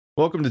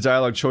Welcome to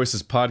Dialog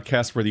Choices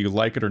podcast, whether you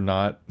like it or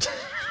not.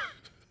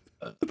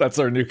 That's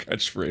our new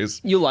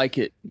catchphrase. You like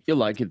it. You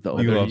like it, though.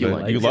 You love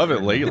it. You love it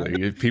or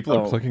lately. People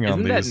are clicking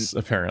on these,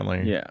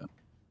 apparently. Yeah.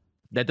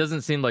 That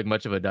doesn't seem like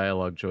much of a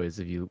dialogue choice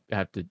if you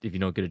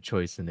don't get a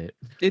choice in it.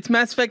 It's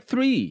Mass Effect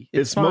 3.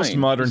 It's fine. most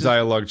modern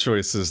dialogue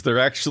choices. They're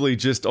actually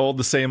just all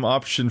the same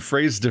option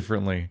phrased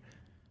differently.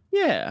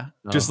 Yeah.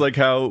 Just like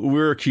how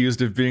we're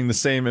accused of being the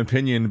same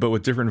opinion but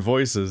with different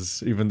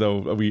voices, even though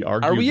we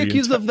argue. Are we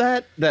accused of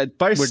that? That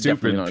by we're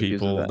stupid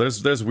people.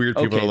 There's weird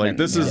people who are like,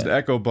 this is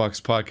Echo Box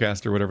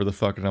podcast or whatever the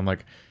fuck, and I'm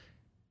like,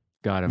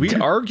 God, we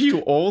argue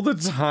all the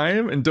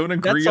time and don't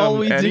agree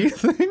on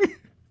anything.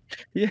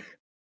 Yeah.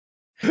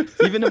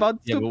 Even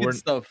about stupid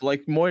stuff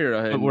like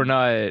Moira. But we're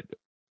not.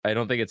 I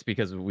don't think it's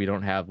because we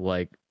don't have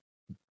like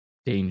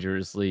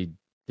dangerously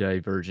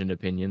divergent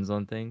opinions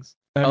on things.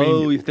 I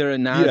mean, if they're a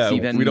Nazi,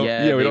 then we don't.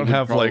 We don't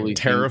have like think...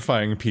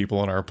 terrifying people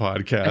on our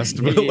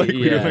podcast, but like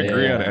we don't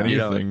agree on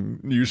anything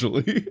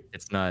usually.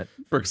 It's not.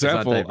 For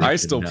example, I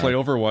still play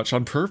Overwatch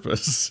on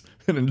purpose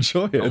and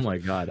enjoy it. Oh my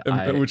god!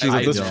 Which is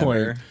at this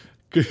point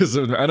is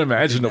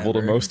unimaginable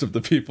to most of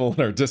the people in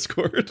our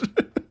Discord.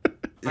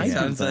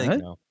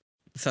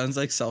 Sounds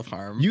like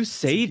self-harm. You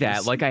say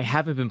that like I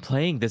haven't been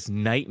playing this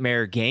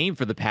nightmare game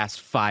for the past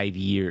 5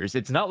 years.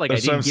 It's not like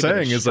that's I didn't what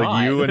I'm saying. Is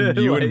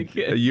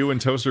like you and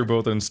Toaster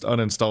both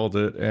uninstalled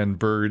it, and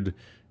Bird,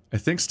 I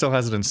think, still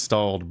has it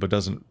installed but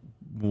doesn't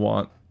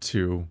want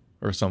to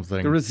or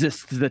something.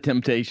 Resists the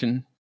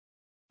temptation.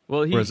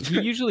 Well, he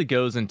usually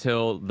goes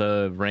until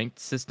the ranked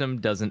system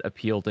doesn't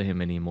appeal to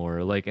him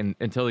anymore. Like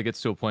until he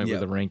gets to a point where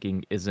the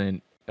ranking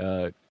isn't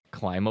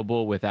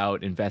climbable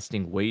without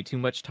investing way too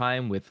much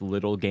time with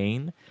little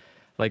gain.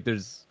 Like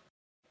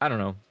I don't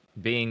know,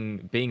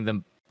 being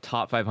the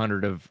top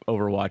 500 of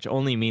Overwatch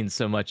only means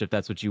so much if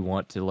that's what you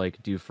want to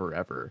like do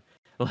forever.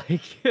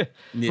 Like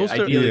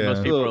ideally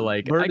most people are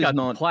like, Bird I got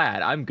the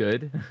plat, I'm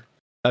good.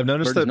 I've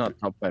noticed Bird's not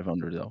top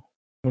 500 though.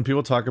 When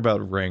people talk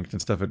about ranked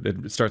and stuff,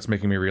 it starts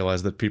making me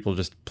realize that people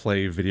just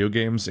play video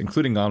games,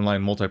 including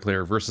online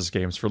multiplayer versus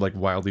games, for like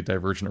wildly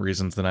divergent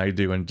reasons than I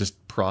do, and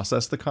just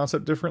process the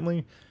concept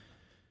differently.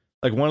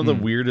 Like, one of the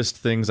weirdest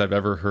things I've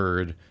ever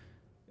heard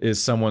is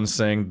someone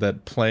saying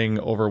that playing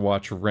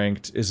Overwatch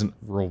ranked isn't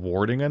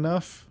rewarding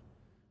enough.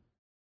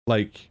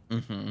 Like,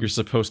 you're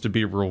supposed to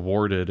be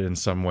rewarded in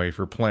some way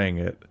for playing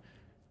it.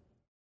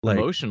 Like,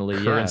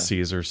 emotionally,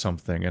 currencies or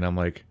something. And I'm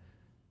like,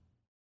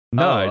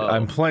 no,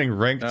 I'm playing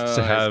ranked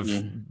to have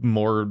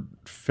more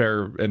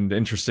fair and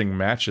interesting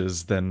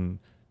matches than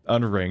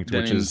unranked,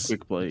 which is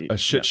a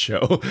shit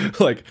show.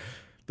 Like...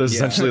 There's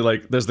essentially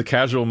like there's the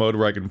casual mode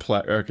where I can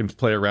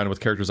play around with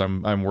characters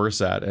I'm worse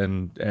at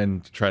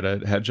and try to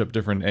hedge up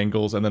different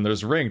angles, and then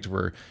there's ranked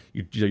where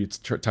it's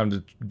time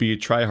to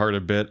try hard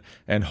a bit,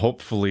 and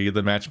hopefully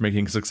the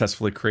matchmaking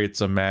successfully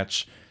creates a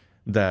match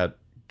that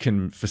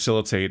can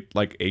facilitate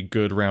like a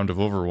good round of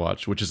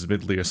Overwatch, which is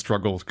admittedly a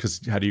struggle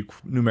because how do you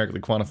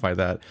numerically quantify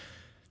that?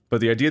 But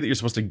the idea that you're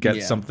supposed to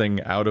get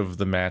something out of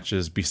the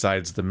matches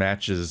besides the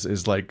matches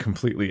is like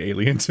completely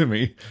alien to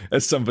me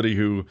as somebody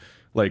who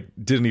like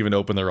didn't even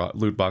open their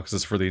loot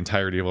boxes for the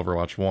entirety of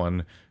Overwatch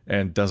 1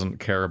 and doesn't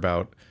care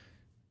about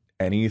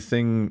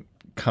anything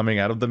coming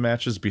out of the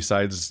matches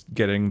besides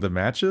getting the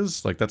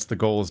matches. Like, that's the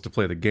goal, is to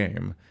play the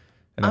game.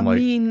 And I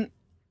mean,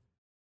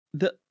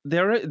 the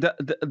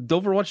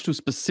Overwatch 2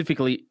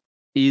 specifically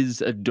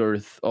is a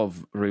dearth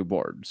of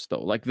rewards,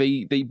 though. Like,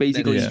 they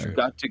basically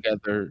got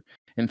together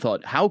and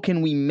thought, how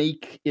can we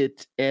make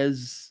it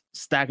as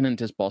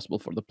stagnant as possible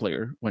for the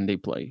player when they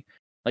play?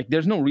 Like,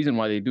 there's no reason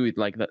why they do it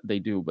like that. They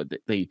do, but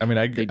they. I mean,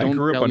 I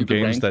grew up on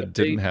games that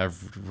didn't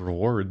have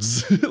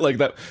rewards like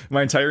that.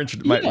 My entire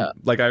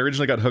like, I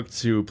originally got hooked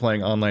to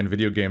playing online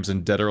video games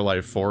in Dead or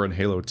Alive 4 and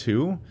Halo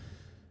 2,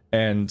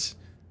 and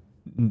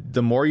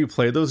the more you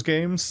play those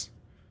games,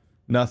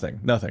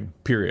 nothing.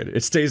 Period.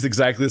 It stays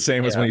exactly the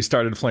same as when you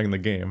started playing the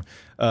game.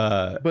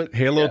 But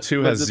Halo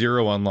 2 has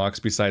zero unlocks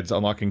besides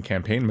unlocking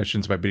campaign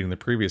missions by beating the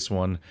previous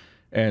one.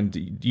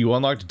 And you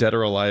unlocked Dead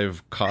or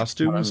Alive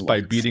costumes by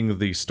beating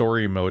the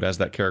story mode as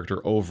that character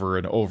over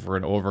and over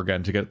and over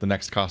again to get the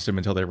next costume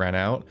until they ran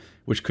out,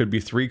 which could be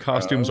 3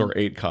 costumes or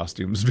 8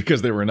 costumes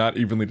because they were not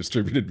evenly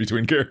distributed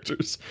between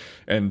characters.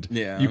 And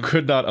you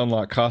could not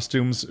unlock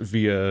costumes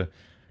via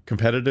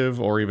competitive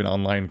or even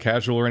online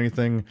casual or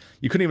anything.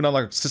 You couldn't even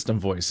unlock system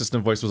voice.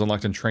 System voice was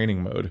unlocked in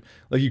training mode.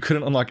 Like, you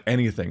couldn't unlock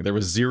anything. There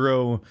was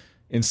zero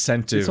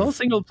incentive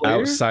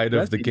outside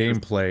of the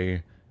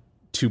gameplay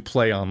to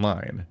play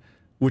online.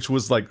 Which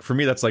was like, for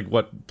me, that's like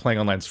what playing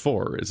online's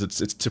for, is it's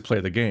to play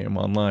the game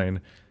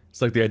online.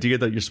 It's like the idea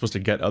that you're supposed to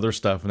get other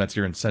stuff and that's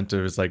your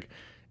incentive is like,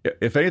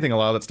 if anything, a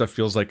lot of that stuff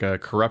feels like a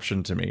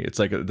corruption to me. It's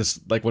like this,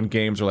 like when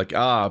games are like,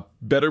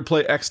 better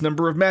play X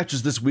number of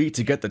matches this week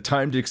to get the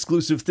timed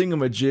exclusive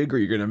thingamajig or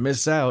you're gonna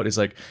miss out. It's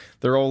like,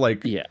 they're all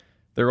like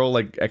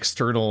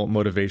external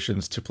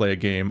motivations to play a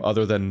game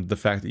other than the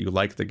fact that you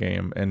like the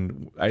game.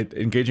 And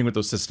engaging with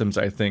those systems,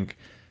 I think,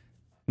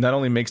 not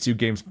only makes you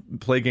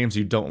play games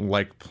you don't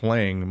like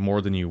playing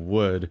more than you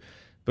would,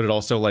 but it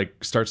also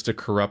like starts to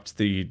corrupt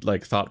the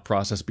like thought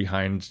process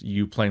behind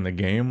you playing the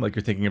game. Like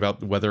you're thinking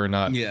about whether or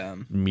not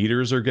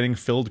meters are getting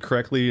filled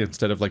correctly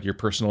instead of like your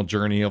personal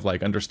journey of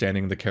like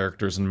understanding the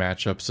characters and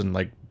matchups and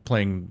like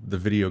playing the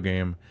video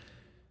game.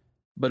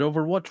 But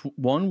Overwatch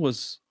 1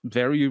 was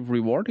very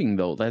rewarding,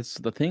 though. That's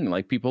the thing.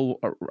 Like, people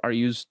are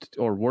used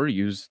or were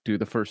used to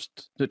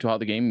to how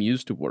the game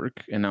used to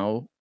work, and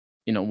now,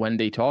 when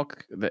they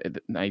talk,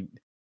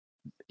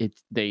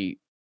 it's the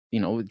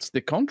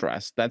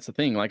contrast. That's the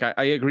thing. Like,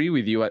 I agree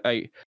with you.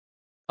 I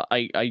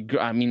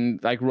mean,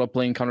 I grew up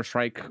playing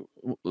Counter-Strike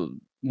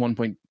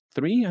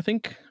 1.3, I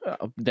think,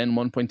 then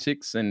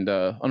 1.6, and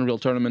Unreal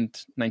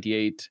Tournament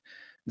 98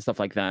 and stuff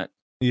like that.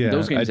 Yeah,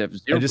 those games have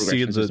zero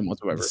progression system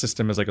whatsoever. The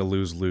system is like a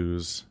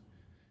lose-lose.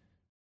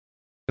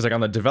 Because like on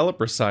the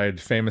developer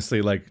side,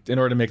 famously, like in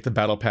order to make the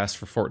battle pass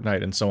for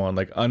Fortnite and so on,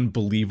 like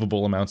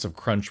unbelievable amounts of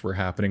crunch were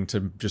happening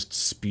to just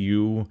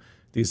spew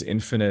these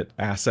infinite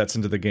assets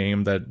into the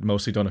game that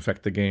mostly don't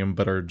affect the game,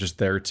 but are just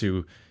there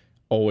to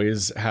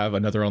always have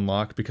another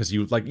unlock, because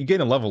you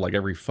gain a level like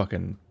every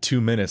fucking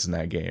 2 minutes in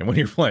that game when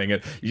you're playing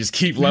it. You just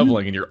keep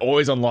leveling and you're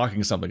always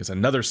unlocking something. It's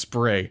another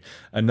spray,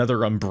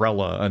 another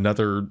umbrella,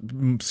 another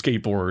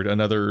skateboard,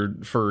 another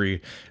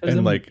furry.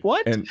 And like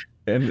what? And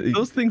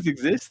those things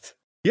exist?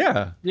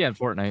 Yeah. Yeah, in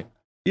Fortnite.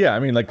 Yeah, I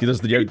mean like you have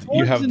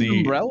the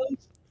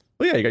umbrellas?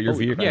 Well, yeah, you got your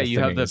vehicle. Yeah, you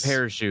have the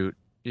parachute.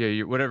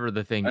 Yeah, whatever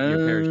the thing, your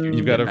parachute.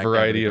 You've got a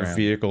variety of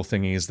vehicle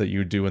thingies that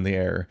you do in the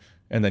air,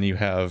 and then you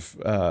have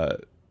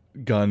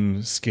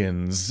gun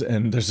skins,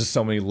 and there's just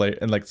so many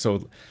and like,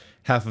 so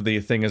half of the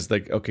thing is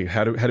like, okay,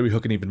 how do we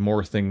hook in even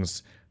more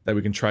things that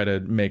we can try to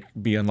make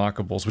be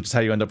unlockables, which is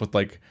how you end up with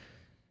like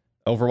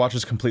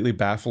Overwatch's completely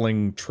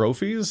baffling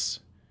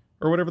trophies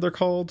or whatever they're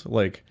called.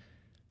 Like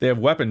they have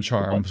weapon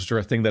charms, which are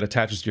a thing that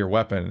attaches to your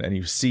weapon and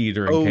you see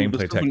during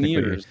gameplay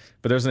technically.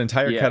 But there's an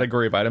entire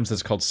category of items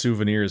that's called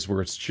souvenirs,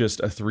 where it's just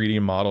a 3D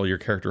model your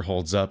character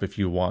holds up if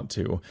you want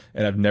to.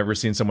 And I've never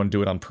seen someone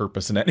do it on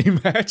purpose in any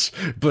match,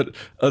 but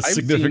a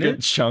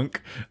significant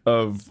chunk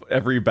of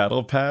every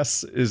battle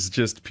pass is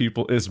just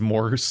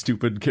more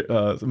stupid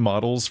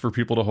models for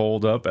people to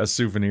hold up as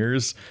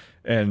souvenirs.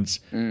 And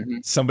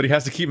somebody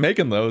has to keep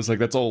making those. Like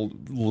that's all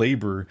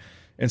labor.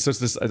 And so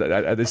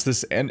it's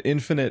this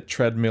infinite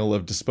treadmill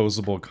of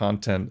disposable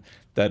content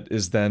that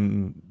is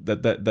then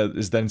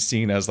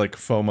seen as like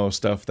FOMO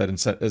stuff that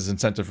is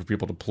incentive for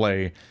people to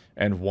play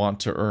and want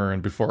to earn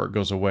before it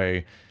goes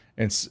away.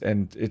 I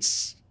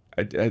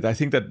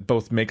think that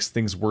both makes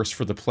things worse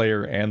for the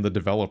player and the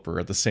developer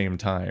at the same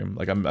time.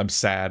 Like I'm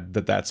sad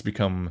that that's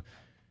become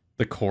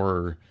the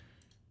core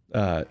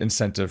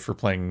incentive for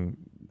playing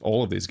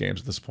all of these games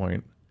at this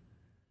point.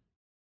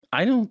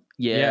 I don't.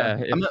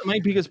 Yeah. My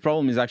biggest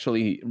problem is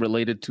actually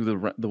related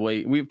to the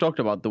way we've talked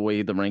about the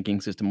way the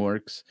ranking system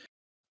works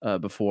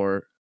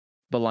before,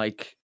 but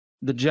like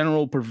the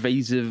general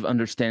pervasive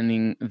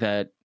understanding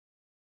that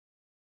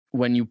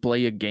when you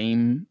play a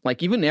game,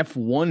 like even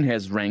F1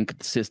 has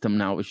ranked system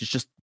now, which is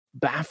just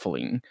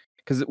baffling.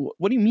 Because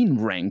what do you mean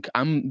rank?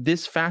 I'm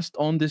this fast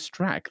on this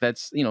track.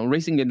 That's,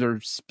 racing games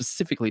are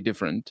specifically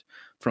different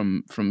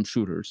from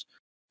shooters,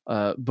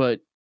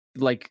 but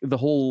like the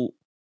whole.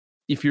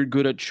 If you're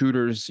good at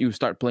shooters, you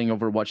start playing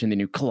Overwatch and then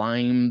you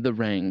climb the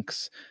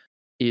ranks.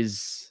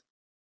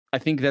 I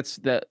think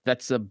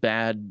that's a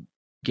bad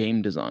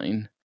game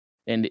design,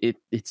 and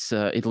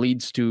it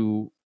leads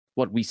to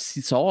what we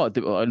saw.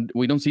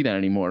 We don't see that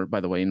anymore, by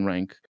the way, in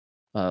rank.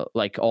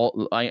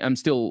 I'm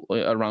still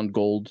around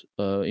gold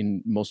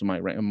in most of my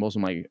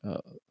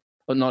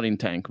not in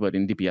tank, but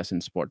in DPS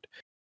and sport.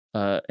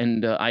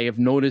 And I have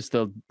noticed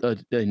an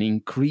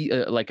increase,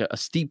 like a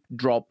steep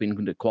drop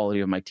in the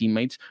quality of my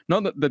teammates.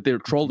 Not that they're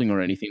trolling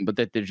or anything, but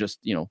that they're just,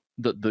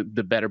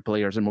 the better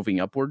players are moving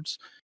upwards.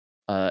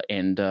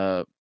 I'm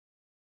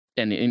talking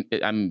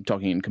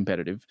in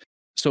competitive.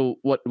 So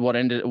what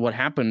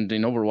happened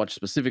in Overwatch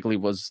specifically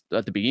was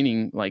at the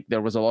beginning, like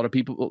there were a lot of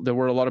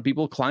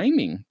people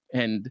climbing,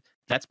 and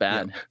that's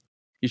bad. Yeah.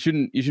 You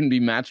shouldn't be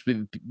matched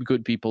with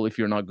good people if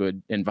you're not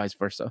good, and vice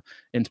versa.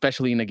 And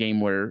especially in a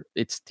game where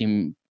it's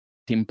team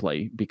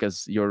play,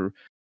 because you're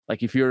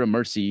like, if you're a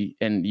Mercy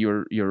and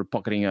you're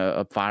pocketing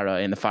a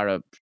Pharah and the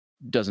Pharah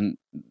doesn't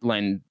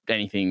land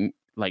anything,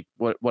 like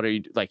what are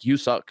you, like, you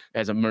suck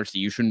as a Mercy.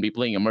 You shouldn't be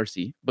playing a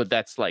Mercy. But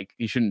that's like,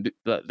 you shouldn't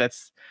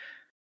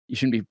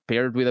be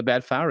paired with a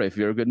bad Pharah if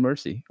you're a good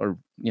Mercy, or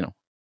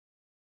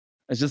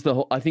it's just the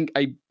whole. I think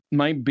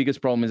my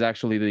biggest problem is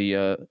actually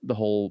the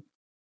whole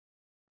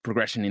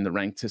progression in the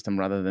ranked system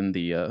rather than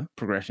the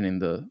progression in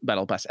the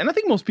battle pass. And I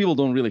think most people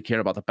don't really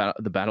care about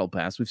the battle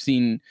pass. We've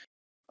seen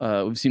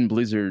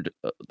Blizzard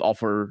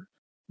offer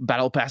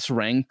battle pass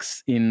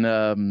ranks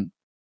in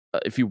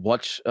if you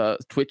watch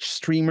Twitch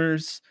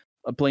streamers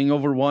playing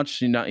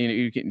Overwatch,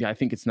 you can, I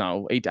think it's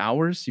now 8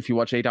 hours. If you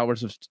watch 8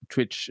 hours of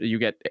Twitch, you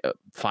get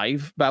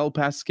 5 battle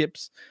pass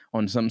skips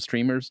on some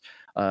streamers.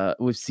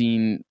 We've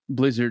seen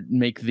Blizzard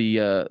make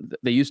they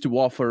used to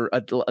offer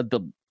at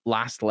the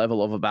last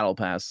level of a battle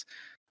pass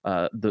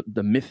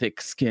the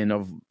mythic skin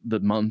of the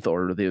month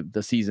or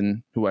the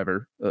season,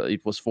 whoever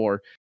it was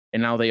for.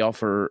 And now they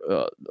offer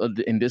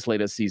in this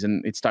latest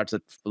season, it starts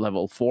at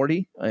level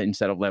 40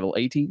 instead of level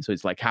 80. So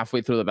it's like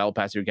halfway through the battle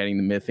pass, you're getting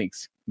the mythic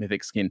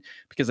skin,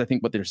 because I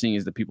think what they're seeing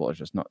is that people are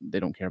just they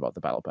don't care about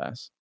the battle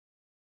pass.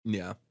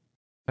 Yeah,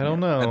 I don't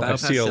know. I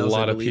see a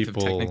lot of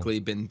people have technically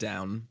been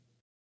down.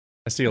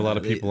 I see a lot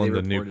of people in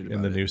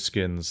the new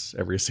skins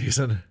every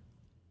season.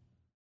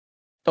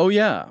 Oh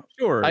yeah,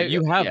 sure.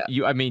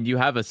 You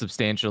have a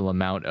substantial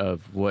amount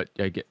of what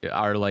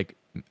are like,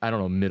 I don't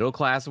know, middle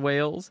class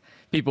whales,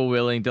 people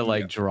willing to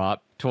like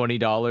drop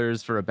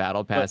 $20 for a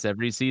battle pass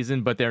every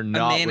season, but they're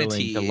not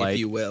willing to, like, if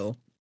you will,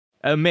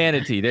 a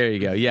manatee. There you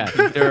go. Yeah,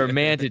 there are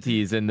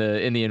manatees in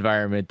the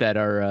environment that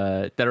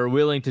are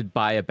willing to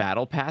buy a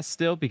battle pass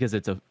still, because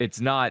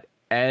it's not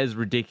as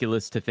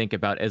ridiculous to think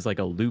about as like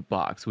a loot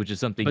box, which is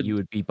something you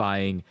would be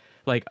buying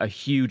like a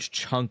huge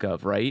chunk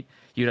of, right?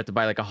 You'd have to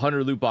buy like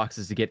 100 loot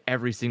boxes to get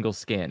every single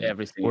skin.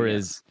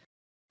 Whereas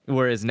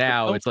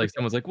now it's like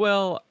someone's like,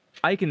 well,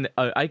 I can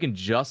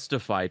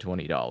justify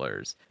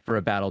 $20 for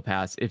a battle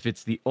pass if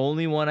it's the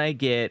only one I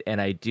get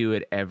and I do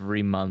it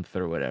every month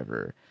or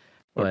whatever.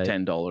 Or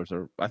 $10,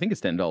 or I think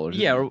it's $10.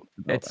 Yeah, or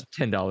it's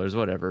 $10,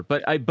 whatever.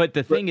 But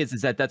the thing is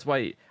that's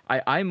why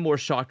I'm more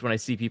shocked when I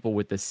see people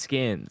with the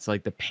skins,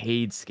 like the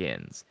paid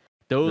skins.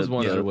 Those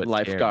ones are what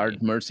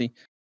Lifeguard Mercy.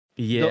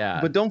 Yeah,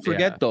 but don't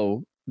forget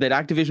though that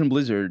Activision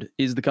Blizzard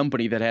is the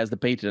company that has the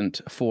patent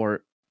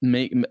for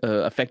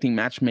affecting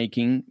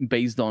matchmaking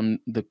based on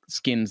the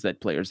skins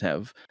that players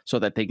have, so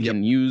that they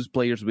can use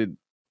players with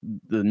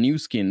the new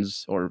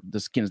skins or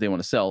the skins they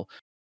want to sell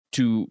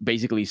to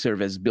basically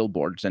serve as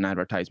billboards and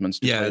advertisements.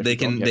 They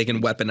can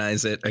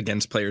weaponize it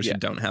against players who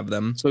don't have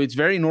them. So it's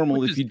very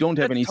normal if you don't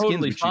have any skins.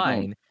 Totally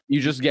fine.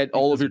 You just get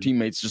all of your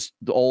teammates. Just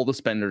all the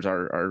spenders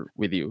are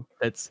with you.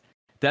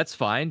 That's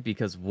fine,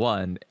 because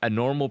one, a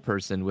normal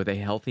person with a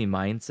healthy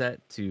mindset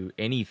to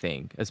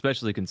anything,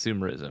 especially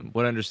consumerism,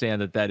 would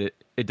understand that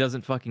it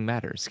doesn't fucking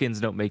matter. Skins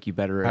don't make you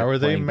better. How are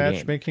they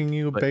matchmaking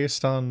you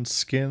based on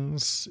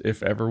skins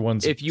if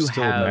everyone's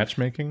still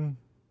matchmaking?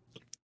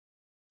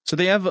 So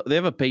they have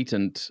a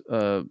patent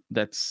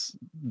that's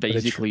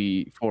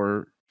basically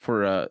for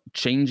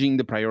changing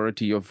the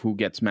priority of who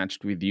gets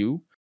matched with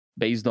you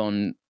based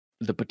on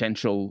the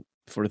potential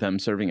for them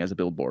serving as a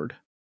billboard.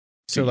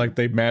 So like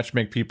they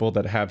matchmake people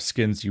that have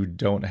skins you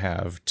don't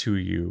have to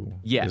you.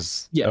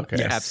 Yes. Okay.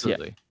 Yeah,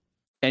 absolutely. Yeah.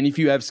 And if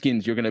you have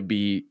skins, you're gonna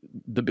be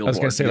the billboard. I was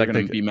gonna say, like,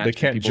 they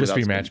can't just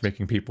be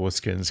matchmaking people with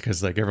skins,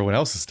 because like everyone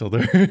else is still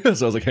there.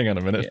 So I was like, hang on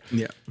a minute.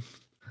 Yeah.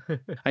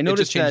 I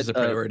noticed it just changes the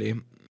priority.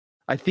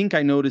 I think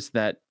I noticed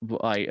that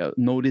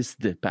noticed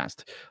the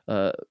past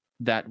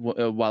that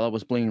while I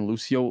was playing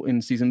Lucio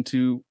in season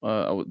 2,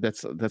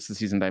 that's the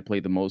season that I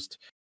played the most,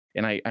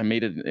 and I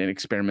made an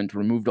experiment,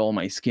 removed all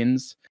my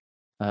skins,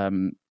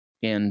 and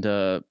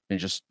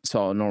just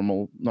saw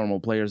normal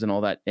players and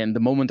all that. And the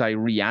moment I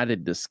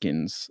re-added the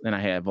skins, and I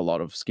have a lot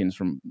of skins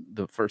from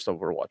the first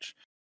Overwatch,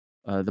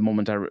 the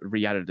moment I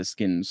re-added the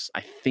skins,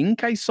 I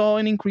think I saw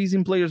an increase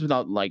in players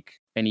without like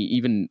any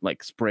even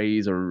like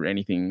sprays or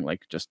anything,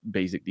 like just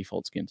basic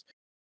default skins.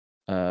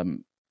 I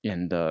don't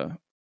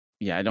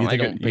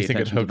you think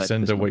it hooks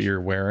into what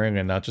you're wearing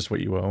and not just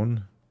what you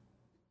own?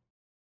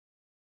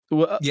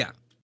 Well, yeah,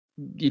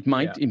 it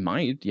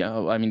might. Yeah,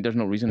 I mean, there's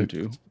no reason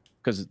to,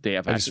 because they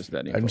have access to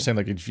that info. I'm saying,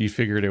 like, if you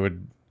figured it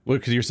would, well,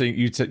 because you're saying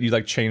you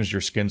like changed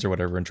your skins or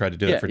whatever and tried to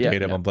do that for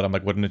data, but I'm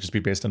like, wouldn't it just be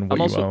based on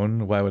what you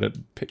own? Why would it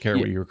care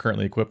what you're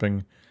currently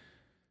equipping?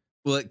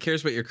 Well, it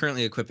cares what you're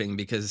currently equipping,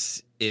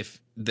 because if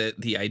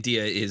the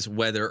idea is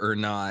whether or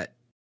not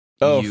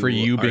for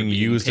you being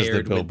used as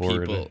the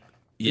billboard.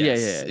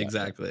 Yes,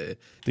 exactly.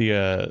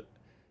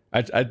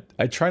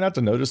 I try not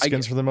to notice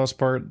skins for the most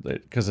part,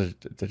 because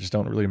they just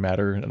don't really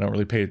matter. I don't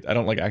really pay. I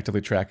don't like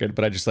actively track it,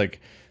 but I just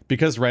like,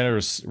 because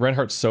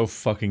Reinhardt's so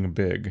fucking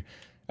big,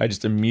 I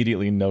just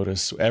immediately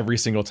notice every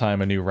single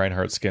time a new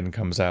Reinhardt skin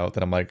comes out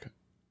that I'm like,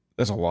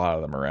 there's a lot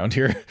of them around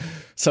here.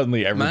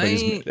 Suddenly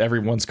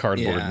everyone's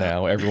cardboard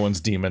now, everyone's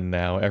demon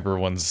now,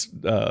 everyone's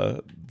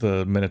the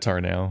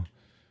Minotaur now.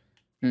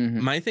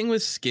 Mm-hmm. My thing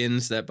with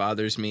skins that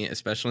bothers me,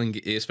 especially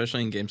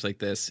in games like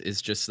this,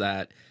 is just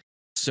that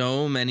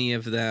so many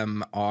of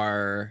them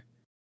are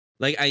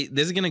like,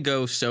 this is gonna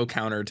go so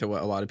counter to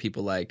what a lot of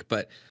people like,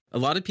 but a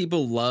lot of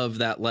people love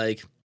that,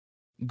 like,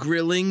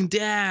 grilling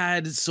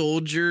dad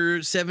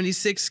soldier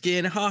 76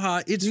 skin,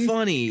 haha, it's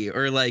funny,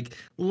 or like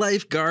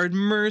lifeguard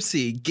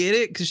Mercy, get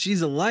it, because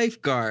she's a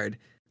lifeguard.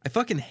 I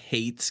fucking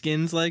hate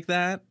skins like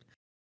that.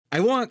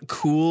 I want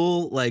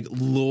cool, like,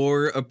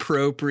 lore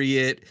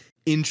appropriate,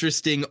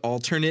 interesting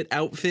alternate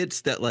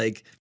outfits that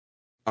like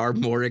are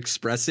more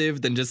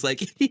expressive than just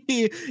like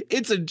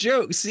it's a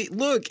joke. See,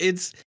 look,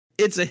 it's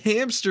a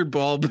hamster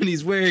ball, but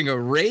he's wearing a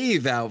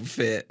rave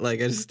outfit.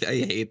 Like, I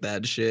hate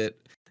that shit.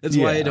 That's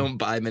why I don't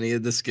buy many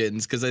of the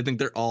skins, because I think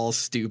they're all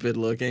stupid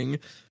looking.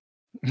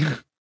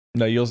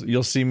 No,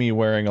 you'll see me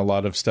wearing a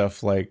lot of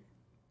stuff like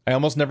I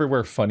almost never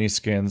wear funny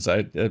skins.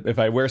 If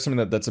I wear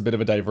something that's a bit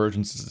of a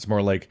divergence, it's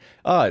more like,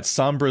 it's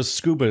Sombra's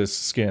scuba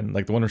skin,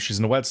 like the one where she's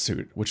in a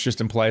wetsuit, which just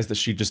implies that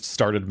she just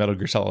started Metal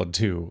Gear Solid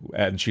 2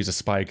 and she's a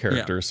spy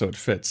character, so it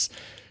fits.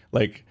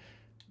 Like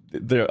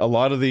a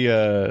lot of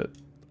the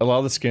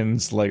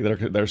skins like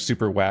they're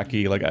super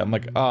wacky. Like I'm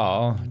like,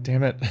 oh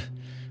damn it,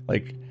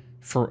 like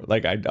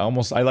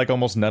I like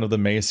almost none of the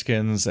Mei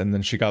skins, and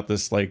then she got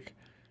this like.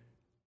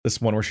 This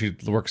one where she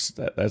works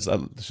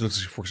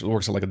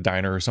works at like a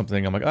diner or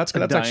something. I'm like, that's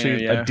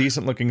actually a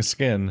decent looking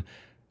skin,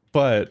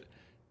 but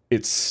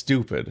it's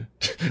stupid.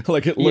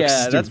 Like it looks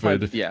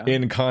stupid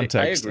in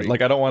context.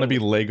 Like I don't want to be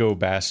Lego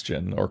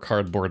Bastion or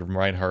Cardboard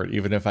Reinhardt,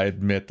 even if I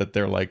admit that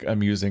they're like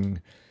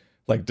amusing,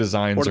 like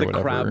designs or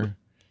whatever.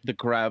 The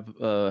crab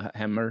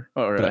hammer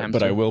or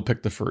but I will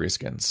pick the furry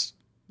skins,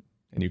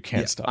 and you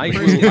can't stop me.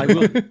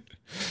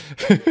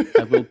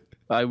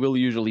 I will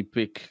usually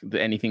pick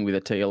anything with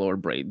a tail or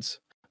braids.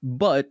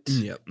 But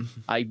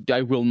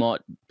I will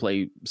not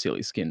play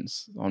silly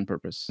skins on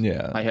purpose.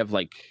 Yeah, I have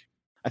like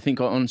I think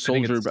on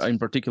Soldier in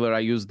particular I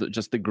use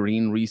just the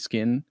green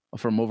reskin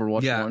from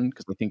Overwatch 1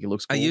 because I think it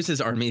looks cool. I use his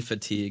army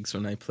fatigues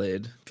when I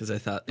played because I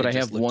thought. But I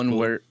have one cool.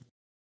 where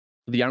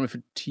the army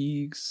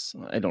fatigues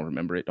I don't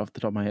remember it off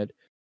the top of my head,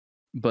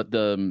 but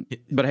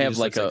I have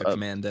like a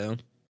commando.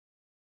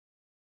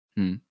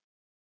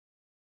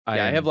 I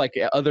have like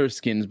other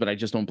skins, but I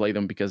just don't play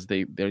them because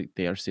they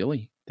are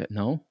silly.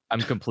 No,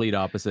 I'm complete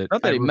opposite.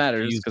 Not that it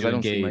matters because I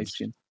don't see my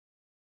skin.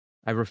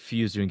 I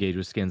refuse to engage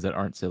with skins that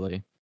aren't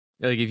silly.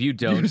 Like if you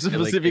don't, you're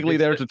specifically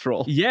there to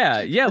troll.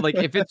 Yeah. Like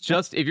if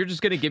you're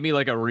just gonna give me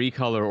like a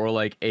recolor or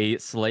like a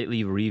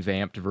slightly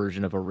revamped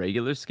version of a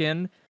regular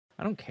skin,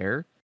 I don't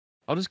care.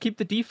 I'll just keep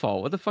the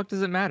default. What the fuck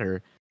does it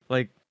matter?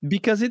 Like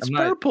because it's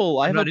purple.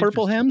 I have a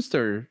purple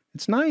hamster.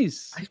 It's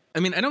nice.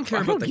 I mean, I don't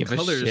care about the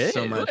colors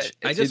so much.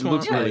 I just want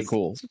looks really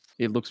cool.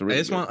 It looks really. I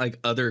just want like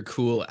other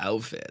cool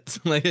outfits.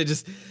 Like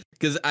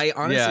because I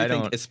honestly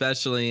think,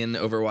 especially in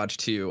Overwatch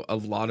 2, a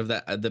lot of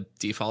the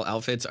default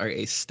outfits are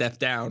a step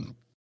down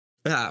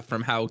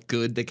from how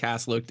good the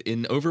cast looked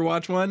in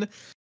Overwatch 1.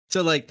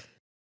 So like,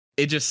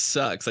 it just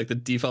sucks. Like the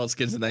default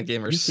skins in that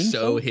game are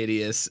so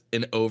hideous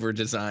and over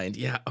designed.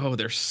 Yeah. Oh,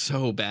 they're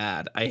so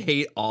bad. I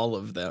hate all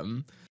of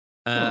them.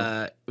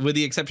 With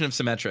the exception of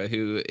Symmetra,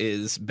 who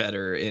is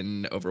better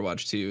in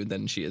Overwatch 2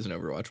 than she is in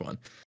Overwatch 1,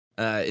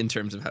 in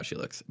terms of how she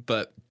looks.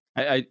 But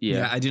I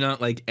do not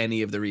like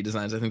any of the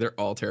redesigns. I think they're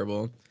all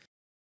terrible.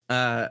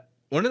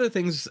 One of the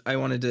things I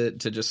wanted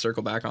to just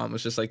circle back on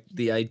was just like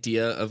the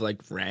idea of like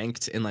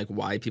ranked and like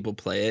why people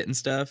play it and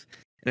stuff.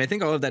 And I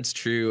think all of that's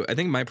true. I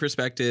think my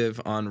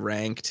perspective on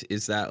ranked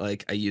is that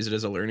like I use it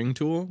as a learning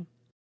tool,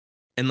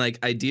 and like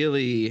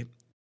ideally.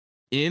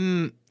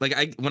 When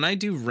I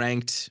do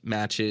ranked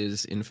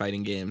matches in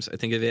fighting games, I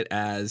think of it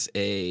as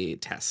a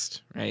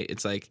test, right?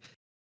 It's like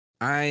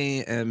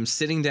I am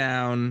sitting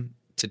down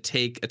to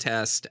take a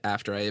test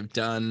after I have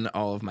done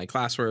all of my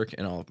classwork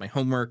and all of my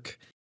homework.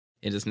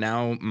 It is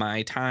now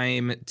my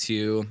time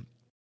to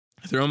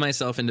throw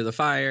myself into the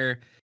fire,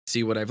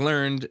 see what I've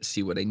learned,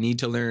 see what I need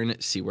to learn,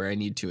 see where I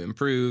need to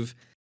improve.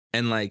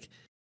 And like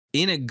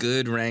in a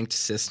good ranked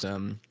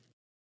system,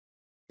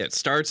 it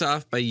starts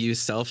off by you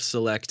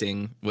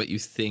self-selecting what you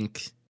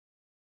think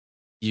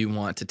you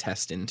want to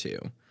test into.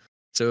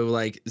 So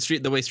like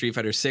the way Street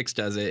Fighter 6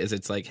 does it is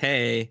it's like,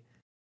 hey,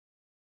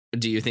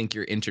 do you think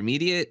you're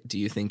intermediate? Do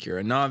you think you're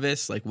a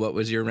novice? Like what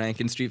was your rank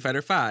in Street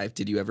Fighter 5?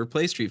 Did you ever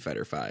play Street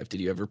Fighter 5?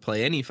 Did you ever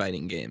play any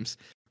fighting games?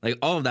 Like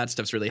all of that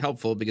stuff's really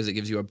helpful because it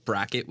gives you a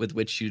bracket with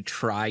which you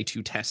try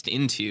to test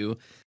into,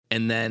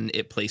 and then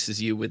it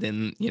places you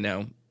within,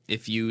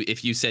 if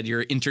you said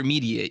you're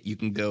intermediate, you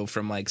can go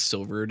from like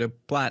silver to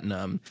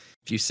platinum.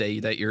 If you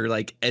say that you're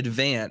like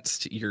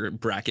advanced, your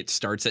bracket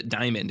starts at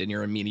diamond and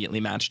you're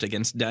immediately matched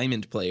against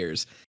diamond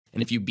players.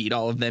 And if you beat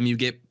all of them, you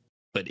get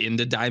put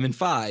into diamond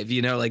 5,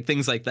 like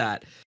things like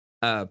that.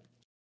 And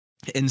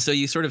so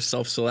you sort of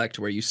self-select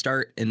where you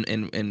start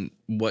and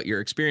what your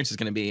experience is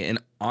going to be. And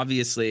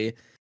obviously,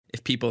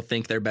 if people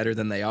think they're better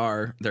than they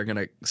are, they're going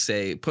to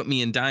say, put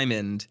me in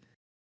diamond.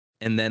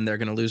 And then they're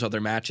going to lose all their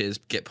matches,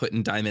 get put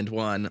in Diamond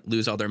 1,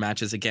 lose all their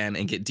matches again,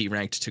 and get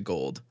deranked to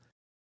gold.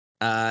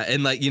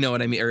 And like, you know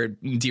what I mean? Or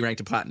deranked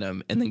to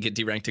platinum, and then get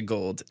deranked to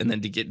gold, and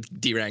then to get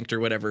deranked or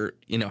whatever,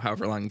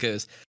 however long it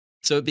goes.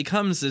 So it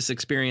becomes this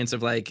experience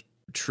of like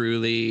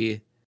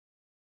truly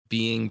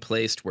being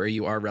placed where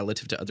you are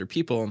relative to other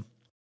people.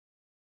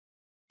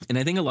 And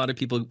I think a lot of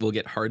people will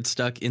get hard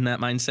stuck in that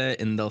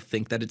mindset, and they'll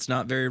think that it's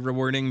not very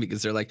rewarding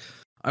because they're like,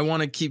 I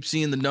want to keep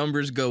seeing the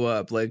numbers go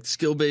up, like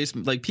skill-based.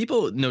 Like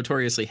people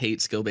notoriously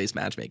hate skill-based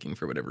matchmaking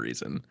for whatever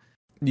reason.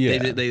 Yeah,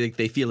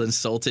 they feel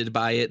insulted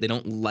by it. They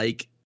don't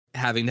like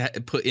having to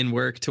put in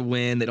work to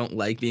win. They don't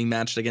like being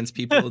matched against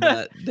people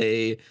that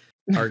they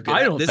are good.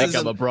 I don't think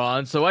I'm a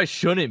bronze, so I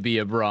shouldn't be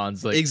a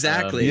bronze. Like,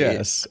 exactly.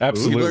 Yes,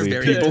 absolutely.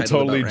 People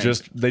totally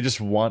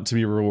just want to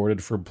be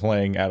rewarded for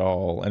playing at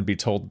all and be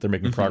told that they're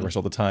making progress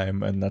all the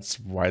time, and that's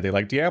why they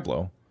like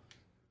Diablo.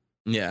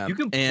 Yeah, you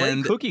can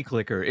play Cookie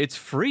Clicker. It's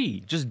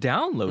free. Just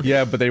download it.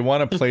 Yeah, but they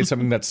want to play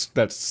something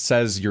that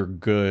says you're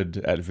good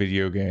at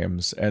video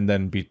games and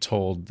then be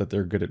told that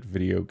they're good at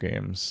video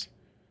games.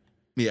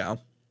 Yeah.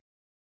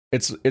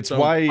 It's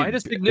why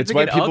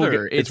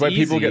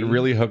people get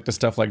really hooked to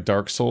stuff like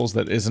Dark Souls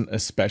that isn't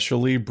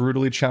especially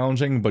brutally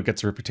challenging but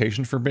gets a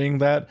reputation for being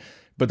that,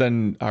 but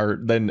then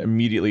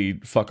immediately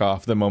fuck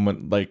off the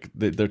moment like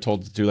they're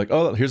told to do like,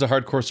 oh, here's a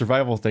hardcore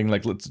survival thing,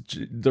 like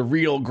the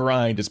real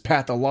grind is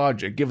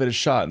pathologic, give it a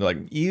shot, and they're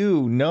like,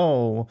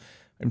 no,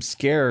 I'm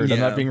scared. Yeah.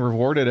 I'm not being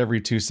rewarded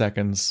every 2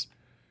 seconds.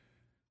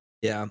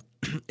 Yeah.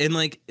 And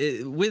like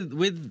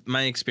with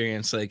my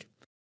experience, like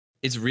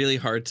it's really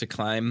hard to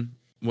climb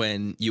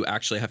when you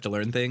actually have to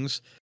learn things,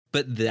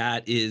 but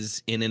that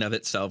is in and of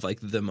itself like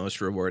the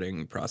most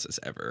rewarding process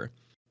ever.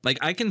 Like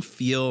I can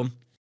feel,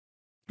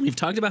 we've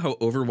talked about how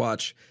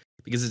Overwatch,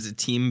 because it's a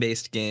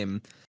team-based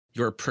game,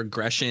 your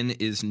progression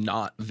is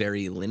not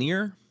very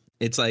linear.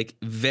 It's like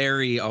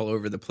very all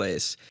over the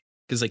place,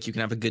 because like you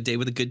can have a good day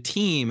with a good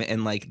team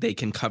and like they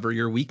can cover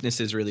your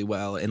weaknesses really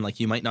well, and like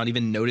you might not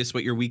even notice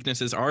what your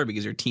weaknesses are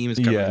because your team is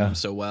covering them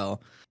so well.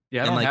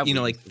 Yeah, and like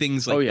like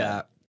things like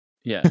that.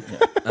 Yeah.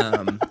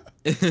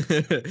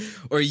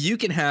 Or you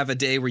can have a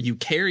day where you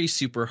carry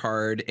super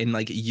hard and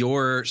like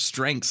your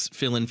strengths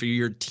fill in for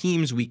your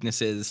team's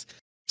weaknesses.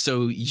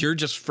 So you're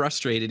just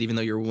frustrated even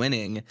though you're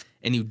winning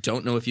and you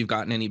don't know if you've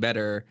gotten any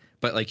better,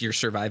 but like you're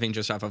surviving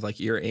just off of like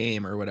your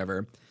aim or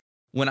whatever.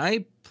 When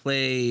I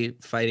play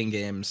fighting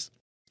games,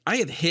 I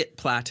have hit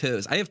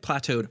plateaus. I have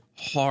plateaued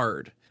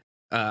hard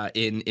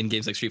in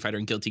games like Street Fighter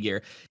and Guilty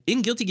Gear.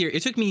 In Guilty Gear,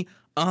 it took me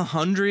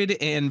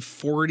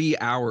 140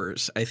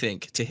 hours, I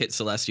think, to hit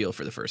Celestial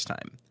for the first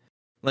time.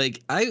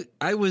 Like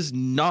I was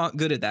not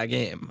good at that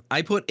game.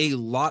 I put a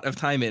lot of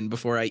time in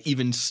before I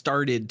even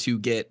started to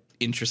get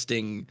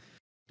interesting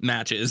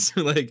matches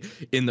like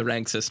in the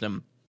rank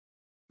system.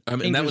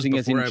 And that was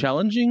as in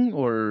challenging,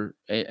 or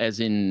as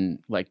in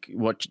like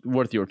what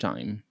worth your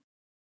time?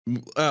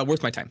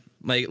 Worth my time.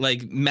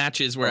 Like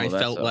matches where I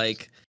felt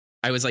like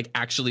I was like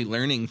actually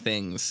learning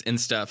things and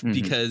stuff,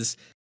 because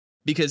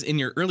in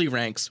your early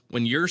ranks,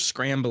 when you're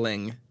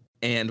scrambling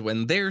and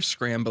when they're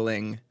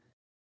scrambling,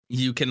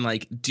 you can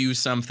like do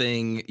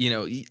something,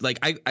 like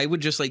I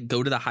would just like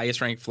go to the highest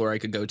ranked floor I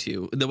could go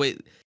to. The way,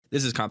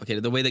 this is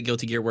complicated, the way that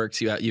Guilty Gear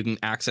works, you can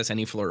access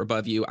any floor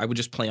above you. I would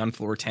just play on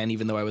floor 10,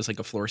 even though I was like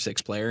a floor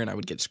 6 player, and I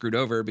would get screwed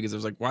over because I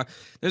was like, why,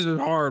 this is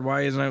hard.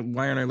 Why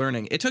aren't I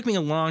learning? It took me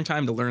a long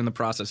time to learn the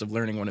process of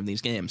learning one of these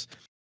games.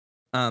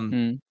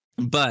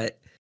 But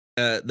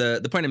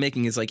the point I'm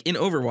making is like in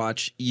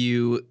Overwatch,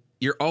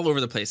 you're all over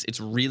the place.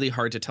 It's really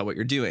hard to tell what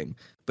you're doing.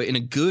 But in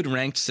a good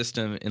ranked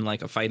system in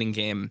like a fighting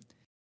game,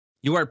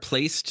 you are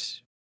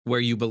placed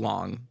where you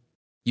belong.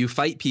 You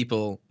fight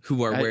people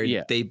who are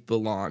where they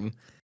belong.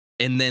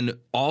 And then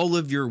all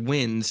of your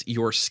wins,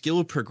 your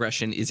skill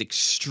progression is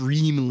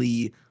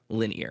extremely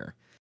linear.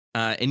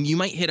 And you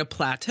might hit a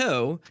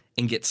plateau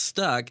and get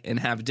stuck and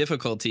have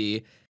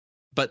difficulty,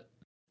 but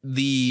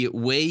the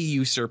way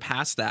you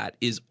surpass that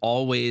is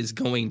always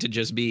going to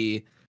just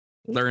be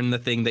learn the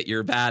thing that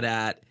you're bad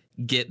at,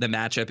 get the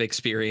matchup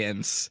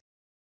experience,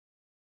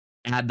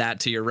 add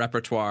that to your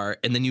repertoire,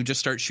 and then you just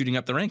start shooting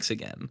up the ranks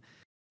again.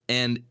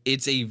 And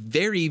it's a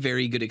very,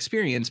 very good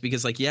experience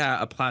because, like,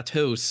 yeah, a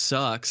plateau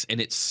sucks, and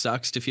it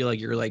sucks to feel like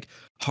you're like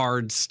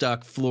hard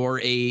stuck floor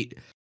 8.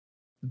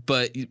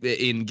 But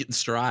in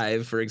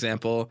Strive, for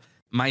example,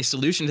 my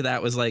solution to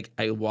that was like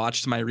I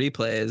watched my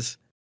replays,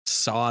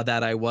 saw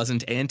that I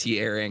wasn't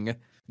anti-airing,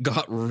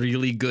 got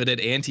really good at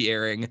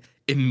anti-airing,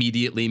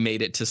 immediately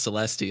made it to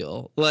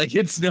Celestial. Like,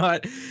 it's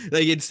not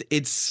like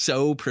it's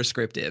so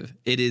prescriptive.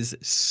 It is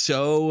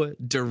so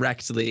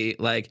directly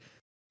like,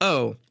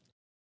 oh,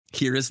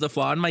 here is the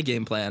flaw in my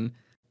game plan.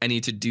 I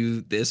need to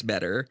do this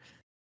better.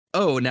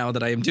 Oh, now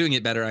that I am doing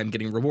it better, I'm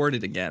getting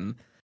rewarded again.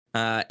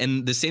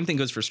 And the same thing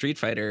goes for Street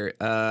Fighter.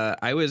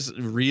 I was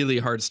really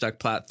hard stuck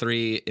plat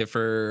 3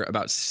 for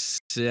about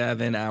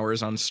 7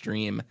 hours on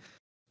stream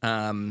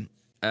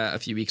a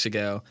few weeks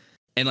ago.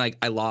 And like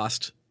I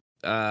lost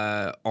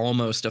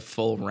almost a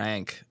full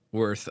rank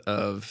worth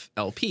of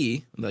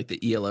LP, like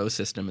the ELO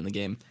system in the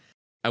game.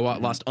 I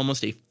lost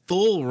almost a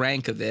full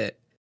rank of it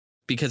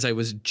because I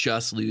was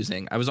just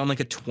losing. I was on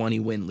like a 20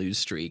 win lose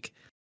streak.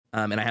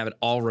 And I have it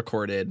all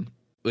recorded,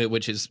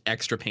 which is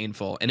extra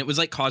painful. And it was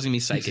like causing me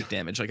psychic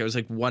damage. Like I was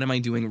like, what am I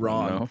doing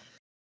wrong? No.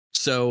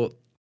 So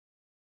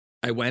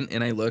I went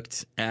and I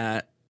looked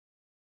at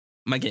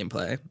my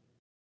gameplay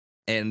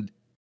and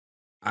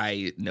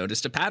I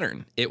noticed a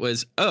pattern. It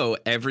was,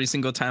 every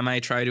single time I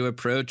try to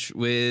approach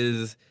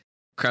with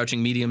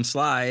crouching medium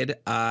slide,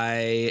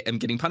 I am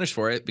getting punished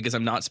for it because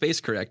I'm not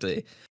spaced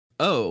correctly.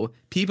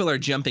 People are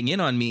jumping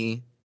in on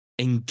me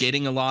and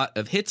getting a lot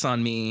of hits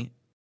on me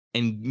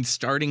and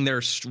starting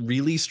their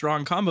really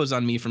strong combos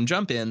on me from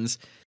jump-ins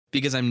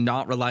because I'm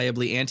not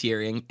reliably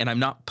anti-airing and I'm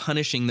not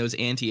punishing those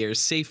anti-airs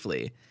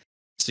safely.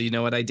 So you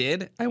know what I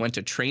did? I went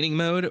to training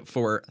mode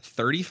for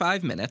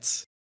 35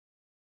 minutes.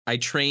 I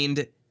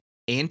trained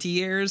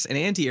anti-airs and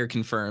anti-air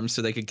confirms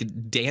so they could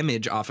get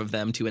damage off of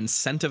them to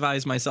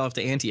incentivize myself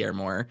to anti-air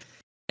more.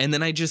 And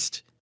then I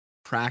just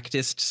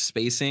practiced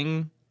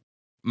spacing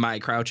my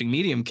crouching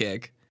medium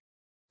kick.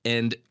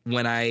 And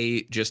when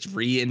I just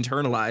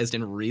re-internalized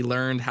and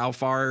relearned how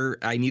far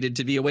I needed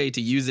to be away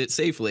to use it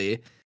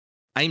safely,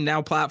 I'm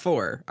now plat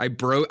 4. I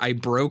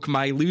broke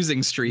my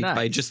losing streak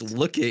by just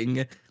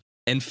looking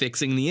and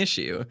fixing the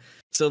issue.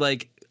 So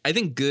like, I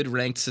think good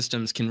ranked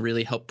systems can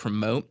really help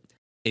promote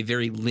a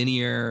very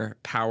linear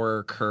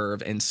power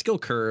curve and skill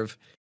curve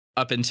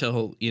up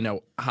until, you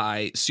know,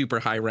 super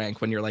high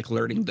rank, when you're like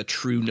learning the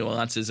true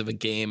nuances of a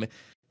game,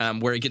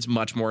 where it gets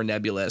much more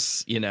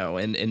nebulous, you know,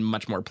 and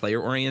much more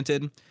player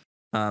oriented.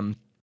 But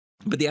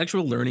the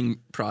actual learning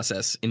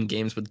process in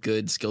games with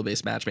good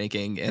skill-based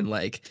matchmaking and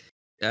like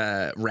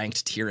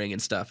ranked tiering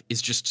and stuff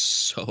is just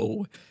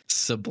so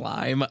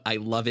sublime. I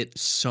love it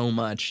so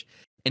much.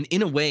 And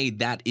in a way,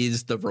 that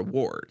is the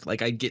reward.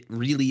 Like, I get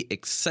really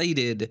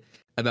excited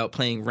about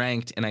playing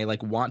ranked, and I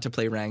like want to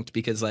play ranked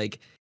because like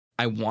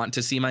I want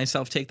to see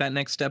myself take that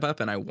next step up,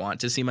 and I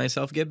want to see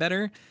myself get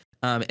better.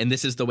 And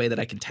this is the way that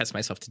I can test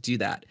myself to do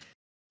that.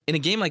 In a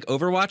game like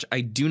Overwatch,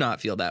 I do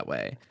not feel that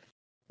way,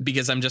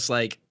 because I'm just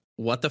like,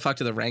 what the fuck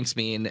do the ranks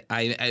mean?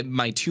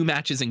 My 2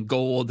 matches in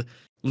gold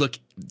look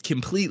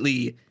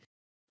completely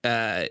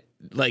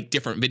like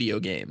different video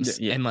games.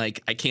 Yeah. And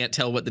like, I can't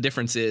tell what the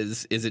difference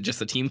is. Is it just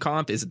the team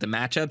comp? Is it the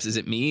matchups? Is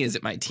it me? Is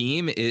it my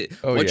team?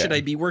 What should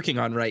I be working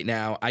on right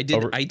now? I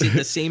did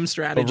the same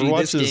strategy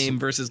this game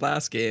versus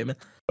last game.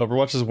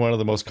 Overwatch is one of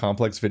the most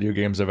complex video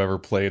games I've ever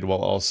played, while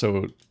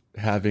also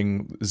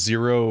having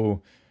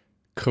zero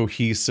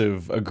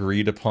cohesive,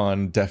 agreed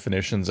upon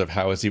definitions of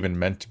how it's even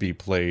meant to be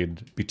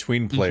played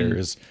between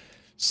players.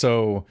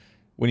 So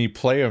when you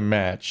play a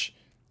match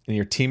and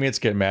your teammates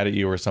get mad at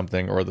you or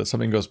something, or that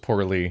something goes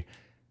poorly,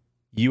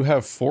 you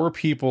have 4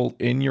 people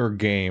in your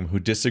game who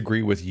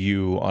disagree with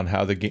you on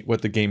how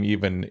what the game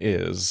even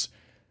is,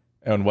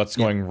 and what's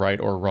going right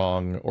or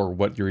wrong, or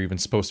what you're even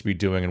supposed to be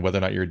doing, and whether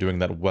or not you're doing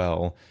that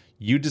well.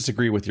 You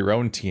disagree with your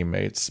own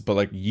teammates, but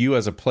like, you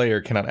as a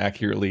player cannot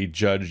accurately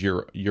judge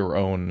your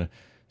own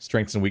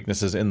strengths and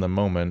weaknesses in the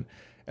moment.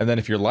 And then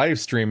if you're live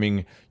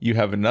streaming, you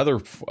have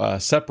another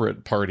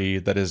separate party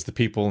that is the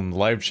people in the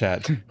live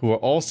chat who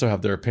also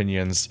have their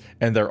opinions,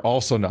 and they're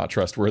also not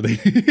trustworthy.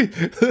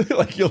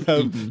 Like, you'll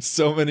have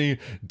so many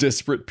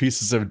disparate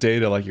pieces of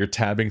data, like you're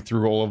tabbing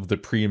through all of the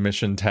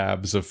pre-mission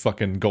tabs of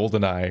fucking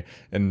GoldenEye,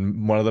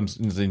 and one of them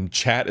in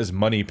chat is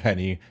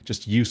Moneypenny,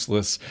 just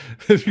useless.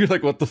 You're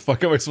like, what the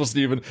fuck am I supposed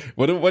to even,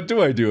 what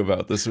do I do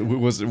about this?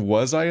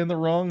 Was I in the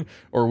wrong?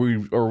 Or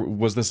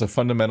was this a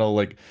fundamental,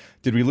 like,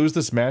 did we lose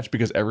this match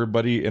because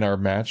everybody in our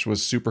match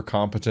was super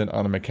competent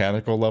on a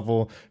mechanical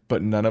level,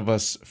 but none of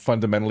us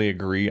fundamentally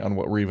agree on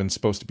what we're even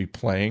supposed to be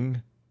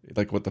playing?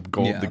 Like, what the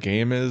goal of the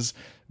game is?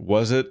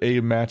 Was it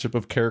a matchup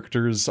of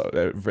characters,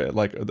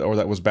 like, or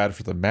that was bad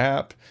for the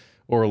map?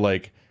 Or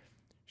like,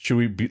 should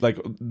we be like,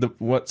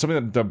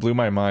 something that blew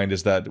my mind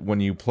is that when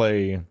you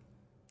play,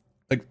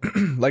 like,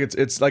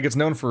 it's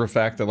known for a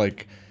fact that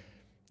like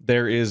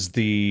there is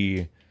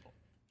the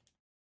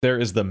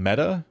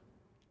meta,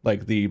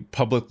 like the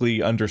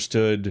publicly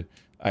understood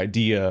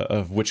idea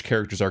of which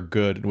characters are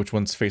good and which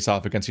ones face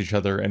off against each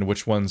other and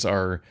which ones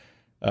are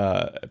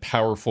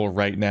powerful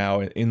right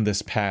now in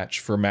this patch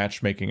for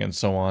matchmaking and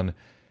so on.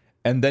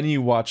 And then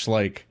you watch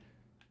like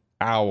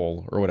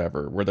Owl or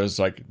whatever, where there's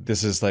like,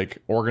 this is like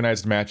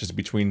organized matches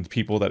between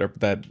people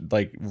that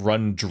like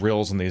run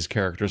drills on these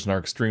characters and are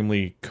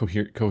extremely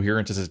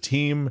coherent as a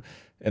team,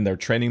 and they're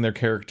training their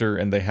character,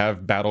 and they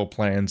have battle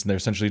plans, and they're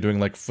essentially doing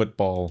like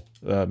football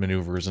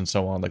maneuvers and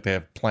so on. Like, they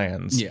have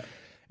plans. Yeah.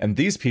 And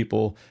these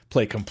people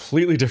play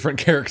completely different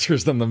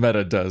characters than the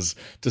meta does,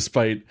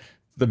 despite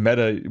the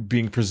meta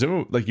being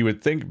presumed, like you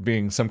would think,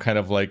 being some kind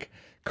of like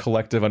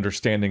collective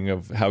understanding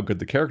of how good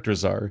the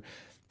characters are.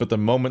 But the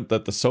moment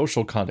that the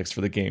social context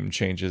for the game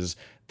changes,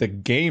 the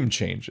game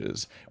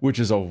changes, which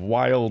is a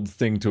wild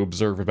thing to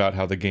observe about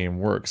how the game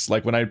works.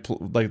 Like when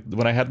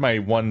I had my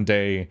one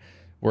day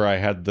where I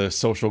had the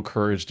social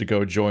courage to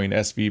go join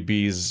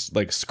SVB's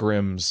like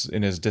scrims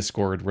in his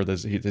Discord, where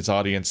his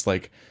audience,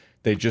 like,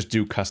 they just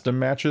do custom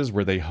matches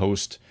where they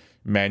host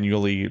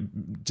manually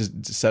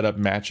set up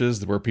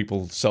matches where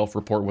people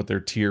self-report what their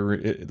tier,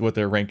 what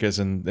their rank is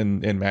in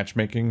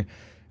matchmaking,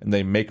 and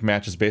they make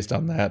matches based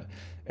on that.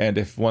 And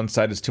if one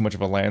side is too much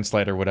of a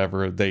landslide or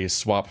whatever, they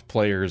swap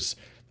players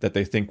that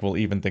they think will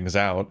even things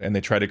out, and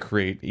they try to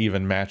create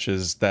even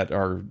matches that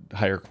are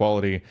higher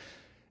quality.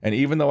 And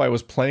even though I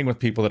was playing with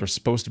people that are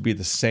supposed to be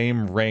the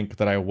same rank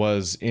that I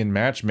was in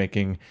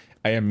matchmaking,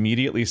 I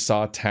immediately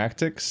saw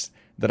tactics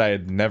that I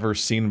had never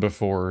seen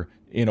before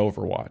in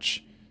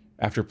Overwatch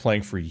after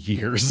playing for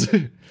years.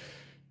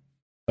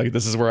 Like,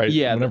 this is where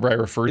whenever I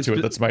refer to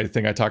it, that's my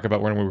thing I talk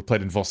about when we were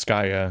played in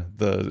Volskaya,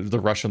 the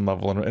Russian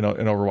level in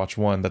Overwatch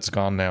 1 that's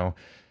gone now.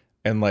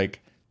 And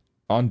like,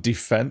 on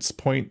defense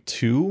point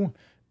 2,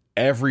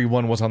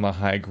 everyone was on the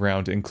high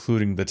ground,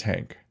 including the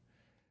tank.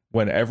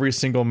 When every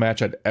single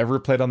match I'd ever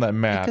played on that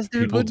map,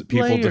 people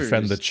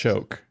defend the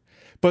choke.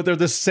 but they're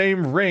the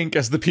same rank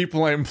as the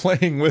people I'm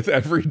playing with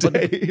every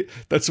day.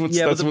 That's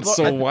what's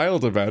so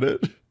wild about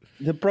it.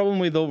 The problem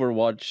with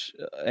Overwatch,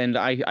 and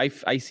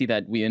I see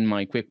that in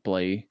my quick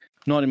play,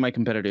 not in my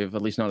competitive,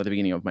 at least not at the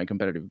beginning of my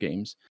competitive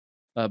games,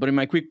 but in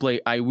my quick play,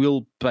 I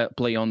will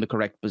play on the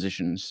correct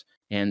positions.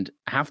 And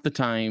half the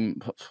time,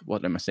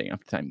 what am I saying?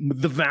 Half the time,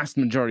 the vast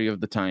majority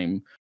of the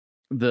time,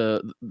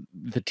 the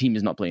team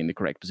is not playing the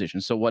correct position.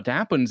 So what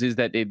happens is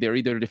that they're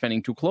either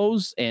defending too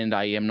close, and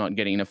I am not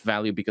getting enough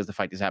value because the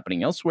fight is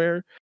happening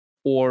elsewhere,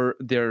 or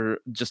they're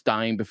just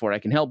dying before I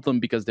can help them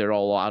because they're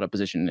all out of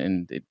position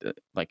and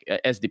like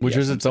SDP. Which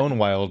is its own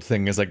wild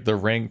thing, is like the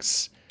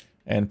ranks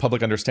and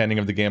public understanding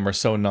of the game are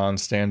so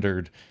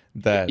non-standard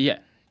that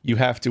you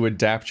have to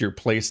adapt your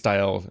play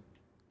style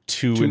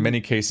to in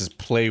many cases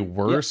play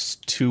worse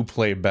to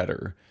play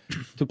better.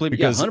 To play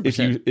because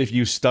if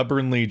you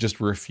stubbornly just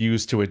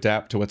refuse to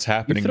adapt to what's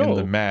happening in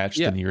the match,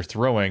 then you're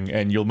throwing,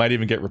 and you might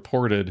even get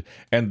reported,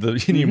 and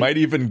you might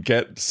even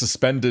get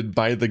suspended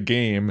by the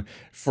game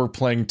for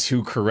playing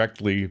too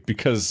correctly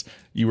because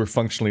you were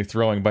functionally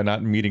throwing by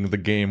not meeting the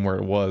game where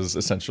it was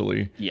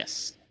essentially.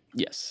 Yes.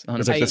 100%.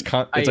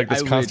 It's like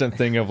this constant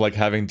thing of like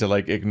having to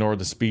like ignore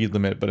the speed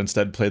limit, but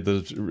instead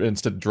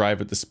drive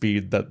at the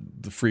speed that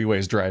the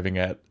freeway's driving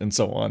at, and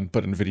so on.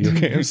 But in video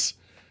games.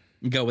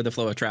 Go with the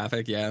flow of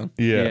traffic, yeah,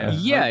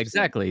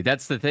 exactly.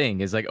 That's the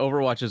thing, is like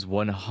Overwatch is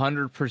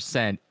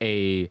 100%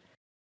 a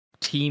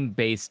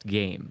team-based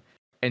game,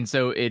 and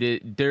so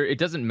it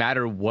doesn't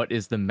matter what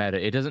is the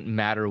meta. It doesn't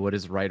matter what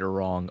is right or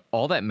wrong.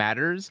 All that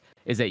matters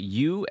is that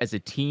you, as a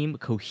team,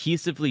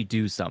 cohesively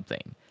do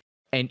something.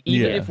 And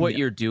even if what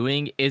you're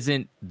doing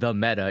isn't the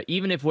meta,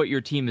 even if what your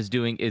team is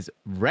doing is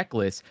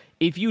reckless,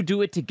 if you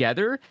do it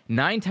together,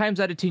 9 times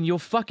out of 10, you'll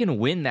fucking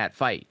win that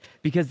fight,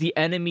 because the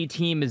enemy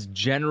team is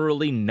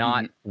generally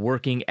not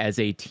working as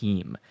a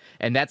team.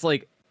 And that's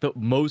like the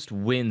most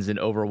wins in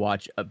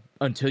Overwatch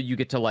until you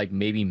get to like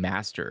maybe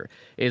Master,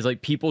 is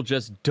like people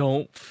just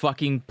don't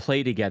fucking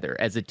play together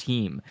as a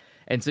team.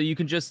 And so you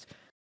can just,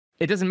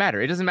 it doesn't matter.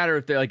 It doesn't matter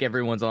if they're like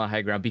everyone's on the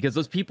high ground, because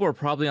those people are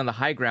probably on the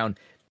high ground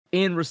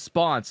in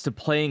response to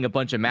playing a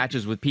bunch of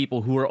matches with people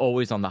who are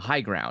always on the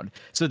high ground.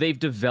 So they've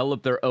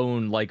developed their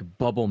own like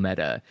bubble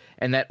meta,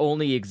 and that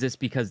only exists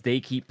because they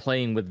keep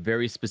playing with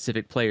very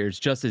specific players,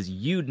 just as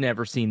you'd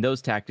never seen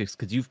those tactics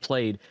because you've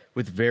played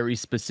with very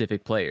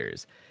specific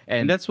players.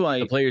 And that's why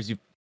the players you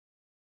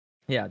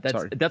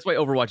that's why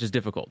Overwatch is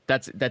difficult.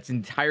 That's the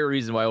entire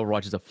reason why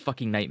Overwatch is a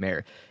fucking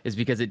nightmare, is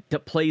because it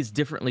plays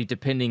differently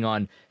depending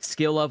on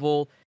skill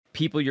level,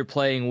 people you're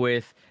playing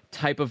with,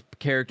 type of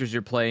characters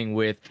you're playing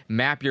with,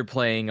 map you're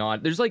playing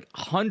on. There's like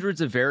hundreds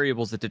of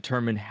variables that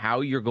determine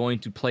how you're going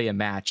to play a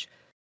match,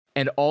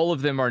 and all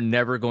of them are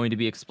never going to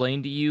be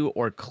explained to you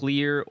or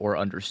clear or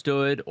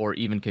understood or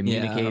even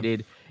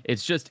communicated.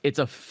 It's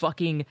a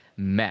fucking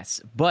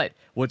mess. But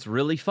what's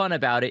really fun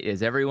about it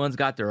is everyone's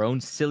got their own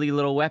silly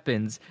little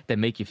weapons that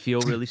make you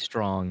feel really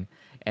strong.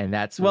 And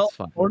that's what's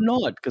fun. Or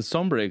not, because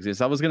Sombra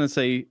exists. I was going to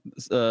say,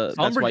 Sombra,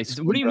 that's why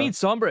Sombra, what do you mean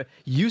Sombra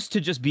used to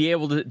just be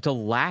able to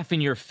laugh in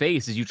your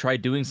face as you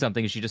tried doing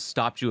something, and she just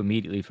stopped you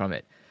immediately from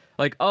it?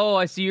 Like, oh,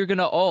 I see you're going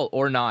to ult,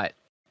 or not.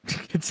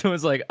 And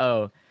someone's like,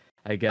 oh,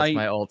 I guess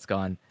my ult's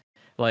gone.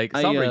 Like,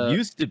 Sombra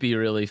used to be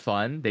really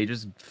fun. They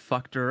just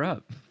fucked her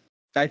up.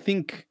 I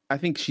think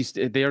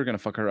they are going to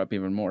fuck her up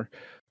even more.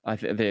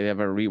 They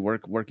have a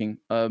rework working.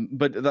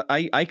 But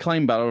I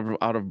climbed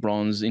out of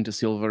bronze into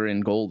silver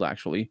and gold,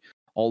 actually,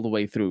 all the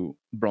way through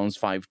bronze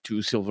 5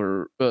 to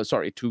silver,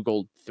 to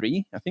gold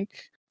 3, I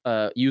think,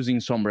 using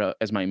Sombra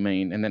as my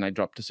main. And then I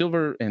dropped to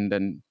silver and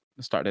then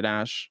started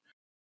Ashe.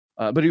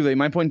 But anyway,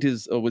 my point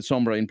is with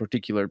Sombra in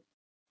particular,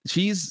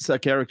 she's a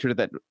character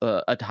that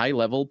at high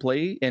level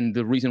play, and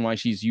the reason why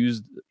she's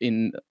used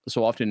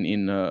so often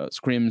in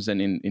scrims and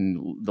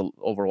in the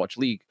Overwatch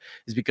League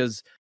is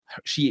because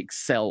she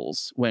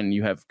excels when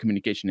you have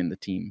communication in the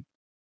team.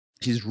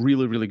 She's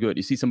really, really good.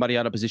 You see somebody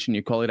out of position,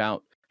 you call it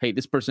out. Hey,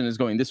 this person is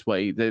going this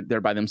way. They're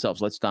by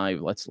themselves. Let's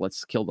dive.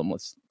 Let's kill them.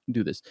 Let's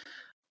do this.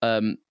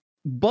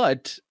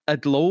 But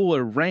at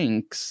lower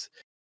ranks,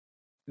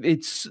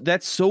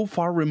 that's so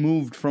far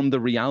removed from the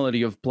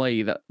reality of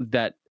play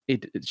that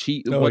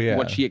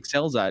what she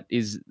excels at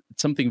is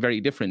something very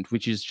different,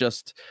 which is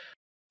just,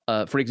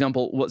 for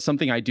example,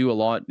 something I do a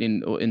lot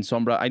in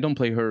Sombra. I don't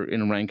play her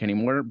in rank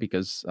anymore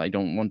because I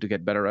don't want to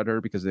get better at her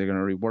because they're gonna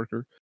rework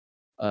her.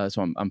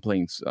 So I'm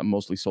playing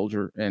mostly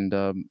Soldier and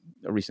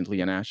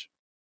recently an Ashe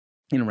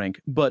in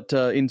rank. But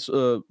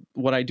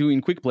what I do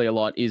in quick play a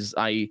lot is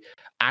I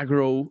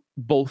aggro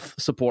both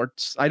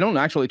supports. I don't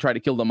actually try to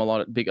kill them a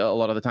lot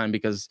of the time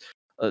because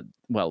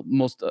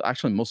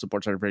most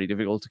supports are very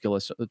difficult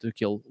to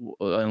kill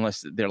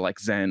unless they're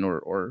like Zen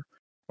or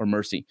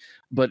Mercy.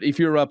 But if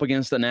you're up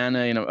against an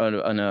Ana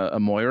and a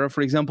Moira, for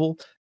example,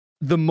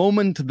 the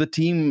moment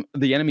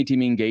the enemy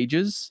team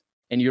engages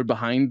and you're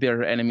behind their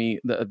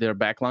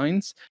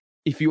backlines,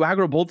 if you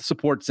aggro both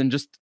supports and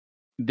just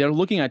they're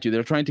looking at you,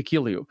 they're trying to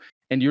kill you,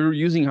 and you're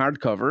using hard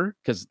cover,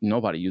 because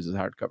nobody uses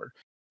hard cover.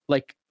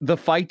 like the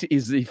fight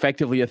is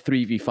effectively a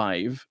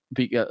 3v5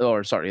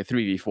 or sorry, a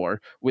 3v4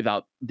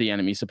 without the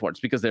enemy supports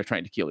because they're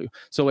trying to kill you.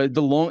 So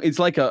it's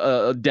like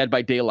a Dead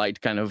by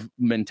Daylight kind of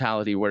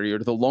mentality where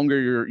the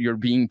longer you're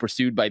being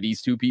pursued by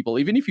these two people,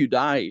 even if you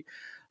die,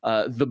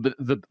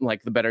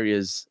 the better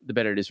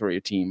it is for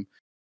your team.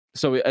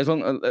 So as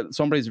long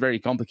Sombra is very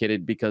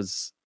complicated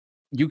because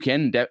you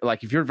can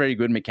like if you're very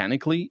good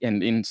mechanically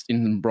and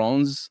in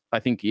bronze,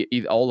 I think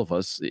all of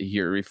us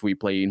here, if we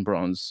play in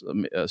bronze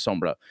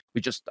Sombra,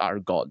 we just are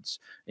gods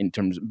in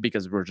terms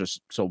because we're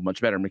just so much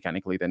better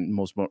mechanically than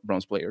most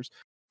bronze players.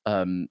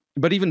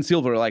 But even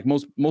silver, like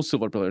most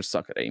silver players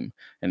suck at aim,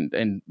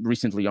 and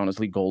recently,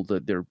 honestly, gold.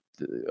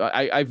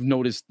 I've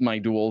noticed my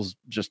duels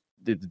just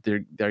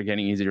they're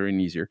getting easier and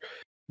easier,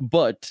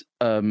 but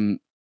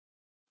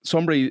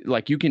Sombra,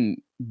 like you can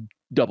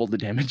double the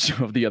damage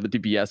of the other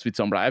DPS with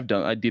Sombra.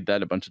 I did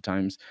that a bunch of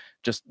times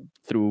just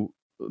through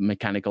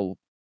mechanical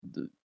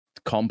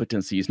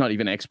competencies, not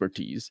even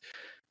expertise,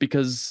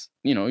 because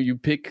you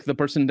pick the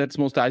person that's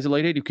most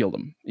isolated, you kill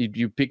them.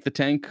 You pick the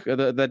tank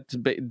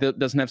that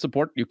doesn't have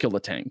support, you kill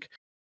the tank,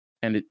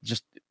 and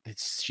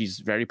she's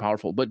very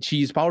powerful, but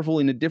she's powerful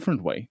in a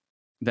different way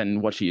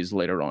than what she is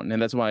later on,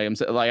 and that's why I'm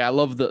like I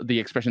love the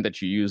expression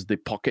that you use, the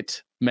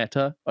pocket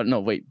meta. No,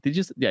 wait,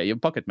 you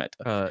pocket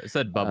meta. It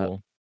said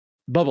bubble.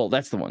 Bubble,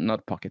 that's the one,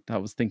 not pocket. I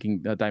was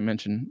thinking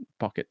dimension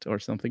pocket or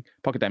something.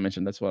 Pocket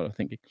dimension, that's what I was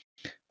thinking.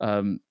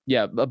 A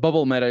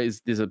bubble meta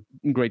is a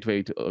great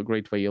way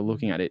of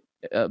looking at it.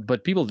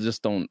 But people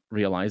just don't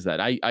realize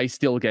that. I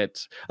still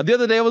get. The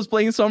other day I was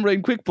playing Sombra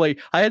in quick play.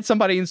 I had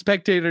somebody in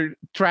spectator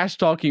trash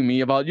talking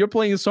me about, you're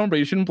playing Sombra,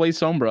 you shouldn't play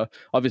Sombra.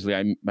 Obviously,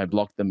 I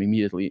blocked them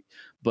immediately.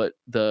 But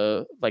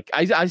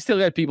I still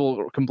get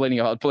people complaining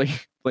about playing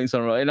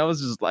Sombra, and I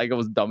was just like, I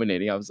was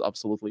dominating. I was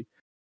absolutely.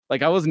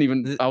 Like I was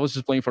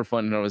just playing for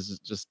fun, and I was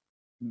just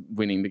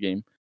winning the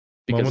game.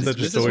 Because moment that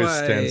just always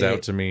stands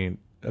out to me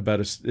about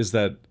it is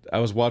that I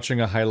was watching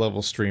a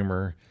high-level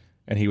streamer,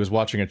 and he was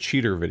watching a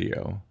cheater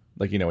video.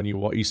 Like, when you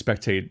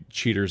spectate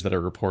cheaters that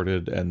are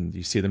reported, and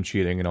you see them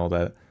cheating and all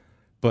that.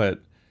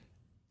 But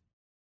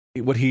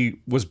what he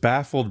was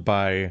baffled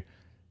by,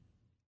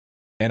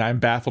 and I'm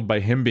baffled by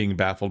him being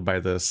baffled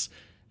by this,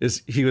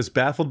 is he was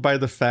baffled by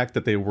the fact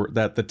that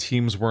the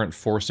teams weren't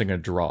forcing a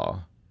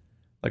draw.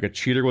 Like a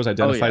cheater was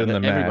identified in the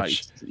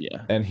match,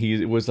 and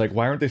he was like,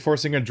 "Why aren't they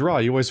forcing a draw?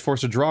 You always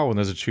force a draw when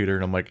there's a cheater."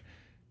 And I'm like,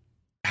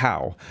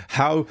 "How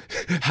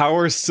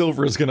are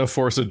silvers gonna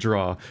force a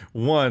draw?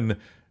 One,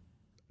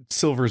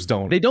 silvers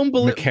don't. They don't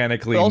believe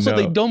mechanically. Also, know.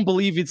 They don't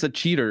believe it's a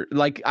cheater.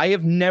 Like I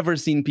have never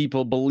seen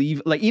people believe.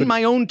 Like in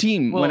my own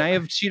team, when I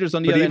have cheaters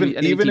on the other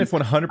end. Even if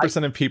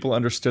 100% of people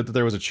understood that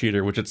there was a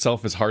cheater, which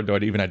itself is hard to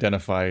even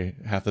identify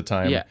half the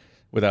time. Yeah.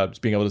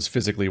 Without being able to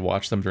physically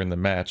watch them during the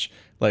match,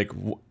 like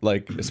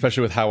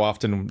especially with how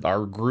often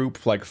our group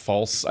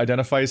false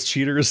identifies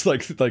cheaters,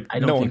 like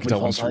no one can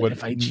tell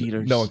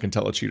cheaters. No one can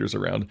tell a cheater's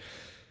around.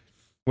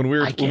 When we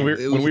were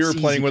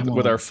playing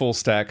with our full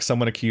stack,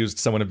 someone accused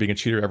someone of being a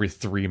cheater every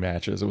 3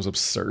 matches. It was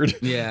absurd.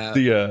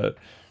 Yeah.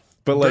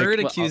 But Bird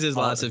accuses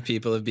lots of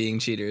people of being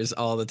cheaters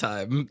all the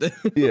time.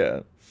 Yeah,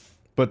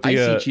 but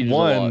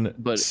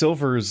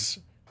silvers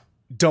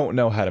don't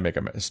know how to make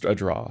a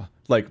draw.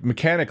 Like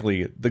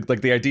mechanically,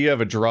 the idea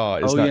of a draw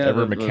is not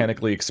ever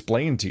mechanically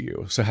explained to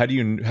you. So how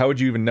would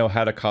you even know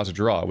how to cause a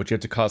draw, which you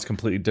have to cause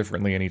completely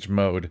differently in each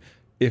mode,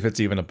 if it's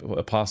even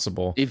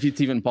possible. If it's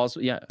even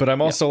possible, yeah. But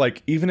I'm also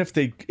like, even if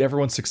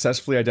everyone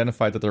successfully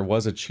identified that there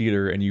was a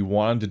cheater and you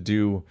wanted to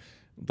do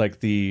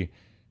like the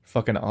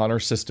fucking honor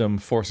system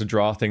force a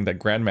draw thing that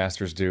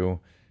grandmasters do.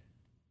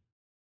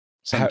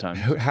 Sometimes.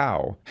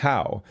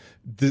 How?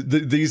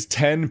 These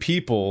 10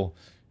 people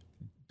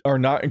are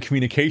not in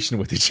communication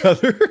with each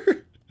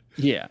other.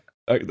 Yeah.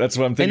 That's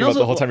what I'm thinking about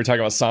the whole time you're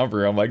talking about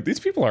Sombra. I'm like, these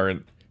people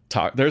aren't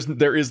talk.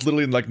 There is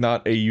literally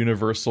not a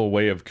universal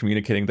way of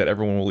communicating that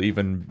everyone will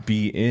even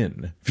be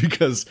in,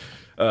 because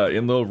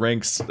in low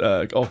ranks,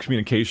 all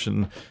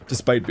communication,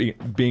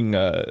 despite being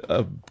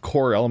a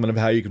core element of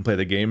how you can play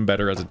the game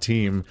better as a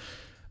team,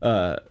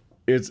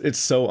 it's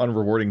so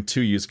unrewarding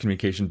to use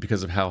communication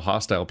because of how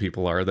hostile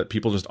people are, that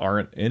people just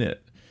aren't in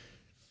it.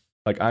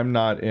 Like I'm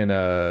not in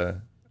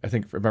I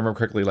think, if I remember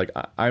correctly, like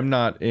I'm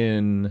not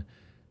in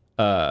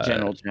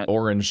general chat.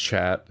 Orange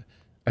chat.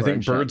 I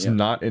think Bird's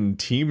not in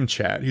team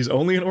chat. He's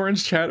only in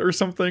orange chat or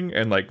something.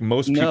 And like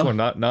most people are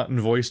not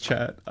in voice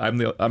chat.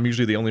 I'm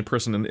usually the only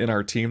person in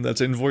our team that's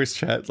in voice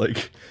chat.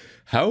 Like,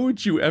 how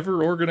would you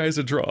ever organize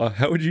a draw?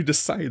 How would you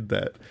decide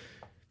that?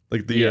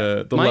 Like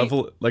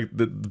level, like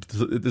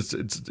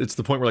it's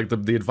the point where like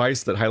the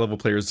advice that high level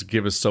players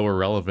give is so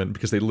irrelevant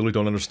because they literally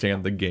don't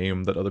understand the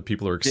game that other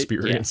people are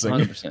experiencing.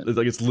 100%. It's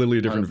like it's literally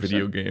a different 100%.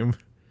 Video game.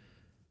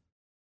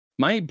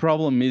 My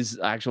problem is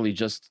actually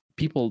just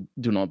people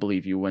do not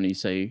believe you when you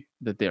say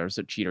that there's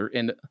a cheater,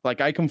 and like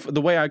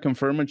the way I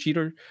confirm a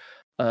cheater,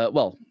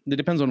 well, it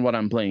depends on what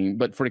I'm playing.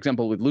 But for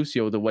example, with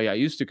Lucio, the way I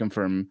used to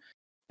confirm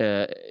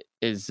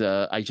is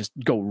I just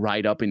go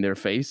right up in their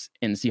face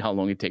and see how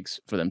long it takes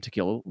for them to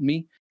kill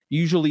me.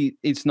 usually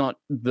it's not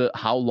the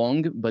how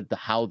long, but the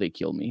how they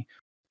kill me.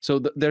 So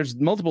there's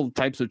multiple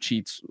types of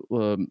cheats,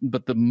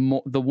 but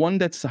the one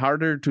that's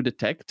harder to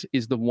detect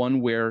is the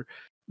one where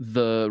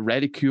the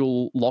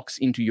reticule locks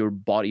into your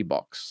body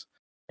box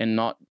and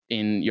not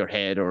in your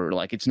head, or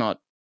like it's not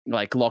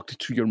like locked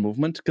to your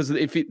movement. Because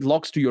if it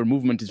locks to your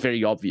movement, it's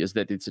very obvious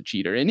that it's a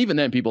cheater, and even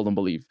then people don't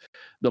believe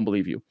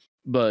you.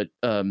 But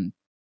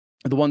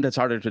the one that's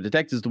harder to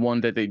detect is the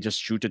one that they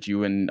just shoot at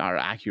you and are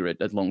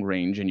accurate at long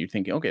range, and you're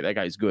thinking, okay, that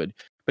guy's good.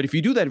 But if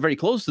you do that very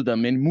close to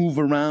them and move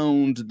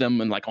around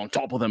them and like on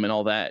top of them and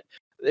all that,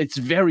 it's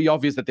very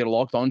obvious that they're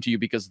locked onto you,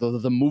 because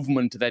the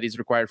movement that is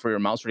required for your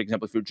mouse, for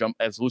example, if you jump,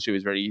 as Lucio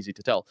is very easy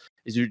to tell,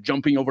 is you're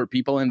jumping over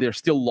people and they're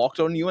still locked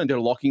on you and they're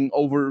locking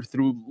over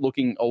through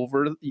looking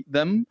over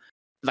them.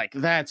 Like,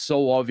 that's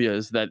so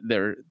obvious that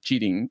they're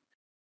cheating.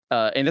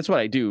 And that's what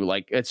I do.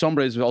 Like at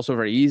Sombra is also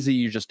very easy.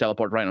 You just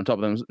teleport right on top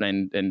of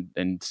them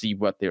and see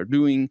what they're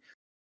doing.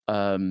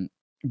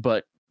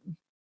 But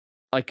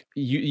like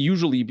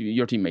usually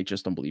your teammates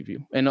just don't believe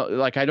you. And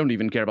like I don't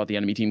even care about the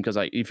enemy team, because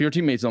if your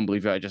teammates don't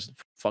believe you, I just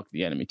fuck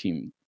the enemy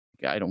team.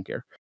 I don't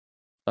care.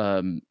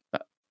 And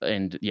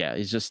yeah,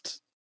 it's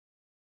just.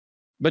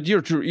 But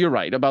you're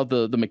right about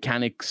the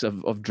mechanics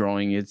of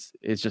drawing. It's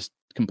just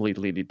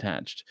completely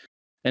detached.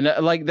 And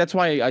like that's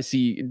why I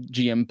see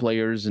GM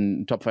players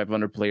and top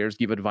 500 players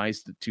give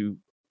advice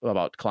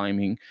about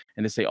climbing,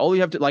 and they say all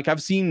you have to, like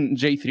I've seen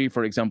J3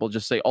 for example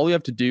just say all you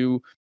have to do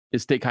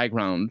is take high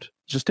ground.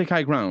 Just take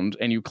high ground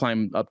and you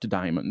climb up to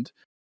diamond.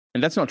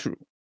 And that's not true.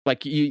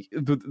 Like in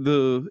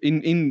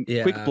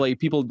quick play,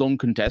 people don't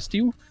contest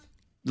you.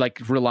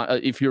 Like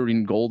if you're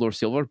in gold or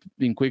silver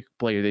in quick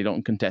play, they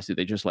don't contest it.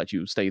 They just let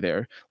you stay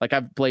there. Like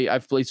I've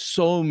played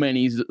so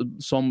many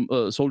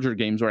soldier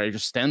games where I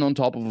just stand on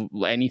top of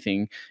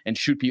anything and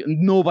shoot people.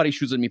 Nobody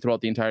shoots at me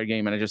throughout the entire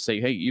game, and I just say,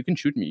 hey, you can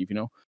shoot me,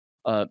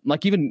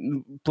 like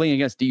even playing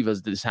against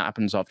divas, this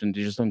happens often.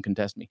 They just don't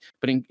contest me.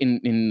 But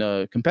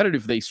in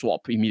competitive, they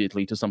swap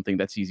immediately to something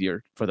that's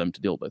easier for them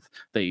to deal with.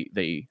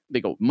 They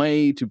go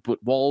May to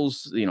put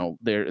walls.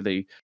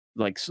 They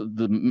like so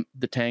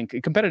the tank.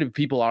 Competitive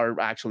people are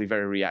actually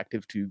very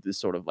reactive to this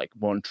sort of like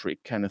one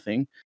trick kind of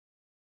thing.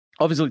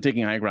 Obviously,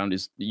 taking high ground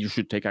you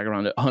should take high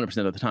ground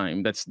 100% of the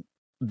time. That's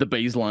the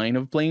baseline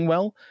of playing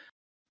well.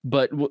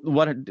 But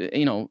what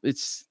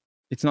it's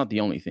not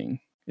the only thing.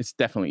 It's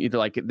definitely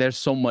like there's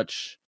so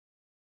much.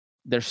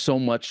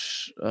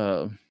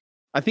 I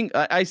think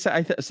I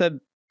said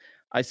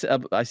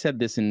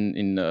this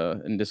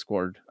in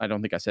Discord. I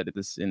don't think I said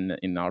this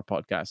in our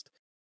podcast.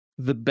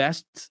 The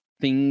best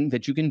thing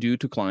that you can do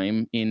to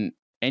climb in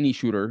any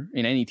shooter,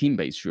 in any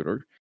team-based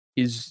shooter,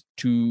 is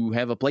to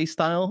have a play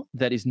style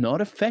that is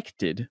not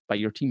affected by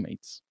your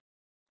teammates.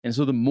 And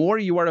so the more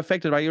you are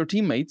affected by your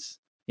teammates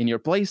in your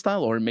play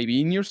style, or maybe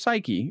in your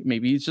psyche,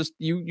 maybe it's just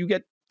you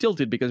get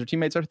tilted because your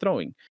teammates are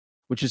throwing,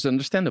 which is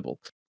understandable.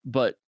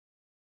 But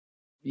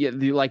yeah,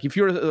 like if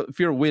you're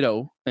a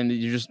widow and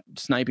you're just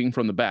sniping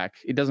from the back,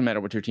 it doesn't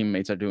matter what your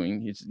teammates are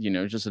doing. It's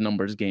just a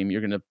numbers game.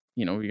 You're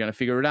gonna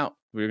figure it out.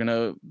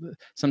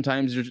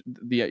 Sometimes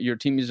your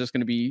team is just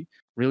gonna be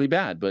really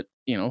bad, but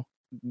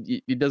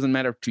it doesn't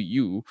matter to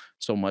you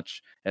so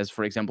much as,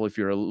 for example, if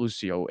you're a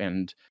Lucio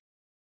and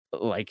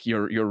like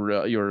your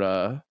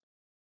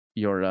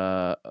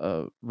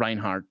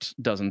Reinhardt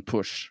doesn't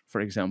push,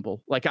 for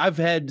example. Like I've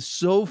had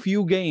so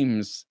few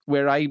games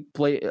where I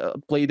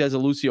played as a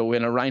Lucio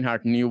and a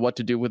Reinhardt knew what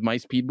to do with my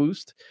speed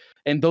boost,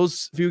 and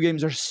those few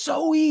games are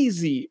so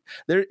easy.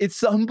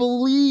 It's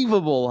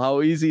unbelievable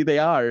how easy they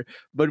are.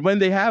 But when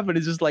they happen,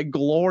 it's just like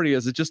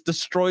glorious. It just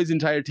destroys the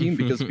entire team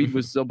because speed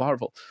boost is so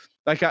powerful.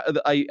 Like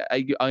I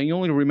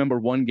only remember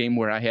one game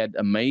where I had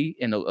a Mei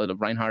and a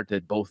Reinhardt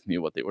that both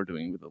knew what they were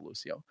doing with the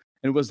Lucio.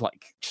 And it was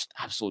like just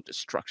absolute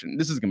destruction.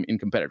 This is in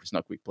competitive, it's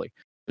not quick play,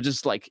 but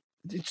just like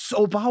it's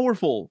so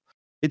powerful.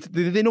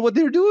 They know what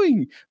they're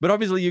doing. But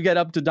obviously, you get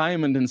up to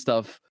diamond and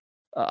stuff.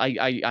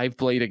 I've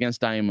played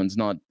against diamonds,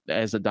 not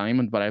as a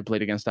diamond, but I've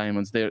played against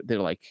diamonds. They're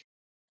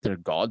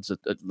gods.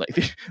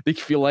 Like they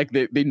feel like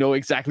they know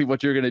exactly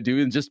what you're gonna do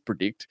and just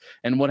predict.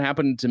 And what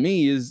happened to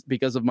me is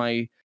because of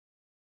my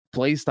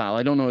play style.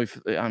 I don't know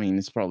if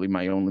it's probably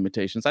my own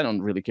limitations. I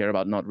don't really care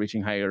about not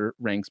reaching higher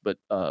ranks, but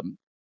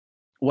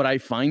what I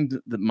find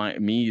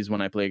me is when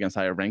I play against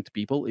higher ranked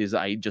people is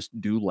I just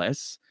do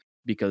less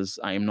because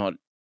I am not.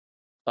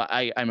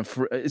 I'm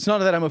afraid. It's not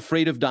that I'm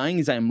afraid of dying;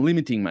 is I'm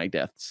limiting my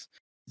deaths.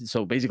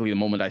 So basically, the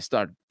moment I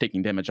start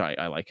taking damage,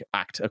 I like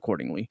act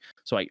accordingly.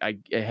 So I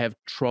have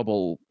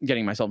trouble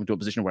getting myself into a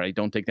position where I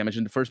don't take damage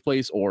in the first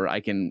place, or I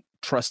can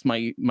trust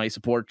my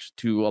support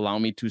to allow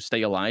me to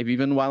stay alive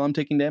even while I'm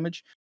taking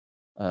damage.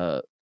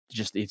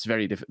 It's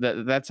very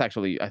difficult. That's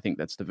actually, I think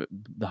that's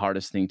the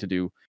hardest thing to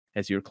do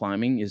as you're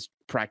climbing is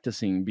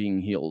practicing being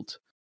healed,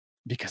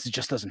 because it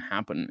just doesn't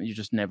happen. You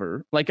just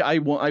never, like I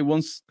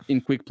once in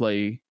quick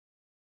play,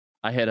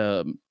 I had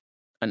an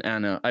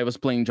Ana. I was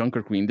playing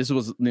Junker Queen. This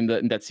was in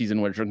that season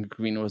where Junker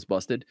Queen was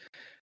busted.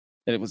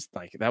 And it was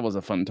like, that was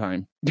a fun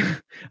time.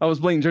 I was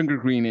playing Junker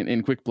Queen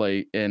in quick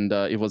play, and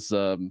it was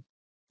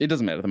it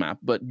doesn't matter the map,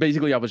 but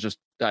basically I was just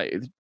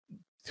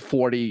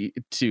 40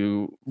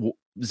 to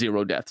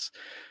 0 deaths,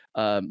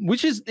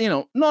 which is, you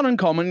know, not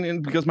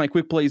uncommon because my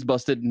quick play is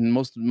busted and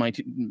most of my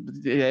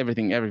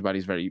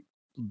everybody's very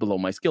below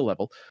my skill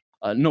level.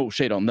 No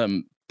shade on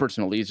them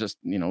personally. It's just,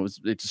 you know,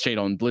 it's shade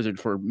on Blizzard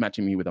for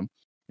matching me with them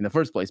in the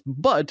first place.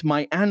 But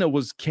my Ana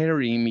was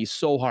carrying me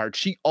so hard.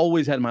 She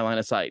always had my line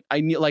of sight.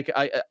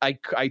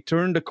 I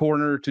turned a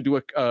corner to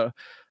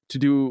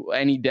do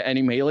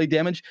any melee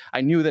damage.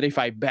 I knew that if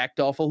I backed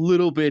off a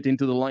little bit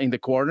into the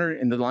corner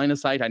in the line of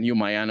sight, I knew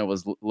my Ana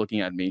was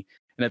looking at me.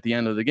 And at the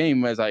end of the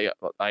game, as I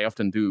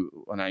often do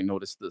when I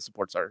notice the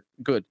supports are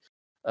good,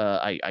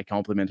 I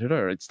complimented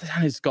her.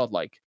 It's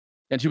godlike.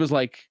 And she was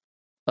like,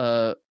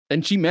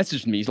 and she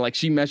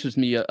messaged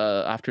me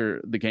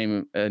after the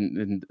game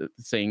and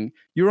saying,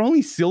 "You're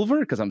only silver,"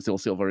 because I'm still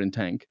silver in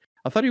tank.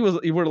 I thought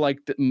you were like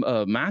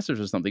masters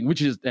or something,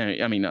 which is,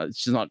 I mean,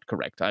 it's just not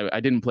correct. I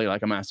didn't play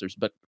like a masters,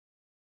 but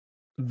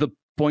the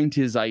point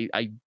is,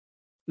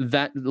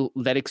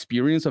 that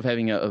experience of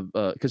having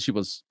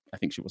because I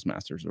think she was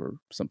masters or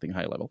something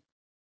high level.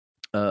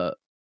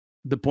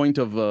 The point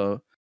of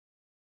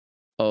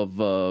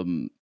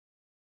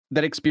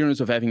that experience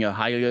of having a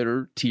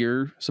higher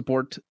tier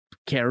support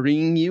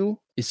carrying you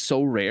is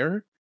so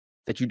rare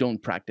that you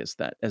don't practice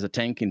that as a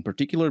tank in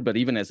particular, but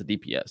even as a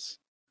DPS.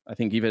 I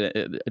think even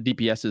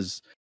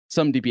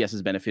some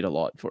DPSs benefit a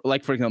lot.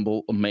 For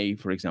example, Mei,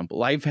 for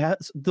example. I've had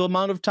the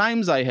amount of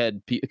times I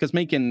had, because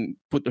Mei can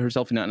put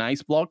herself in an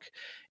ice block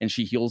and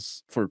she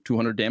heals for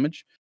 200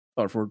 damage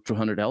or for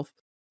 200 health.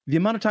 The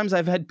amount of times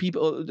I've had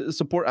people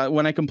support,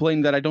 when I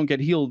complain that I don't get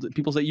healed,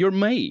 people say, "You're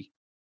Mei."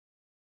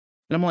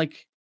 And I'm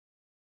like,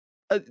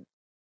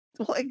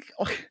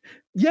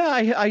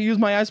 yeah, I use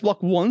my ice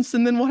block once,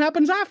 and then what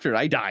happens after?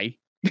 I die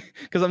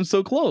because I'm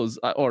so close.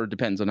 Or it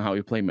depends on how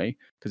you play Mei,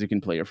 because you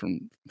can play her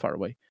from far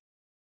away.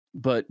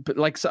 But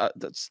like, so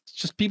that's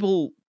just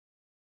people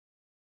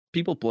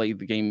play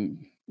the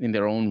game in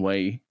their own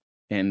way,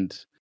 and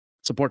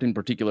support in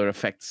particular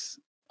affects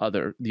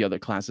the other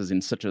classes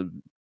in such a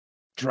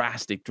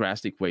drastic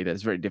way that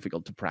it's very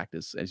difficult to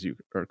practice as you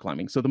are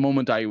climbing. So the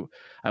moment I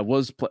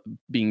was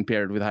being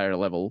paired with higher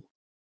level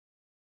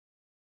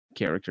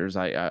characters,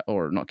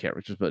 or not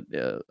characters, but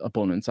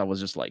opponents, I was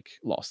just like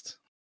lost.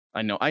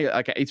 I know,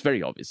 it's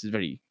very obvious. It's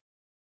very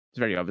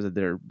obvious that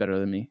they're better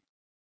than me.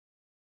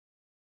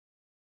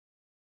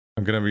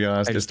 I'm gonna be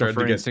honest. It started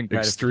to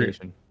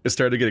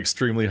get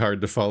extremely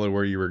hard to follow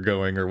where you were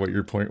going, or what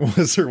your point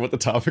was, or what the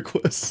topic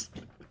was.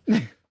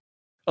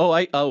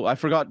 I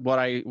forgot what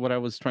I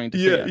was trying to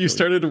say. Yeah, you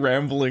started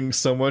rambling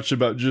so much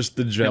about just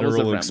the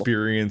general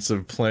experience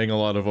of playing a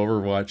lot of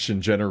Overwatch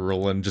in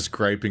general, and just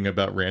griping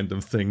about random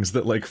things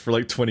that, like, for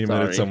like 20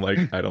 minutes, I'm like,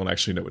 I don't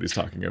actually know what he's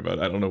talking about.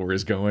 I don't know where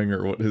he's going,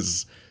 or what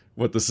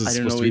this is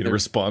supposed to be in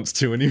response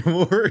to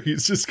anymore.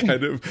 He's just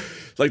kind of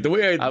like, the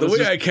way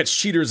I catch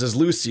cheaters as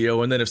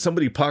Lucio, and then if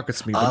somebody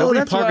pockets me, but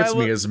nobody pockets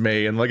me as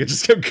Mei, and like it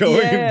just kept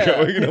going and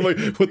going, and I'm like,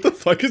 what the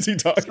fuck is he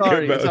talking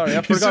about? Sorry,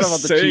 I He's forgot just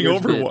about the saying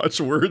Overwatch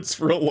words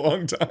for a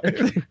long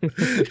time.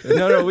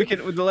 No, we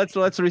can let's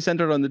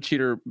recenter on the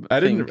cheater.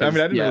 I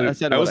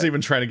wasn't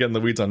even trying to get in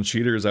the weeds on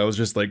cheaters. I was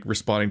just like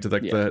responding to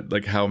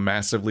the how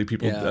massively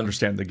people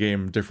understand the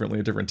game differently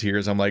at different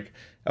tiers. I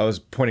was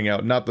pointing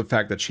out not the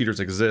fact that cheaters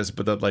exist,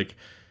 but that like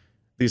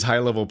these high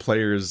level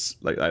players,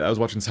 like I was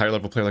watching this high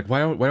level player, like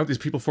why don't these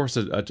people force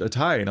a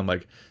tie? And I'm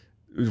like,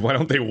 why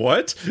don't they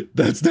what?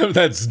 That's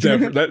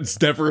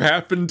never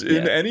happened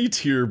in any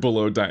tier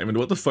below Diamond.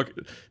 What the fuck?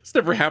 It's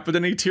never happened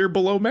in any tier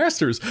below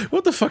Masters.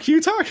 What the fuck are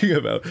you talking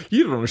about?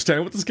 You don't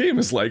understand what this game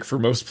is like for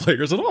most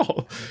players at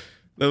all.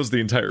 That was the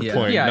entire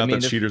point. Not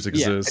that cheaters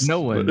exist.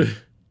 No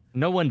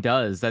one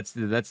does. That's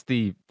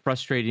the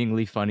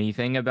frustratingly funny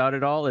thing about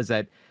it all, is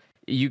that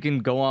you can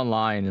go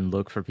online and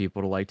look for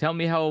people to like tell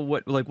me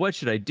what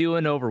should I do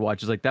in Overwatch.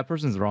 It's like, that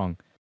person's wrong.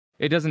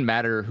 It doesn't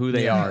matter who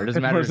they are. It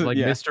doesn't matter if like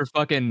Mr.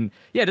 fucking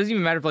it doesn't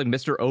even matter if like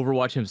Mr.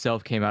 Overwatch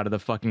himself came out of the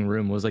fucking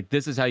room was like,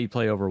 this is how you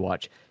play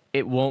Overwatch.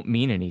 It won't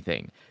mean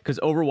anything, because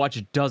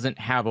Overwatch doesn't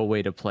have a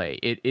way to play.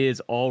 It is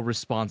all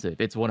responsive.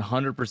 It's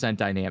 100%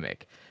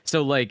 dynamic.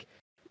 So like,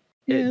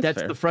 that's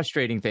fair. The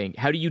frustrating thing.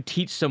 How do you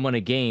teach someone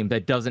a game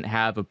that doesn't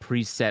have a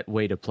preset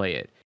way to play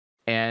it?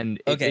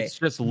 And it's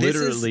just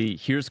literally,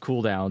 here's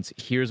cooldowns,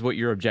 here's what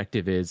your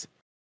objective is,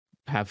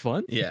 have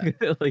fun. Yeah.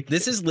 Like,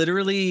 this is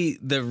literally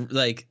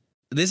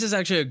this is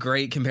actually a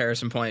great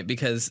comparison point,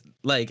 because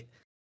like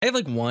I have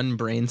like one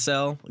brain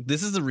cell.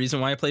 This is the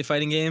reason why I play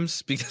fighting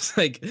games, because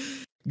like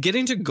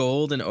getting to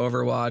gold in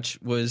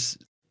Overwatch was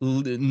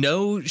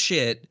no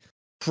shit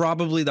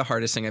probably the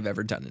hardest thing I've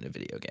ever done in a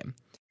video game.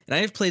 And I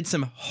have played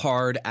some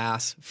hard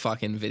ass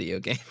fucking video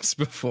games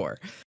before.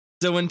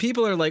 So when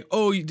people are like,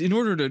 "Oh, in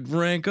order to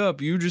rank up,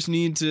 you just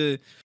need to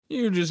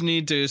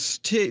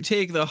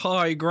take the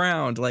high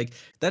ground," like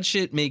that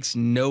shit makes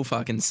no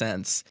fucking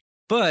sense.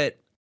 But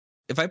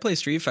if I play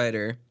Street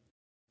Fighter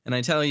and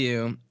I tell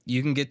you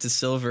you can get to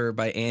silver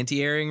by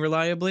anti-airing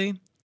reliably,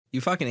 you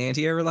fucking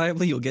anti-air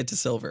reliably, you'll get to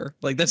silver.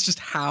 Like, that's just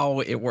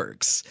how it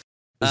works.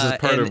 This is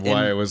part of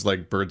why I was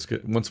like, Bird's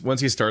good.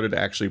 Once he started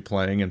actually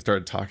playing and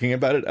started talking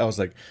about it, I was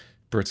like,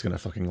 Bert's gonna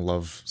fucking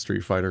love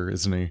Street Fighter,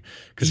 isn't he?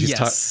 Because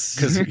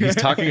he's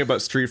talking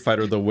about Street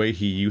Fighter the way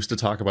he used to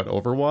talk about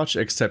Overwatch,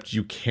 except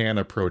you can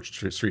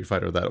approach Street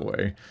Fighter that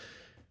way.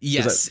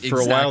 Yes, for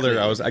a while there,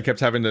 I kept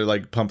having to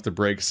like pump the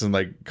brakes and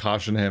like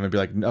caution him and be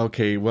like,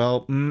 okay,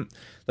 well,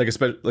 like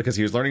especially because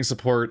he was learning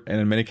support, and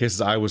in many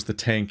cases I was the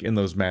tank in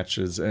those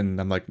matches, and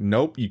I'm like,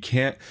 nope, you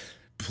can't.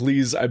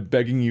 Please, I'm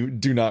begging you,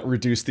 do not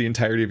reduce the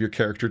entirety of your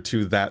character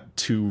to that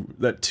two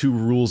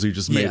rules you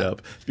just made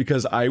up,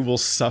 because I will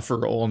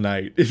suffer all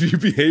night if you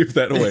behave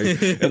that way.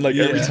 And like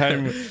every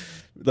time,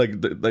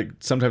 like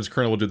sometimes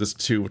Colonel will do this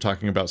too,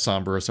 talking about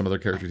Sombra or some other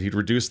character. He'd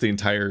reduce the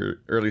entire,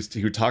 or at least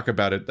he would talk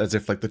about it as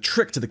if like the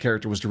trick to the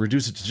character was to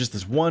reduce it to just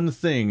this one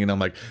thing. And I'm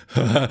like,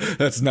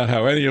 that's not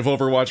how any of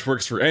Overwatch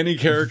works for any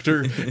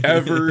character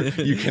ever.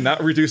 You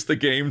cannot reduce the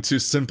game to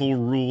simple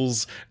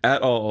rules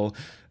at all.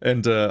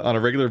 And on a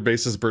regular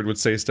basis, Bird would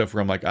say stuff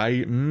where I'm like,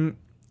 I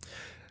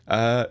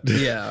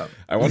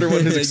wonder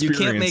what his experience. You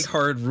can't make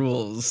hard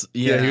rules.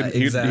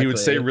 Exactly. He would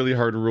say really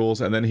hard rules,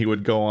 and then he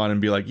would go on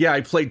and be like, yeah,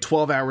 I played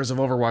 12 hours of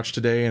Overwatch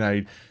today, and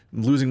I'm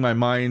losing my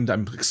mind.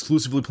 I'm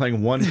exclusively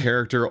playing one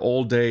character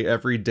all day,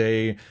 every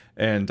day,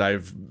 and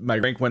my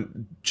rank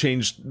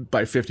changed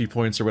by 50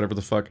 points or whatever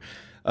the fuck.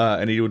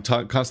 And he would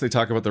constantly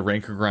talk about the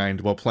rank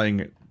grind while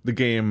playing the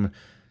game,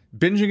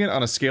 binging it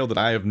on a scale that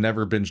I have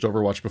never binged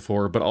Overwatch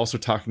before, but also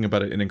talking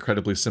about it in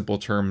incredibly simple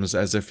terms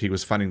as if he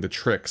was finding the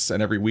tricks.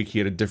 And every week he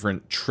had a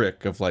different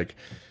trick of like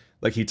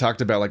he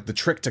talked about like the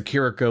trick to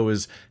Kiriko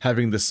is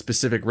having this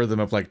specific rhythm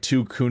of like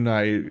 2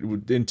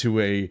 kunai into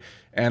a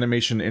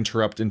animation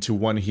interrupt into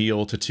 1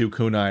 heal to 2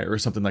 kunai or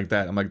something like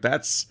that. I'm like,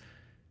 that's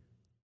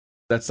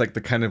like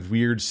the kind of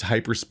weird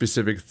hyper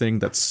specific thing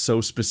that's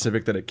so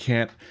specific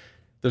that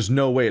there's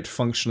no way it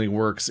functionally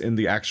works in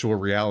the actual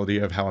reality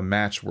of how a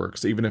match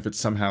works, even if it's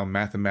somehow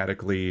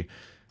mathematically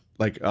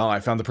like, oh, I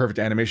found the perfect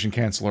animation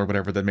cancel or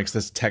whatever that makes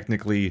this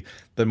technically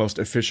the most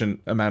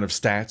efficient amount of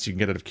stats you can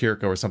get out of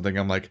Kiriko or something.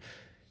 I'm like,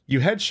 you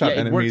headshot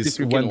enemies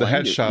when the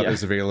headshot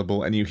is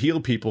available, and you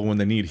heal people when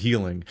they need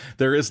healing.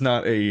 There is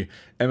not a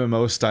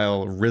MMO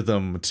style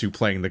rhythm to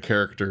playing the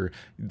character.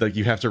 Like,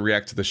 you have to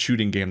react to the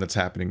shooting game that's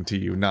happening to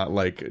you, not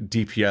like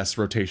DPS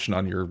rotation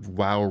on your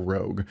WoW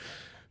rogue.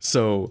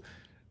 So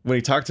when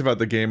he talked about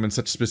the game in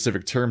such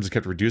specific terms, he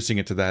kept reducing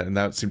it to that, and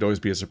that seemed to always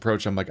be his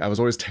approach. I'm like, I was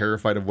always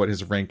terrified of what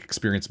his rank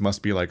experience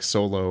must be like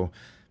solo,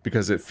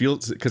 because it's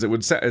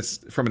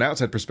from an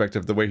outside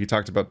perspective, the way he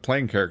talked about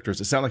playing characters,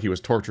 it sounded like he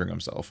was torturing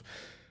himself.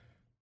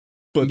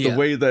 But the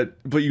way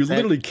but you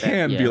literally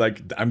can be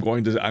like, I'm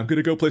going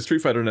to go play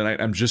Street Fighter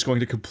tonight. I'm just going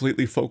to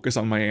completely focus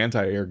on my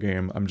anti-air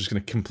game. I'm just going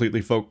to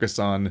completely focus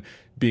on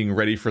being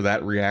ready for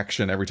that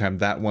reaction every time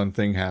that one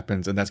thing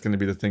happens, and that's going to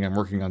be the thing I'm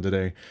working on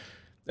today.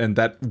 And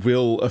that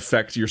will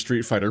affect your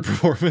Street Fighter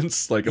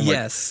performance.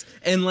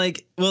 And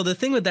like, well, the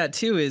thing with that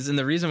too is, and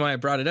the reason why I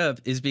brought it up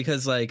is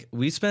because like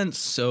we spent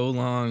so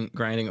long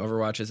grinding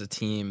Overwatch as a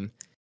team,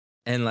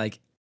 and like,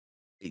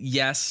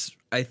 yes,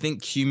 I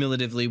think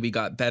cumulatively we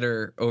got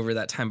better over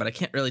that time, but I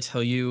can't really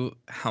tell you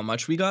how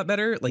much we got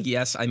better. Like,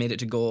 yes, I made it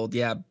to gold.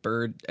 Yeah,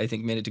 Bird, I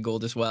think, made it to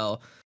gold as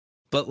well.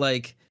 But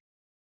like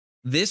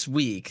this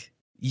week,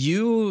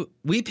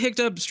 we picked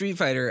up Street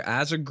Fighter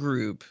as a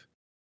group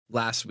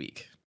last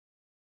week.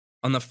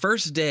 On the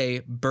first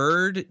day,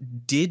 Bird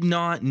did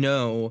not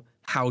know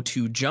how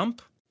to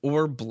jump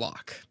or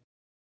block.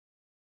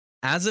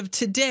 As of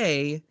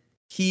today,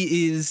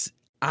 he is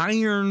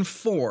Iron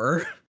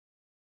 4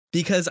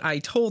 because I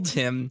told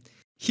him,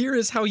 here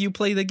is how you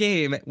play the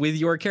game with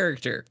your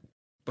character.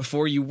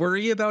 Before you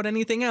worry about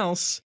anything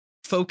else,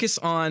 focus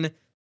on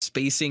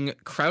spacing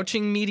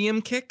crouching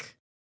medium kick,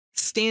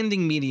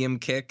 standing medium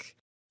kick,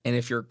 and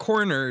if you're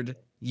cornered,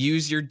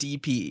 use your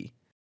DP.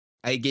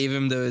 I gave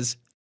him those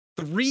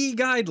 3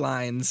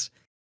 guidelines,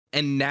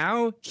 and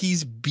now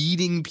he's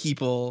beating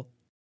people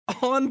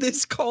on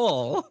this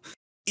call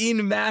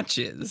in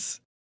matches.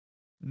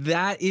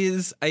 That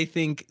is, I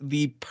think,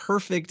 the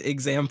perfect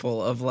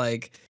example of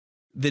like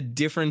the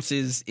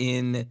differences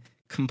in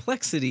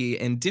complexity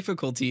and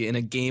difficulty in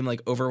a game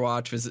like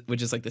Overwatch,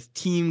 which is like this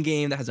team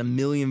game that has a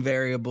million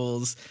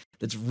variables,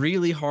 that's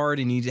really hard,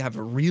 and you need to have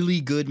a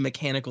really good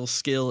mechanical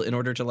skill in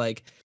order to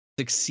like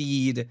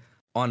succeed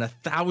on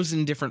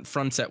 1,000 different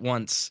fronts at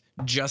once,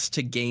 just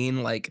to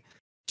gain like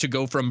to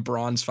go from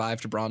bronze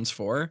 5 to bronze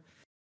 4.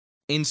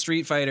 In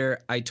Street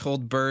Fighter, I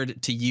told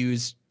Bird to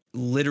use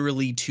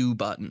literally 2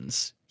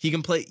 buttons.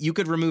 You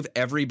could remove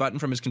every button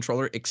from his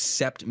controller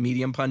except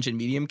medium punch and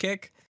medium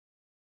kick,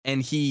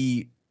 and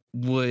he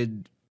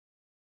would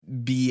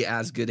be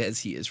as good as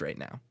he is right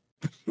now.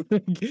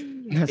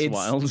 That's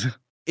wild.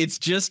 It's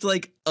just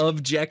like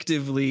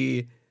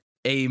objectively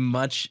a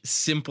much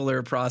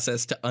simpler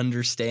process to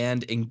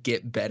understand and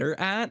get better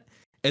at,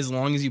 as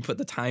long as you put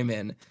the time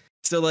in.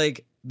 So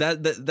like,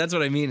 That's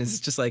what I mean. Is it's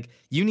just like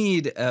you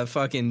need a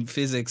fucking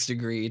physics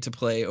degree to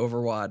play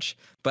Overwatch,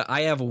 but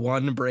I have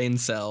one brain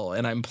cell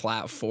and I'm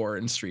plat 4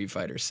 in Street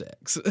Fighter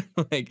 6.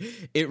 Like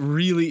it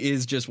really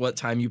is just what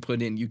time you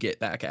put in, you get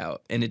back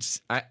out, and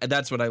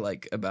that's what I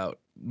like about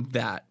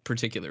that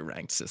particular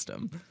ranked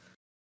system.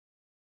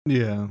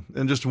 Yeah,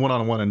 and just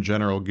one-on-one in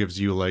general gives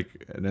you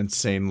like an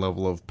insane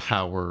level of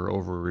power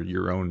over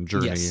your own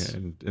journey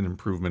and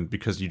improvement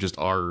because you just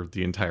are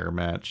the entire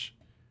match.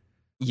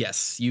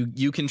 Yes,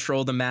 you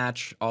control the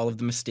match. All of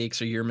the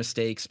mistakes are your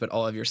mistakes, but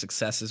all of your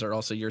successes are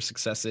also your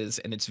successes,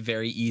 and it's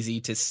very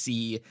easy to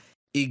see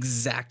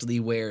exactly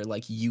where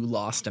like you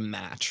lost a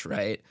match,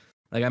 right?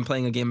 Like I'm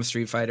playing a game of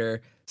Street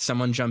Fighter,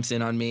 someone jumps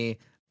in on me,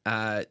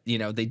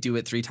 they do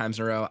it 3 times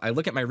in a row. I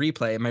look at my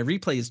replay, and my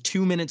replay is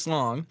 2 minutes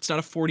long. It's not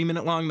a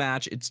 40-minute long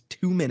match, it's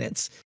 2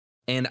 minutes,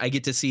 and I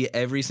get to see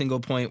every single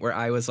point where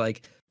I was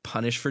like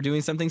punished for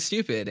doing something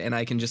stupid, and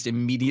I can just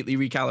immediately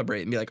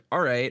recalibrate and be like,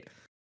 all right,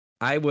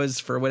 I was,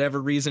 for whatever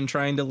reason,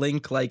 trying to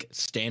link like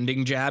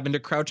standing jab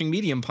into crouching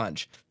medium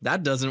punch.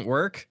 That doesn't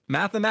work.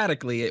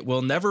 Mathematically, it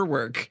will never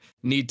work.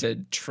 Need to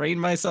train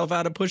myself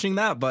out of pushing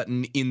that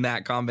button in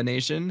that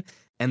combination,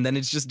 and then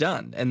it's just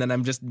done. And then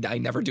I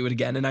never do it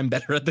again, and I'm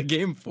better at the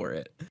game for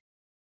it.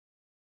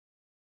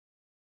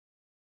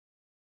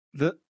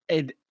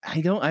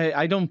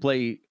 I don't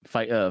play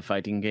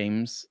fighting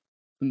games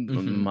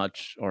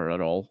much or at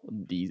all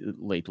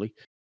lately.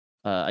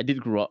 I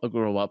did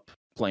grow up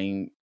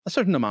playing a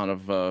certain amount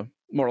of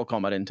Mortal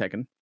Kombat and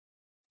Tekken.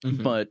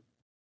 But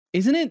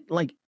isn't it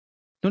like,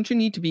 don't you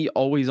need to be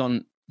always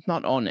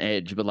not on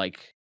edge, but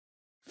like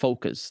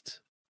focused?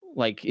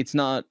 Like it's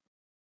not.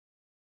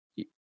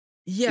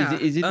 Yeah.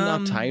 Is it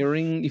not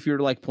tiring if you're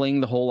like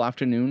playing the whole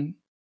afternoon?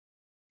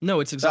 No,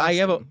 it's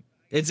exhausting.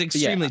 It's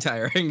extremely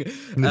tiring.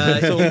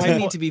 So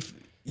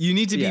you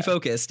need to be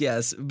focused.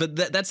 Yes. But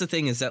that's the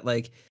thing, is that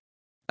like,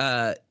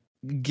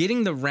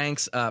 getting the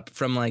ranks up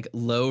from like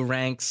low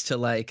ranks to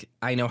like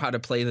I know how to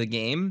play the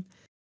game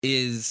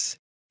is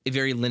a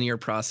very linear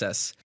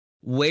process.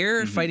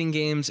 Where fighting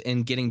games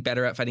and getting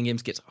better at fighting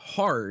games gets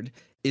hard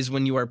is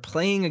when you are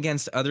playing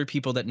against other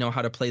people that know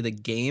how to play the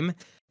game,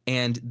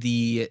 and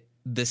the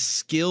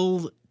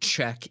skill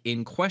check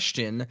in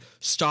question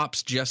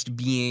stops just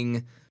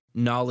being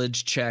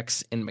knowledge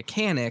checks and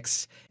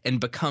mechanics and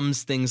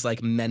becomes things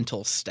like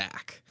mental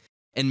stack.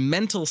 And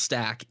mental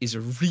stack is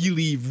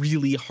really,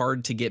 really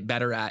hard to get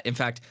better at. In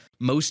fact,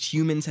 most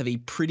humans have a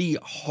pretty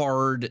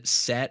hard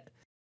set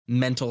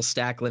mental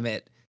stack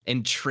limit,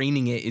 and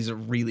training it is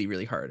really,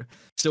 really hard.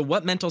 So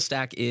what mental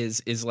stack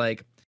is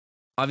like,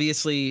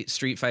 obviously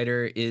Street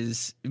Fighter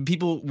is,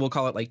 people will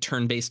call it like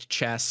turn-based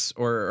chess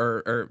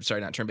or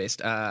sorry, not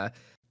turn-based,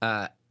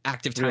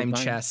 active time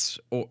chess,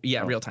 or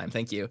real time,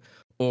 thank you.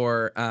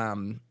 Or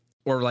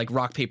like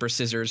rock, paper,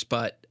 scissors,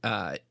 but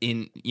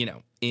in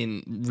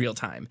real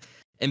time.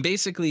 And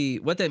basically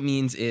what that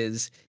means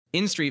is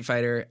in Street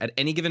Fighter, at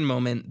any given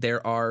moment,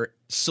 there are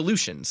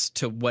solutions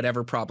to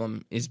whatever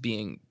problem is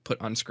being put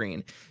on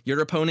screen.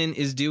 Your opponent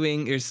is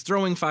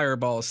throwing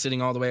fireballs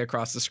sitting all the way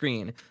across the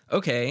screen.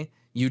 Okay,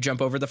 you jump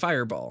over the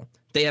fireball.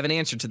 They have an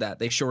answer to that.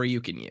 They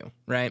shoryuken you,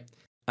 right?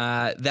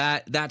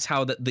 That's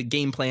how the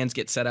game plans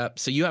get set up.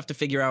 So you have to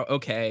figure out,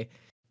 okay,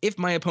 if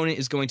my opponent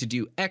is going to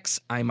do X,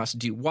 I must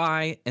do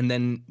Y, and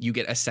then you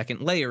get a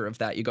second layer of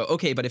that. You go,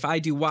 okay, but if I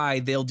do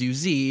Y, they'll do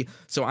Z,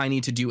 so I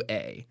need to do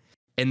A.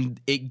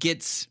 And it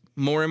gets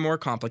more and more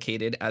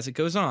complicated as it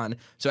goes on.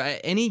 So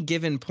at any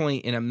given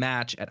point in a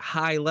match at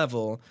high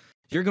level,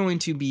 you're going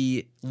to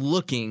be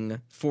looking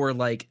for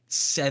like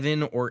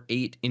 7 or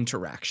 8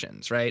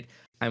 interactions, right?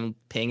 I'm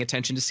paying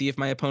attention to see if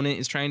my opponent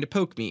is trying to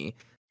poke me,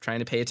 trying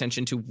to pay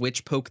attention to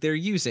which poke they're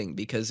using,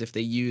 because if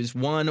they use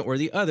one or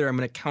the other, I'm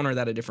going to counter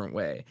that a different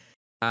way.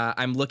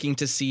 I'm looking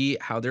to see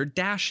how they're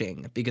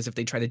dashing, because if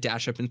they try to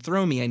dash up and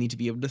throw me, I need to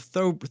be able to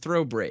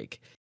throw break.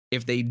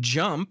 If they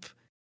jump,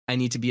 I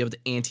need to be able to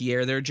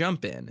anti-air their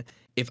jump in.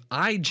 If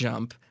I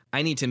jump,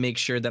 I need to make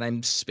sure that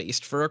I'm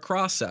spaced for a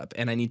cross-up,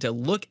 and I need to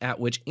look at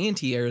which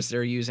anti-airs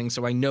they're using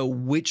so I know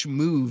which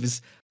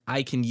moves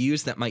I can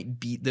use that might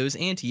beat those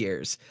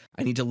anti-airs.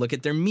 I need to look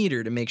at their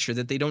meter to make sure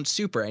that they don't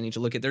super. I need to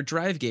look at their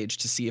drive gauge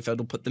to see if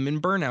it'll put them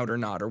in burnout or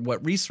not, or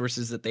what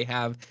resources that they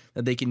have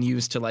that they can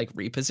use to like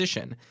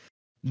reposition.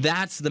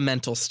 That's the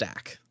mental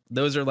stack.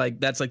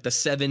 That's like the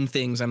 7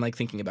 things I'm like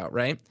thinking about,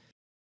 right?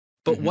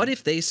 But what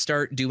if they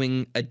start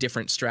doing a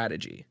different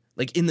strategy?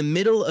 Like in the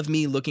middle of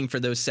me looking for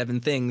those 7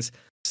 things,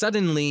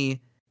 suddenly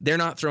they're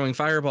not throwing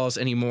fireballs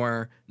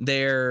anymore.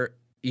 They're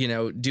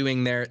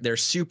doing their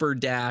super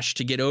dash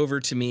to get over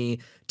to me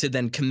to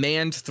then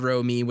command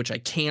throw me, which I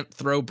can't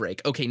throw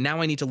break. Okay,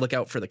 now I need to look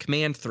out for the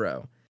command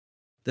throw.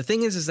 The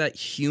thing is that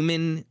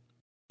human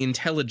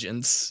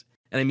intelligence,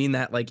 and I mean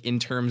that like in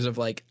terms of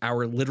like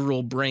our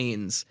literal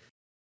brains,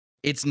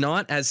 it's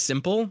not as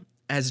simple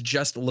as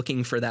just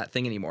looking for that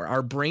thing anymore.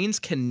 Our brains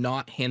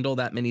cannot handle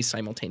that many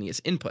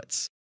simultaneous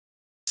inputs.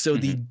 So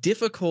the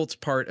difficult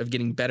part of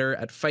getting better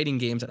at fighting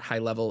games at high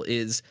level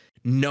is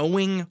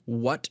knowing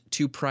what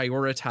to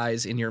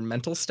prioritize in your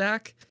mental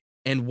stack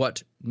and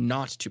what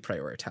not to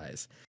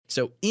prioritize.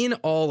 So in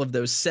all of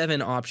those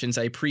 7 options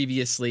I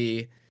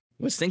previously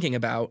was thinking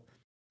about,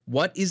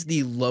 what is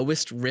the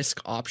lowest risk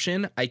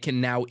option I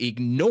can now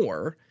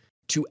ignore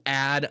to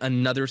add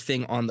another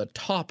thing on the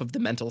top of the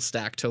mental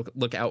stack to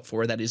look out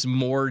for that is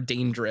more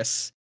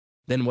dangerous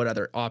than what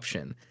other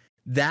option?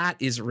 That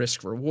is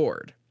risk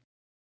reward.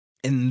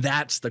 And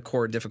that's the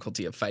core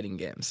difficulty of fighting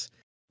games.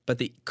 But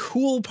the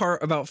cool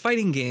part about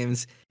fighting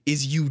games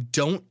is you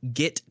don't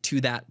get to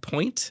that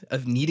point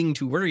of needing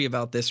to worry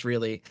about this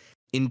really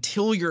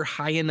until you're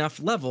high enough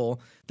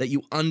level that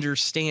you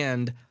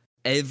understand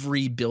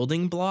every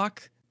building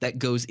block that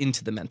goes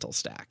into the mental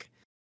stack.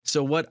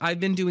 So what I've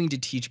been doing to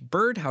teach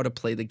Bird how to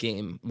play the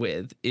game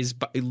with is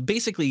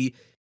basically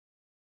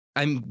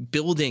I'm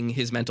building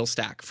his mental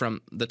stack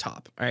from the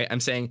top. All right. I'm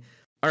saying,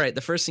 all right,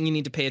 the first thing you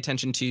need to pay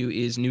attention to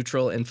is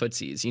neutral and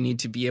footsies. You need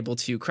to be able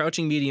to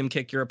crouching medium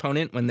kick your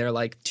opponent when they're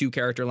like 2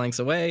 character lengths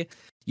away.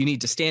 You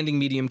need to standing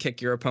medium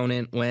kick your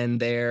opponent when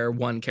they're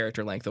 1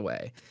 character length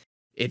away.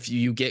 If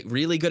you get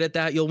really good at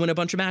that, you'll win a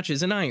bunch of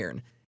matches in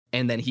Iron.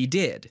 And then he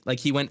did.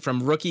 Like, he went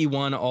from rookie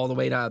 1 all the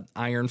way to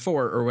Iron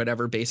 4 or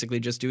whatever, basically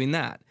just doing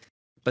that.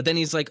 But then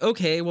he's like,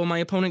 okay, well, my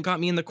opponent got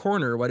me in the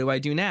corner. What do I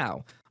do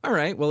now? All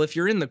right, well, if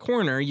you're in the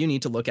corner, you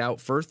need to look out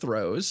for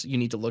throws. You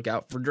need to look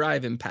out for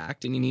drive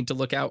impact, and you need to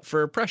look out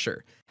for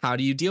pressure. How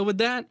do you deal with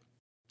that?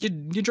 You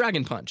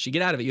dragon punch. You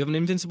get out of it. You have an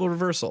invincible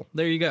reversal.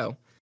 There you go.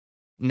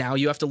 Now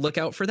you have to look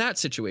out for that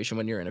situation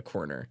when you're in a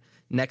corner.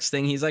 Next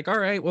thing, he's like, all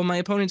right, well, my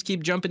opponents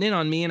keep jumping in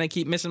on me, and I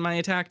keep missing my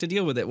attack to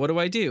deal with it. What do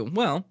I do?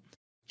 Well,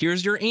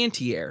 here's your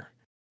anti-air.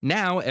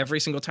 Now,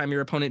 every single time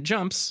your opponent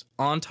jumps,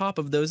 on top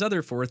of those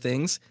other 4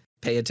 things,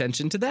 pay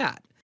attention to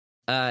that.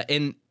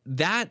 And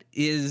that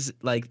is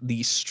like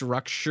the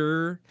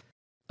structure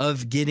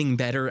of getting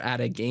better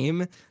at a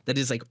game that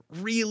is like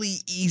really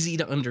easy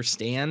to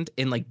understand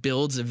and like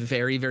builds a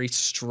very, very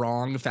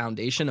strong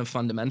foundation of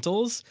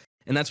fundamentals.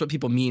 And that's what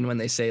people mean when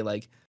they say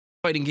like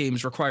fighting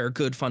games require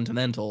good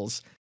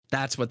fundamentals.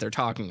 That's what they're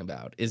talking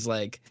about, is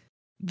like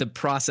the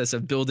process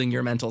of building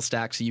your mental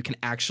stack so you can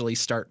actually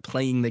start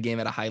playing the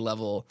game at a high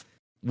level,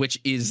 which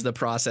is the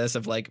process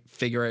of like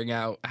figuring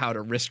out how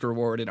to risk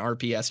reward and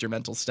RPS your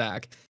mental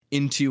stack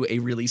into a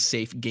really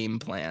safe game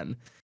plan.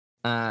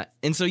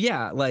 And so,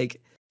 yeah,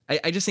 like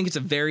I just think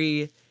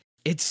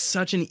it's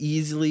such an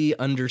easily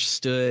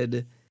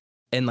understood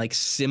and like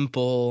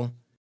simple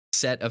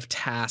set of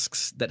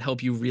tasks that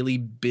help you really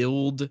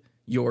build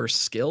your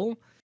skill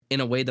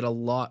in a way that a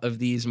lot of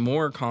these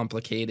more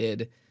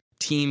complicated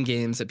team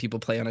games that people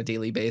play on a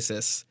daily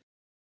basis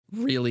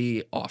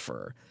really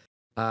offer.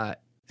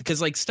 Because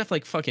like stuff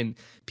like fucking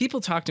people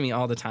talk to me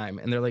all the time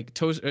and they're like,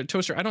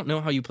 Toaster, I don't know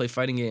how you play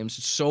fighting games.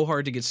 It's so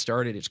hard to get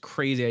started. It's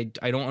crazy.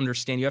 I don't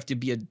understand. You have to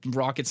be a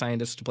rocket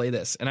scientist to play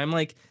this. And I'm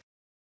like,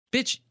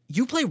 bitch,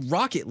 you play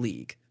Rocket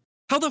League.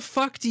 How the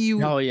fuck do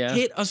you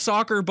hit a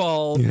soccer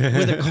ball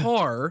with a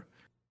car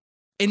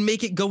and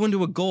make it go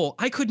into a goal?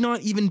 I could not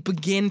even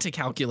begin to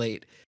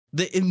calculate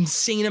the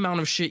insane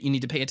amount of shit you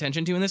need to pay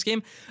attention to in this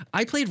game.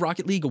 I played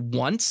Rocket League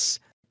once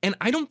and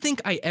I don't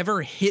think I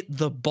ever hit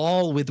the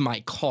ball with my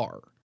car.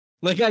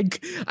 Like,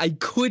 I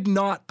could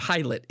not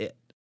pilot it.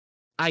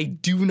 I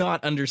do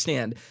not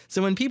understand.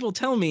 So when people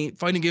tell me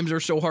fighting games are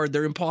so hard,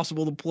 they're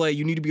impossible to play,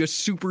 you need to be a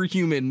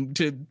superhuman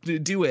to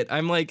do it,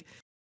 I'm like,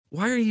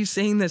 why are you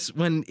saying this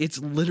when it's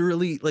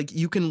literally, like,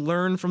 you can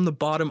learn from the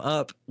bottom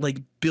up, like,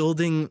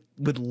 building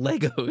with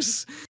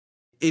Legos?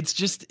 It's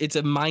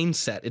a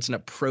mindset. It's an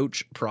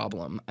approach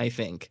problem, I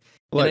think.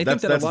 Well, I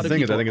think that that's the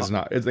thing.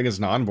 I think it's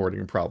an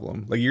onboarding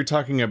problem. Like, you're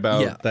talking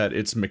about that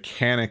it's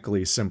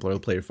mechanically simpler to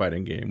play a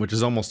fighting game, which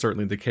is almost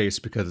certainly the case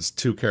because it's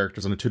 2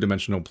 characters on a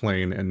 2-dimensional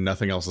plane and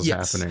nothing else is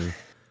happening.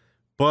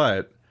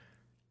 But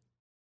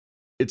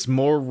it's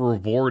more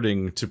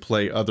rewarding to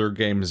play other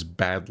games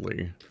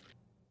badly.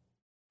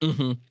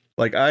 Mm-hmm.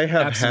 Like, I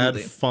have had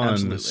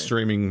fun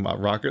streaming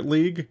Rocket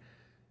League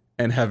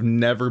and have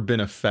never been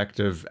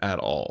effective at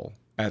all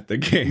at the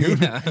game.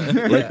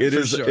 It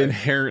is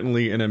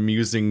inherently an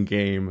amusing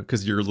game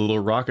because you're little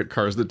rocket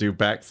cars that do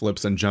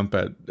backflips and jump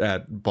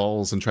at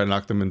balls and try to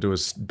knock them into a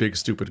big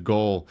stupid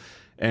goal,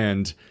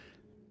 and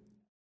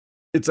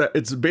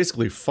it's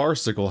basically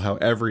farcical how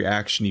every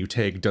action you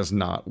take does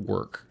not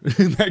work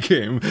in that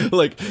game.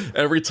 Like,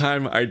 every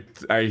time I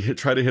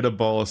try to hit a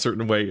ball a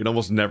certain way, it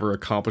almost never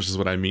accomplishes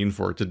what I mean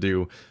for it to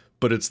do,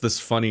 but it's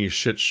this funny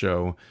shit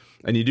show.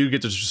 And you do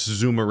get to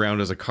zoom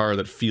around as a car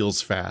that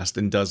feels fast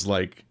and does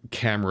like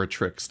camera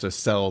tricks to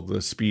sell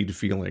the speed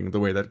feeling the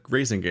way that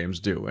racing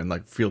games do, and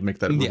like make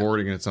that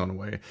rewarding in its own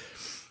way.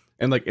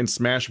 And like in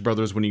Smash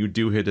Brothers, when you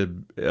do hit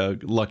a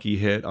lucky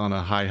hit on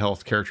a high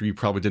health character you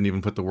probably didn't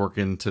even put the work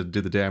in to do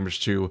the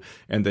damage to,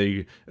 and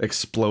they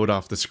explode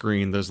off the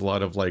screen, there's a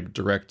lot of like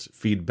direct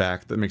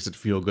feedback that makes it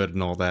feel good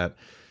and all that.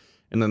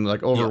 And then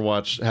like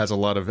Overwatch has a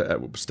lot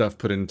of stuff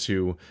put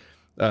into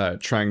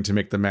trying to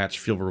make the match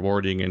feel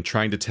rewarding and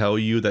trying to tell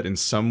you that in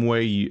some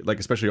way, like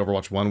especially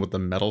Overwatch 1 with the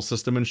medal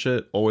system and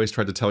shit, always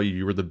tried to tell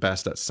you were the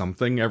best at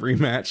something every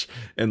match,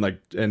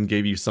 and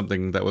gave you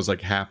something that was like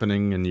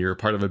happening and you're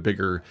part of a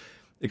bigger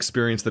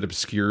experience that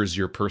obscures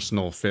your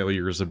personal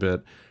failures a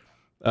bit.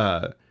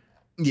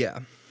 Yeah.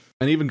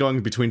 And even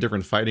going between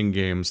different fighting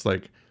games,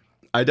 like,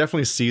 I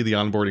definitely see the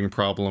onboarding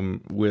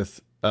problem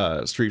with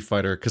Street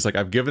Fighter, because, like,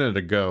 I've given it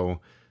a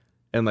go,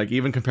 and, like,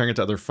 even comparing it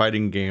to other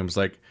fighting games,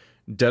 like,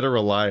 Dead or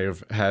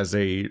Alive has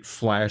a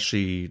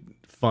flashy,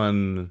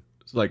 fun,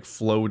 like,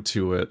 flow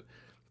to it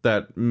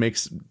that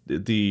makes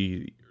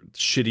the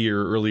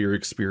shittier earlier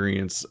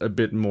experience a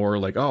bit more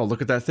like, oh,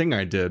 look at that thing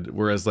I did.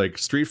 Whereas, like,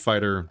 Street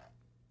Fighter,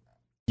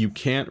 you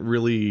can't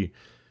really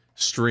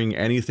string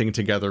anything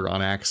together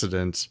on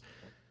accident.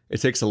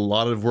 It takes a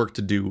lot of work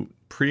to do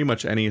pretty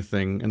much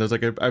anything. And there's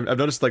like, I've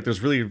noticed, like,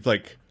 there's really,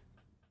 like,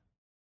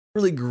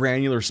 really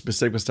granular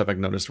specific stuff I've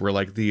noticed where,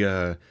 like,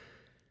 the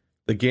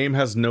game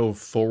has no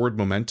forward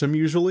momentum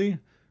usually.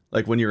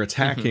 Like, when you're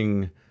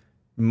attacking,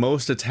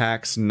 most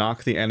attacks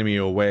knock the enemy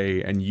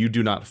away and you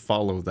do not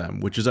follow them,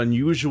 which is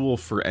unusual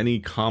for any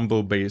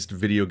combo-based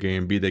video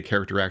game, be they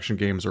character action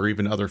games or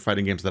even other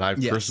fighting games that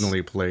I've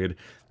personally played.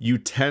 You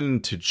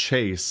tend to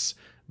chase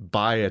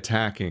by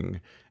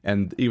attacking,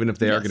 and even if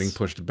they are getting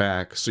pushed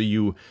back, so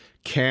you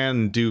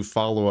can do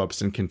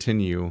follow-ups and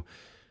continue.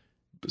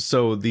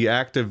 So the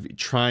act of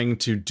trying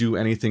to do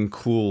anything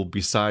cool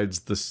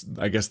besides this,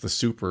 I guess, the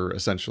super,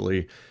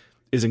 essentially,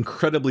 is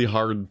incredibly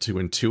hard to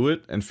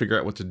intuit and figure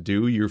out what to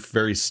do. You're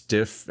very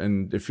stiff,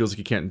 and it feels like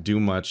you can't do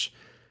much.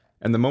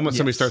 And the moment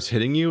somebody starts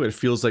hitting you, it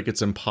feels like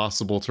it's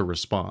impossible to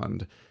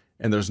respond.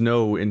 And there's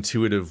no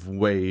intuitive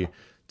way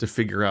to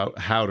figure out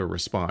how to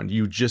respond.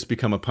 You just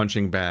become a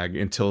punching bag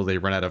until they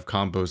run out of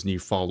combos and you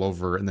fall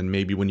over. And then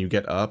maybe when you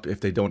get up,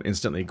 if they don't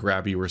instantly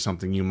grab you or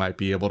something, you might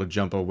be able to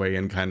jump away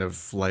and kind of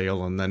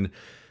flail. And then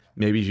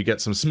maybe if you get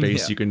some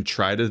space, you can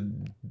try to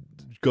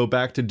go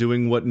back to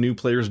doing what new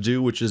players do,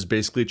 which is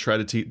basically try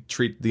to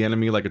treat the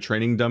enemy like a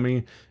training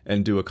dummy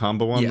and do a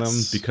combo on them,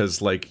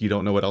 because, like, you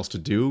don't know what else to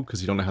do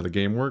because you don't know how the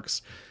game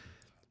works.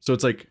 So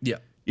it's like,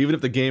 even if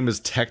the game is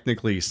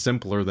technically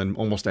simpler than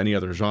almost any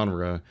other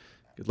genre,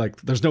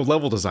 like, there's no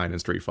level design in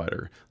Street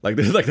Fighter. Like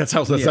that's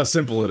how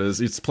simple it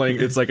is. It's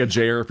like a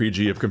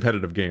JRPG of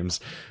competitive games.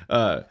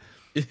 But,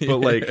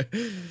 like,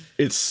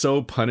 it's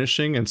so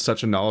punishing and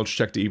such a knowledge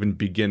check to even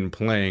begin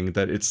playing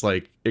that it's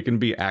like it can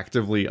be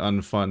actively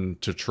unfun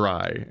to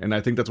try. And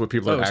I think that's what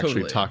people are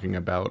actually talking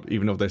about,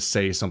 even though they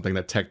say something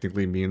that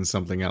technically means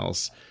something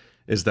else,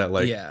 is that,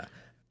 like,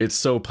 it's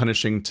so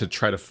punishing to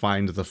try to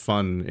find the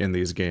fun in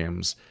these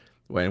games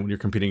when you're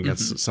competing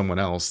against someone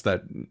else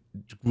that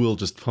will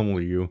just pummel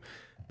you.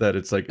 That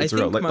it's like, it's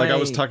like I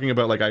was talking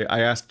about, like, I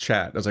asked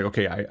chat, I was like,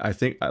 okay, I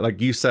think, like,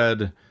 you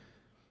said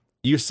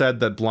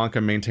that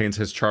Blanca maintains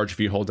his charge if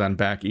you hold down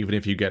back, even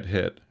if you get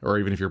hit, or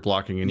even if you're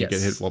blocking and you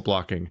get hit while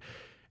blocking.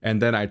 And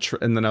then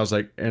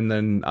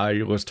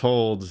I was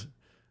told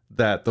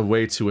that the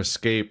way to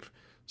escape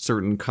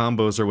certain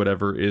combos or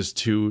whatever is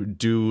to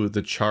do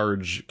the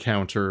charge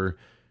counter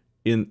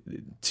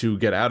to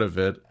get out of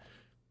it.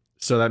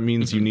 So that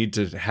means you need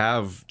to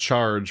have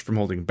charge from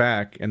holding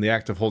back, and the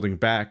act of holding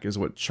back is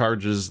what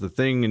charges the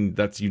thing, and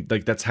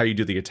that's how you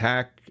do the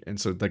attack.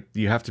 And so, like,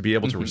 you have to be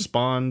able to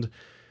respond.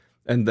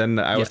 And then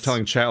I was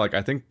telling chat, like,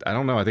 I think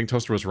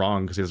Toaster was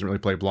wrong because he doesn't really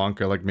play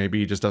Blanca. Like, maybe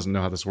he just doesn't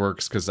know how this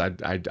works, because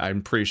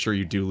I'm pretty sure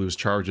you do lose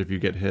charge if you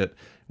get hit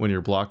when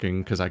you're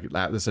blocking, because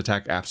this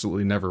attack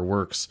absolutely never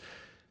works.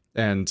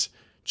 And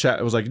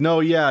chat was like, no,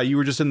 you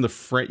were just in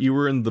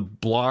the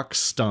block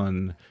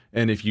stun,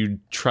 and if you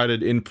try to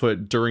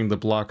input during the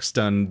block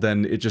stun,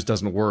 then it just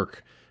doesn't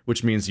work,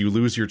 which means you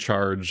lose your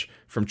charge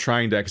from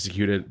trying to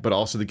execute it, but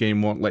also the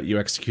game won't let you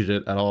execute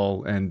it at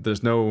all, and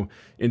there's no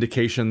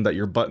indication that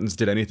your buttons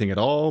did anything at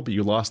all, but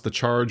you lost the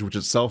charge, which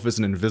itself is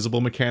an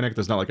invisible mechanic.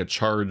 There's not like a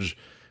charge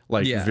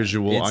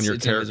visual on your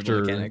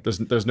character.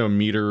 There's no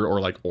meter or,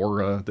 like,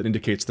 aura that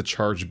indicates the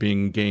charge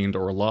being gained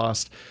or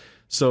lost.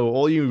 So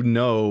all you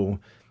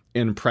know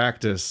in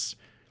practice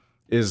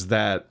is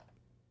that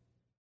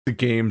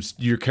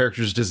your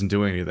character just isn't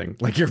doing anything.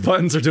 Like, your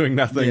buttons are doing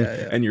nothing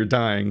and you're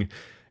dying.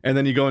 And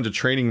then you go into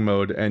training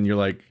mode and you're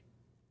like,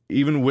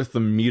 even with the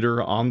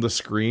meter on the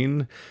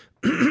screen,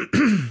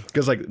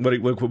 because, like,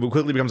 what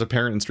quickly becomes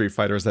apparent in Street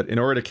Fighter is that in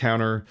order to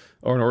counter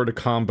or in order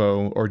to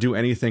combo or do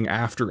anything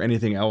after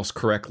anything else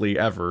correctly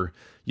ever,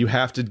 you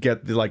have to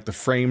get the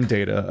frame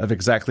data of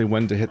exactly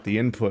when to hit the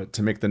input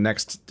to make the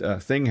next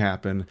thing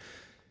happen,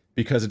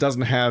 because it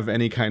doesn't have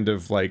any kind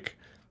of, like,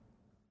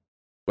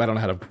 I don't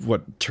know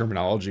what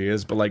terminology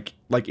is, but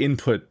like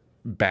input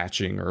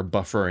batching or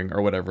buffering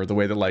or whatever, the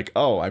way that, like,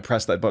 oh, I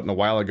pressed that button a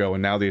while ago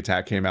and now the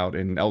attack came out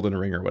in Elden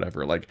Ring or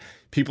whatever. Like,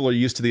 people are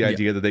used to the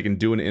idea that they can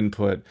do an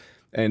input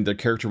and the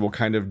character will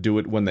kind of do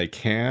it when they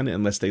can,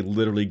 unless they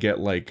literally get,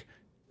 like,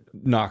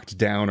 knocked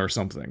down or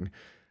something.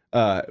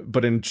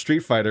 But in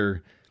Street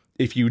Fighter,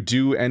 if you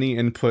do any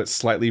input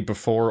slightly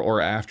before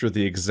or after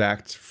the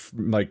exact,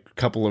 like,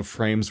 couple of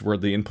frames where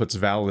the input's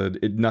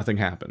valid, nothing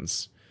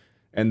happens.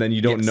 And then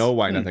you don't know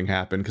why nothing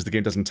happened, because the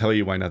game doesn't tell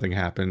you why nothing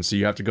happened. So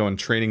you have to go in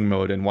training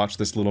mode and watch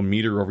this little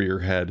meter over your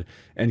head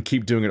and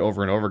keep doing it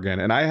over and over again.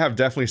 And I have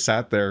definitely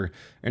sat there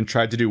and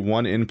tried to do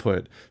one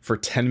input for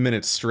 10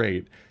 minutes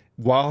straight,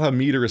 while a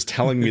meter is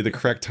telling me the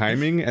correct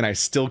timing and I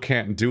still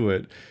can't do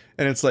it.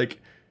 And it's like,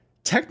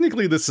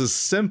 technically this is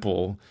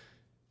simple,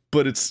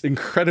 but it's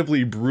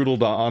incredibly brutal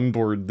to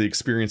onboard the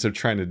experience of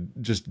trying to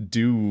just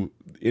do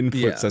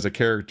inputs as a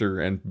character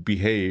and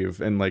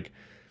behave. And like,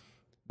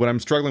 what I'm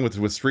struggling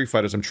with Street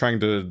Fighter is I'm trying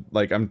to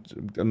like,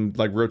 I'm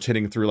like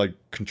rotating through like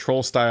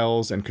control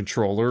styles and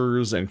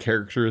controllers and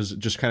characters,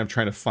 just kind of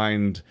trying to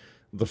find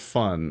the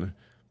fun,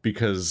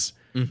 because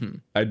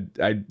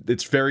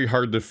it's very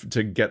hard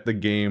to get the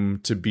game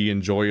to be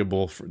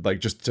enjoyable for, like,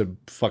 just to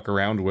fuck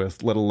around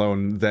with, let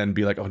alone then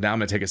be like, oh, now I'm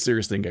gonna take it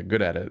seriously and get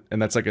good at it. And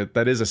that's like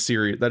that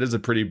is a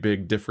pretty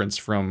big difference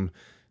from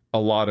a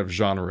lot of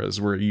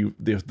genres where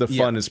the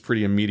fun is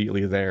pretty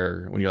immediately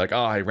there when you're like,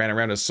 oh, I ran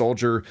around as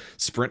soldier,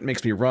 sprint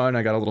makes me run,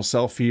 I got a little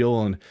self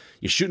heal, and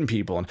you're shooting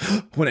people, and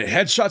when it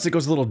headshots, it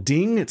goes a little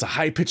ding. It's a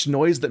high pitched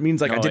noise that means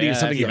like I did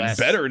something even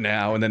better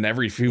now. And then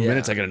every few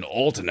minutes I get an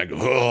ult and I go,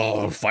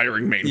 oh,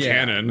 firing main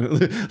cannon.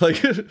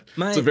 Like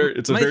it's a very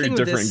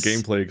different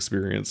gameplay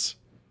experience.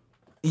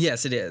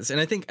 Yes, it is. And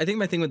I think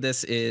my thing with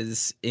this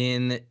is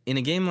in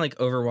a game like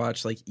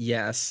Overwatch, like,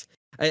 yes,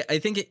 I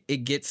think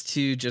it gets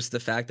to just the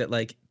fact that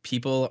like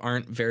people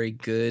aren't very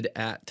good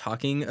at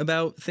talking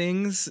about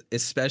things,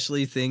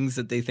 especially things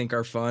that they think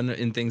are fun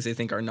and things they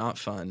think are not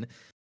fun.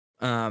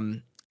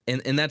 And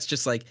that's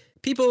just like,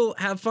 people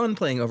have fun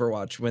playing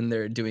Overwatch when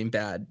they're doing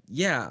bad.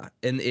 Yeah.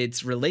 And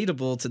it's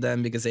relatable to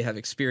them because they have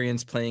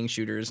experience playing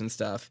shooters and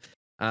stuff.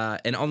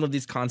 And all of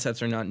these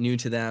concepts are not new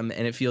to them,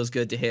 and it feels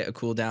good to hit a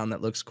cooldown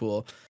that looks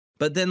cool.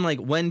 But then, like,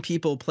 when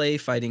people play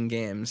fighting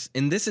games,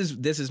 and this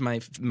is my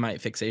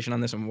fixation on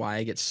this and why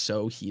I get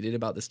so heated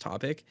about this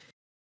topic,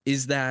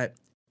 is that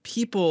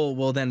people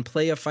will then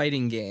play a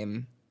fighting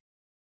game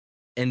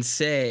and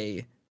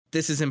say,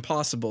 this is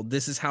impossible.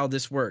 This is how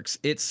this works.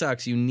 It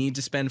sucks. You need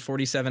to spend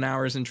 47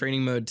 hours in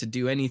training mode to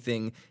do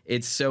anything.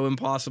 It's so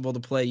impossible to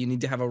play. You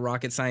need to have a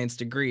rocket science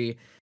degree.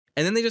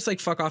 And then they just like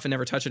fuck off and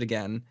never touch it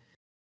again.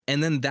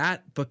 And then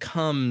that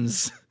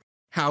becomes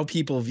how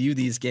people view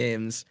these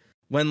games,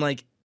 when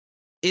like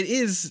it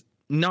is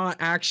not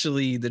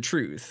actually the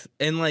truth.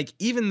 And like,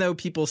 even though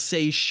people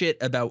say shit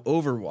about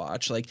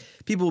Overwatch, like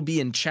people will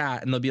be in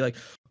chat and they'll be like,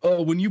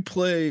 oh, when you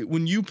play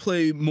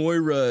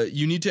Moira,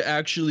 you need to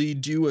actually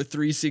do a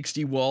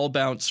 360 wall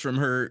bounce from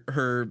her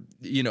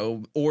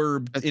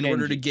orb in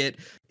order to get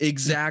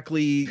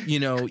exactly,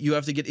 you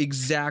have to get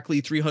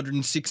exactly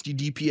 360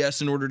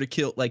 DPS in order to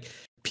kill. Like,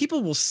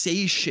 people will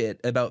say shit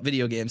about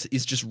video games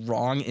is just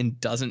wrong and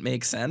doesn't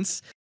make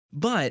sense,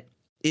 but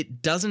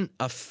it doesn't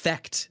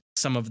affect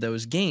some of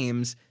those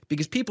games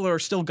because people are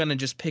still going to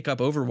just pick up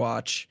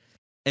Overwatch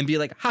and be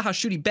like, haha,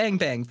 shooty bang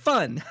bang,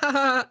 fun,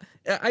 haha,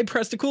 I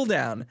pressed a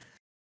cooldown.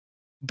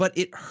 But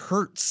it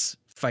hurts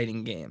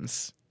fighting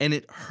games and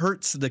it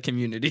hurts the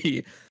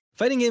community.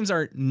 Fighting games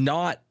are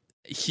not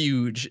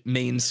huge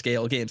main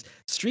scale games.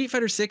 Street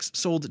Fighter 6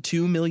 sold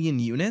 2 million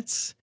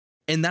units,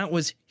 and that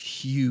was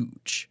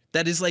huge.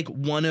 That is like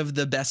one of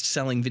the best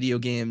selling video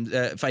game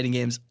fighting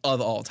games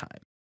of all time.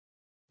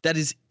 That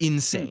is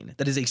insane.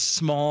 That is a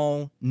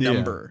small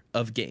number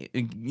of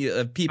people.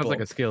 Sounds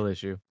like a skill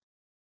issue.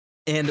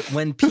 And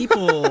when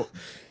people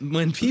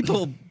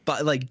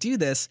like do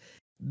this,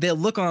 they'll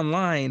look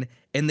online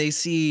and they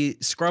see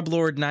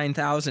Scrublord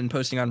 9000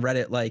 posting on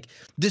Reddit like,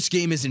 this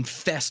game is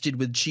infested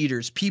with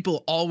cheaters.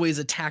 People always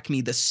attack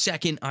me the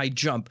second I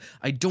jump.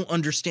 I don't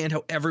understand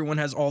how everyone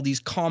has all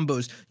these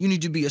combos. You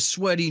need to be a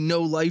sweaty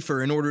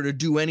no-lifer in order to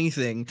do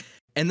anything.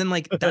 And then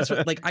like that's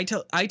what like I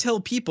tell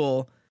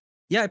people,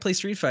 yeah, I play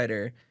Street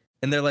Fighter.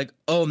 And they're like,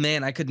 oh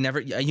man, I could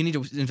never, you need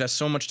to invest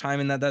so much time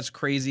in that. That's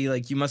crazy.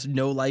 Like, you must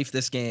no life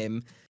this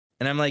game.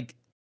 And I'm like,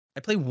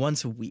 I play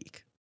once a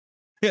week.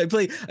 I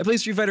play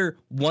Street Fighter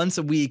once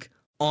a week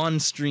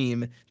on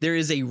stream. There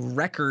is a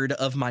record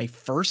of my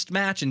first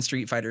match in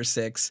Street Fighter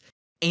 6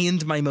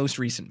 and my most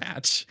recent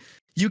match.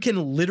 You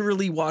can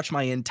literally watch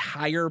my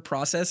entire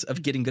process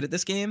of getting good at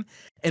this game.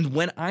 And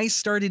when I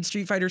started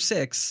Street Fighter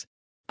 6,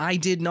 I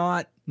did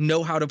not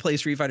know how to play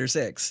Street Fighter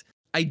 6.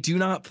 I do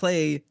not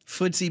play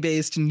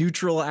footsie-based,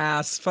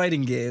 neutral-ass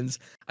fighting games.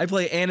 I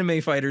play anime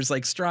fighters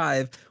like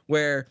Strive,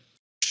 where,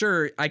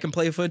 sure, I can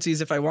play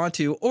footsies if I want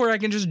to, or I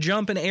can just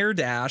jump and air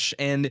dash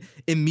and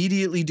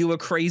immediately do a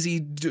crazy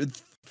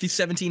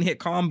 17-hit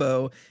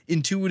combo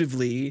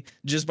intuitively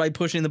just by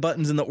pushing the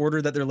buttons in the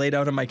order that they're laid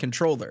out on my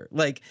controller.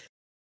 Like,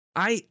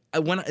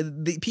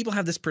 people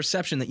have this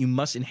perception that you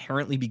must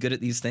inherently be good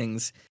at these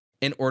things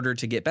in order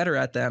to get better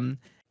at them.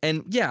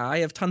 And yeah, I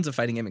have tons of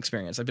fighting game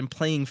experience. I've been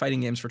playing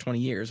fighting games for 20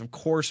 years. Of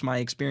course, my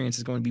experience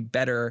is going to be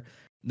better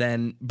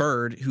than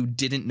Bird, who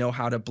didn't know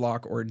how to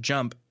block or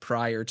jump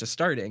prior to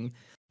starting.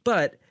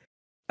 But,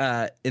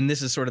 and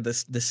this is sort of the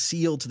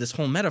seal to this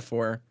whole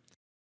metaphor,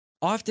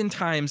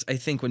 oftentimes I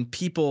think when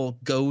people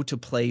go to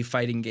play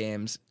fighting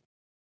games,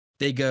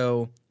 they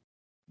go,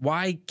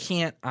 why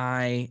can't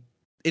I?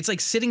 It's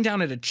like sitting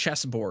down at a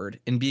chessboard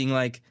and being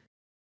like,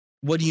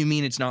 what do you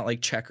mean it's not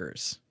like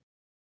checkers?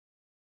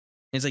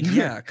 It's like,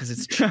 yeah, because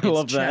it's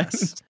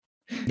chess.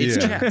 It's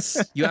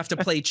chess. You have to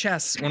play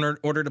chess in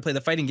order to play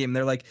the fighting game. And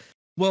they're like,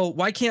 well,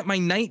 why can't my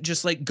knight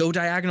just like go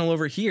diagonal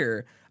over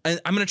here? I'm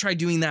gonna try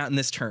doing that in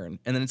this turn,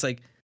 and then it's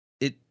like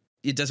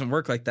it doesn't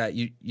work like that.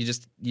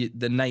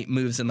 The knight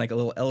moves in like a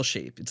little L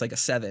shape. It's like a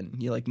 7.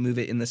 You like move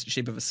it in the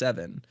shape of a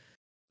 7, and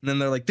then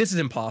they're like, this is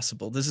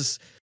impossible. This is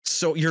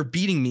so you're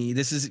beating me.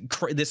 This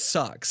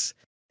sucks.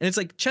 And it's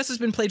like chess has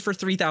been played for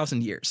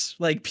 3,000 years.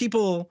 Like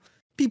people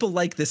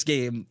like this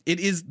game.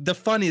 The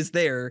fun is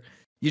there.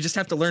 You just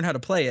have to learn how to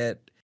play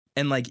it.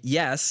 And like,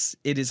 yes,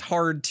 it is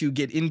hard to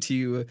get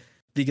into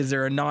because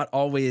there are not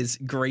always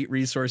great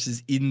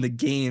resources in the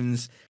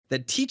games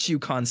that teach you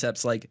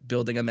concepts like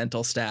building a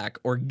mental stack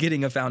or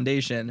getting a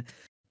foundation.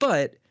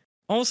 But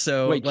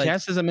also, wait,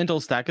 chess is a mental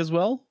stack as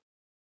well?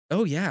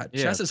 Oh yeah,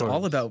 chess is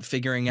all about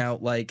figuring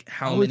out like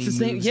how many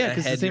moves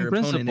ahead your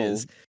opponent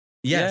is.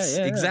 Yes,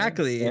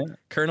 exactly. Yeah.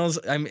 Colonel's.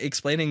 I'm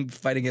explaining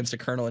fighting games to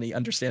Colonel, and he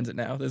understands it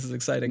now. This is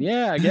exciting.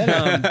 Yeah, I get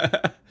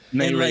it.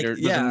 Narrator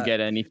doesn't get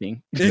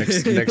anything.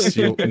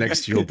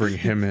 Next, you'll bring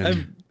him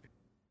in.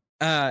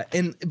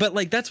 But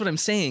like that's what I'm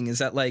saying is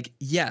that like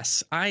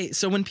yes,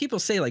 so when people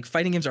say like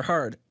fighting games are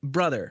hard,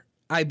 brother,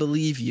 I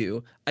believe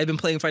you. I've been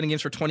playing fighting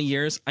games for 20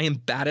 years. I am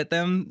bad at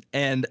them,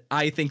 and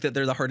I think that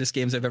they're the hardest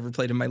games I've ever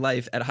played in my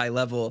life at a high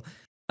level,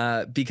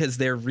 because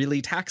they're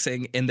really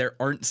taxing and there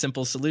aren't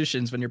simple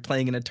solutions when you're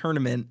playing in a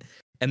tournament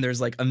and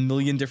there's like a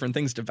million different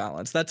things to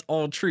balance. That's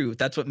all true.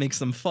 That's what makes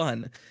them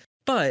fun.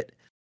 But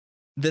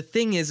the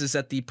thing is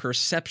that the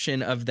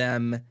perception of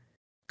them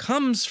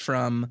comes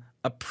from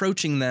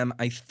approaching them,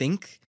 I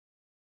think,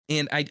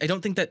 and I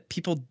don't think that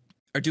people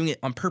are doing it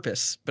on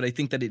purpose, but I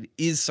think that it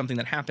is something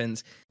that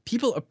happens.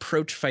 People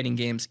approach fighting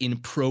games in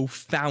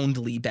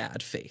profoundly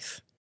bad faith.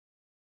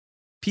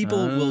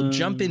 People will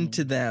jump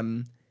into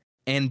them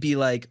and be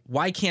like,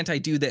 why can't I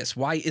do this?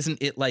 Why isn't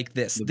it like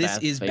this? This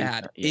is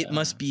bad. It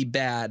must be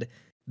bad.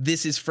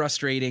 This is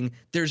frustrating.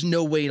 There's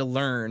no way to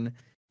learn.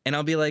 And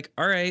I'll be like,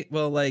 all right,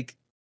 well, like,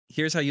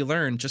 here's how you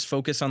learn. Just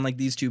focus on like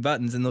these 2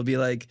 buttons. And they'll be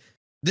like,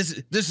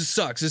 this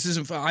sucks. This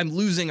isn't fun. I'm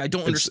losing. I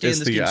don't understand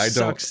this game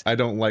sucks. I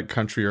don't like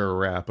country or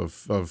rap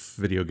of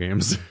video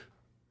games.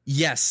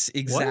 Yes,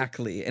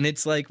 exactly. What? And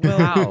it's like,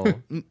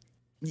 well,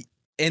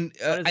 and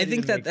I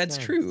think that's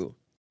true.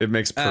 It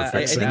makes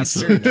perfect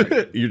sense.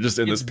 You're just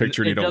in this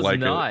picture and you don't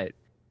like it.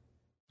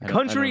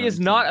 Country is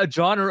not a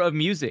genre of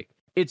music.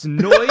 It's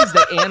noise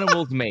that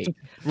animals make.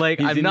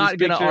 Like, I'm not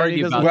going to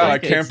argue about that. Well, I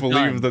can't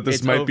believe that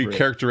this might be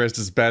characterized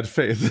as bad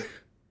faith.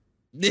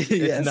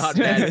 It's not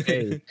bad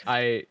faith.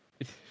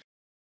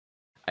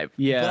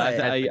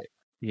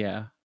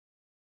 Yeah.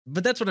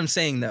 But that's what I'm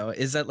saying though,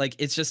 is that like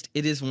it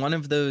is one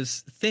of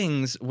those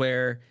things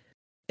where,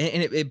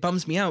 and it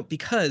bums me out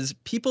because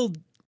people,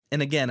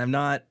 and again,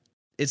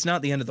 it's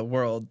not the end of the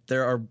world.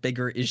 There are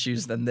bigger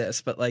issues than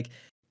this, but like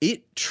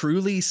it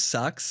truly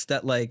sucks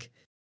that like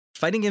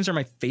fighting games are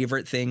my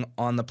favorite thing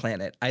on the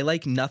planet. I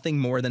like nothing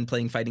more than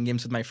playing fighting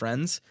games with my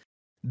friends.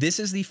 This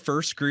is the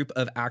first group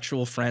of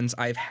actual friends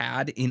I've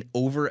had in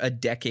over a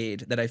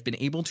decade that I've been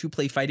able to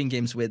play fighting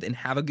games with and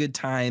have a good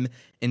time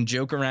and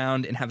joke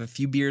around and have a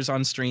few beers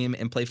on stream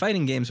and play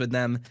fighting games with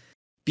them,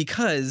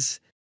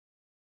 because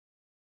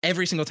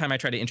every single time I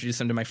try to introduce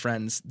them to my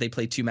friends, they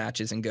play 2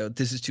 matches and go,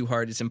 this is too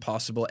hard. It's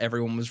impossible.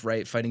 Everyone was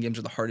right. Fighting games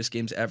are the hardest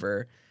games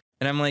ever.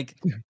 And I'm like,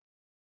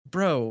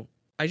 bro,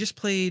 I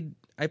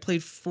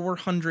played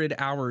 400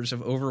 hours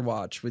of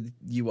Overwatch with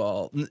you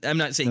all. I'm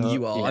not saying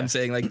you all. Yeah. I'm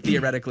saying like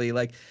theoretically,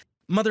 like,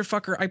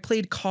 motherfucker, I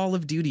played Call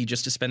of Duty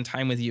just to spend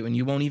time with you, and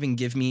you won't even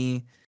give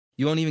me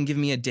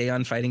a day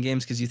on fighting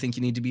games because you think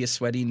you need to be a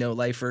sweaty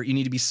no-lifer. You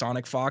need to be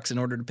Sonic Fox in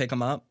order to pick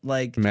them up.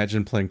 Like,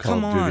 imagine playing Call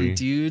of Duty. Come on,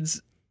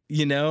 dudes.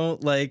 You know,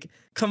 like,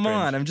 come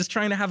on. I'm just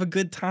trying to have a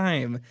good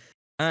time.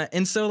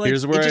 And so, like,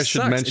 here's where I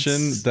should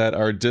mention that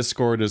our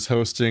Discord is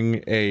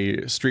hosting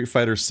a Street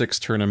Fighter 6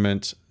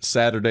 tournament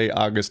Saturday,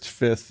 August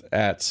 5th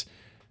at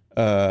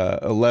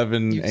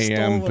 11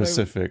 a.m.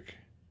 Pacific.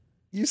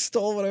 You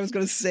stole what I was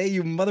going to say,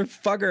 you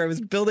motherfucker. I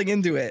was building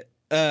into it.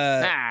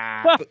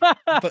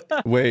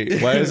 Wait,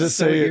 why does it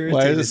say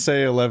why does it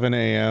say 11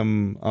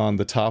 a.m. on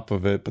the top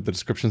of it, but the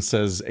description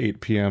says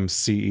 8 p.m.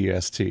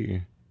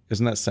 CEST?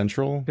 Isn't that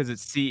Central? Because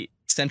it's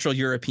Central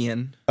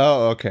European.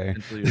 Oh, okay.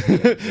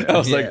 I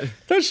was like,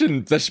 that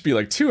should be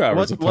like 2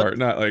 hours apart,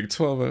 not like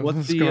 12 hours.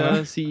 What's the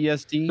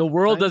CEST? The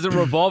world doesn't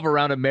revolve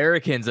around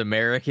Americans,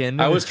 American.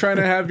 I was trying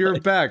to have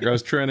your back. I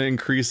was trying to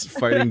increase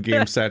fighting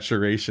game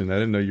saturation. I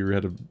didn't know you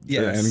had an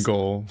end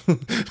goal.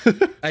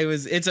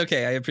 It's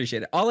okay. I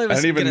appreciate it. I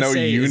didn't even know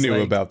you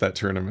knew about that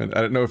tournament.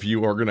 I didn't know if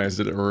you organized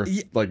it or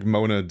if like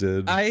Mona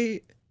did.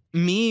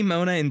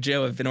 Mona, and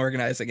Joe have been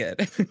organizing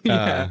it.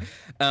 Yeah.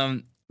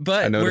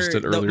 But I noticed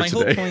it earlier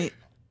today.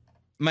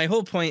 My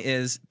whole point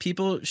is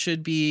people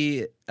should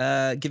be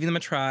giving them a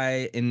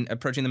try and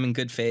approaching them in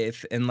good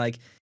faith. And like,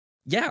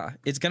 yeah,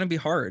 it's going to be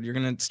hard. You're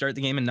going to start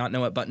the game and not know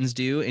what buttons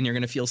do. And you're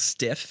going to feel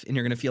stiff and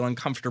you're going to feel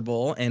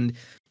uncomfortable and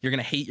you're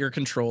going to hate your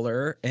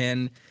controller.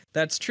 And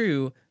that's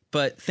true.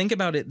 But think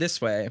about it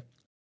this way.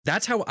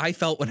 That's how I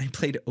felt when I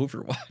played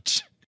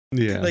Overwatch.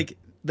 Yeah. Like,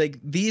 like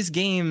these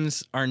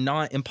games are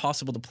not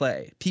impossible to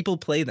play. People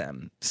play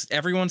them.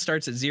 Everyone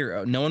starts at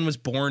 0. No one was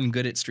born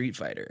good at Street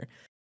Fighter.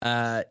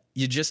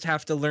 You just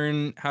have to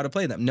learn how to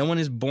play them. No one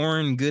is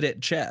born good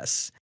at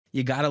chess.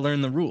 You got to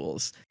learn the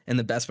rules. And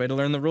the best way to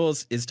learn the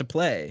rules is to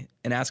play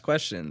and ask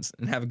questions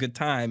and have a good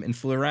time and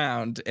fool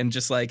around and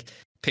just like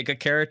pick a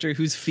character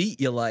whose feet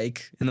you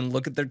like and then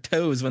look at their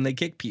toes when they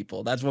kick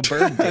people. That's what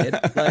Bird did.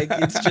 Like,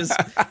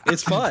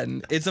 it's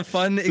fun. It's a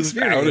fun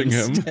experience. Outing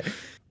him.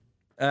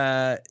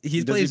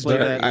 He plays.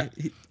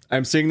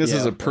 I'm seeing this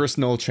as a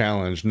personal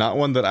challenge, not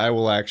one that I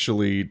will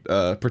actually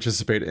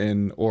participate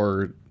in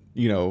or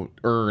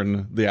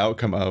earn the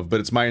outcome of, but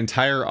it's my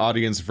entire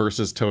audience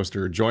versus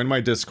Toaster. Join my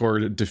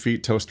Discord,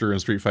 defeat Toaster in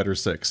Street Fighter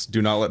 6.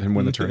 Do not let him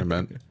win the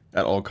tournament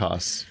at all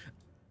costs.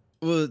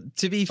 Well,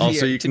 to be fair,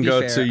 also you can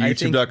go to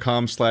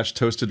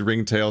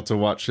youtube.com/toastedringtail to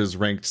watch his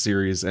ranked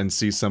series and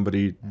see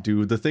somebody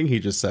do the thing he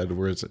just said,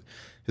 where his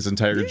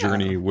entire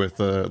journey with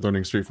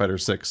learning Street Fighter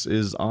 6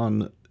 is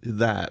on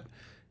that,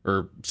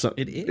 or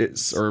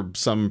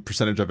some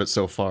percentage of it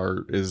so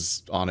far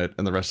is on it,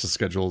 and the rest is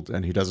scheduled,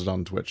 and he does it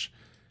on Twitch.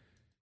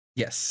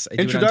 Yes.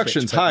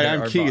 Introductions. Hi,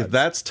 I'm Keith. VODs.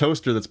 That's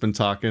Toaster that's been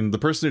talking. The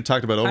person who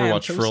talked about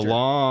Overwatch for a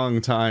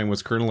long time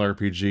was Colonel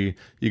RPG.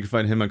 You can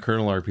find him on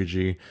Colonel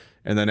RPG.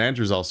 And then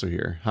Andrew's also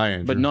here. Hi,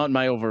 Andrew. But not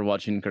my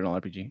Overwatch in Colonel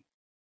RPG.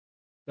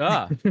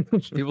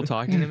 People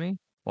talking to me?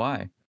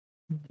 Why?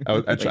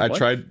 I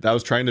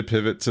was trying to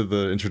pivot to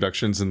the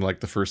introductions in like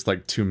the first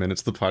 2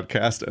 minutes of the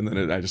podcast, and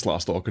then I just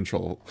lost all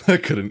control. I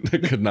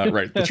could not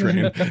write the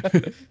train.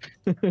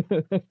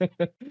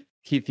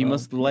 Keith, you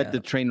must let the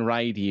train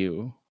ride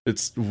you.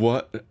 It's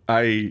what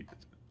my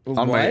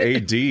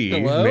AD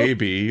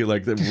maybe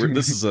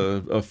this is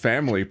a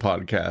family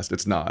podcast.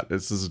 It's not.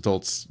 This is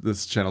adults.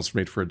 This channel's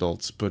made for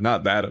adults, but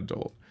not that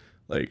adult.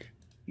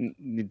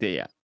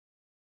 Yeah.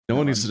 No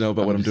one needs to know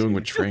about what I'm doing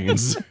with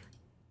trains.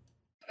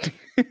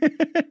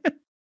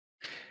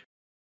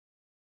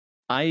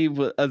 My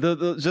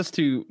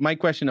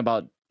question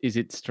about is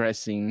it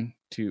stressing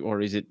or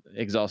is it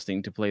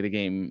exhausting to play the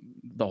game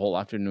the whole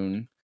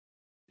afternoon?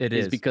 It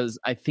is because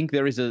I think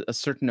there is a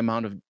certain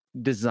amount of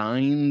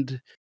designed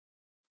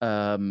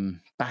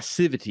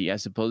passivity, I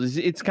suppose.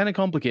 It's kind of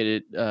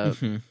complicated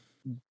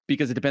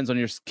because it depends on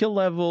your skill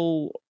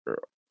level,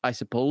 I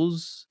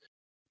suppose,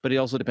 but it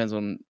also depends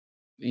on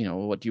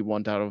what you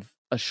want out of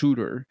a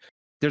shooter.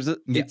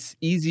 It's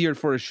easier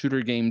for a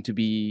shooter game to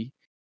be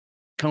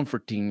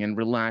comforting and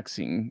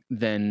relaxing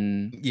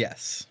than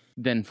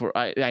for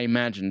I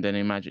imagine.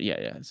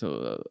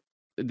 So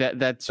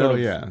that sort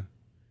of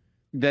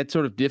that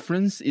sort of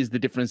difference is the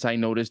difference I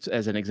noticed,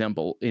 as an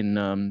example, in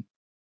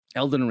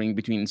Elden Ring,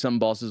 between some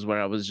bosses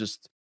where I was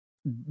just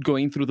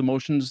going through the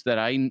motions that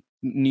I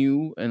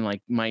knew, and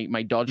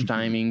my dodge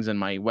timings and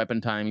my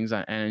weapon timings,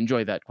 I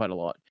enjoy that quite a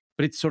lot.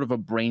 But it's sort of a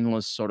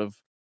brainless sort of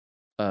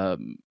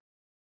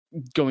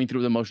going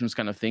through the motions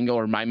kind of thing,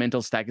 or my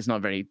mental stack is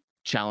not very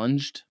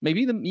challenged.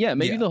 Maybe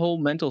the whole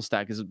mental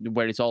stack is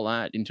where it's all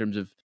at in terms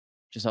of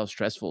just how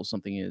stressful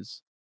something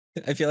is.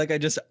 I feel like I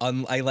just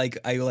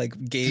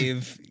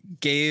gave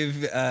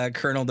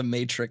Colonel the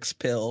Matrix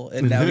pill,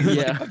 and now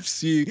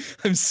he's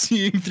I'm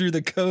seeing through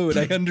the code.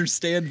 I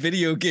understand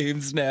video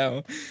games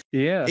now.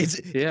 Yeah,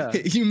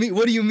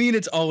 What do you mean?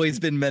 It's always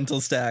been mental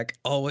stack.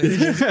 Always.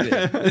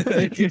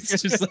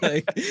 It's just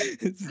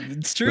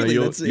it's truly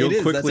that's a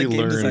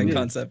game design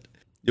concept.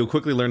 You'll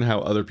quickly learn how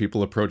other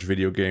people approach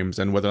video games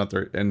and whether or not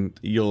and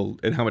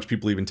how much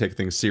people even take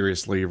things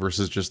seriously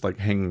versus just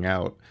hanging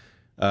out.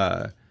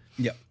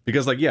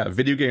 Because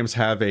video games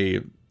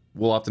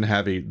will often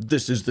have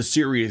this is the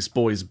serious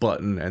boys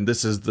button and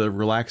this is the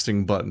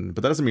relaxing button,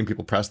 but that doesn't mean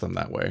people press them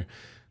that way.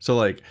 So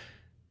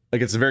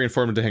it's very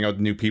informative to hang out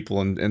with new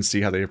people and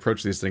see how they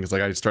approach these things.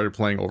 I started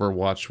playing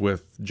Overwatch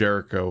with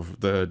Jericho,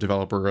 the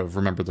developer of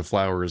Remember the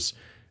Flowers,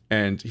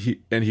 and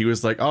he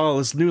was like, oh,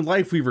 this new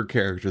Lifeweaver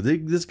character,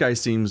 this guy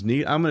seems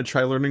neat, I'm gonna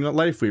try learning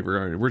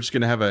Lifeweaver. We're just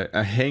gonna have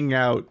a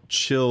hangout,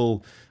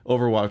 chill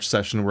Overwatch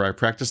session where I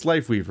practice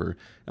Lifeweaver.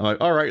 I'm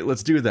like, all right,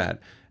 let's do that.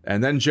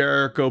 And then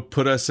Jericho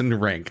put us in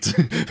ranked.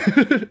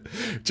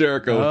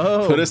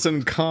 Jericho put us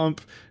in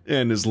comp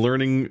and is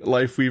learning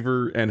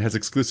Lifeweaver and has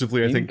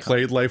exclusively, I think,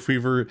 played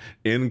Lifeweaver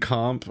in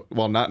comp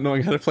while not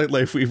knowing how to play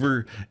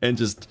Lifeweaver, and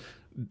just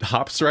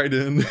hops right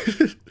in.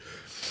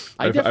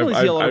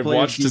 I've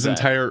watched his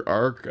entire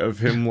arc of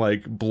him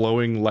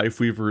blowing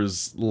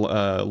Lifeweaver's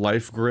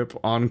life grip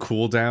on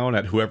cooldown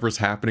at whoever's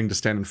happening to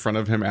stand in front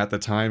of him at the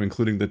time,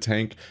 including the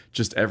tank,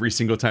 just every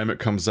single time it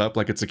comes up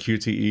like it's a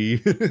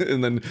QTE,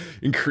 and then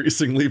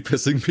increasingly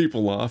pissing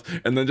people off,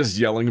 and then just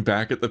yelling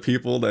back at the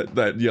people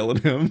that yell at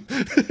him,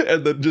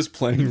 and then just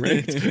playing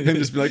ranked and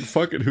just be like,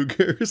 fuck it, who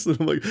cares? And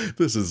I'm like,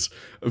 this is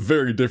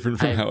very different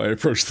from how I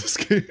approach this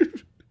game.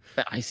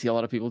 I see a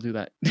lot of people do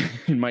that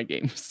in my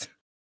games.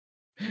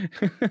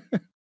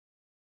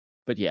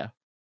 But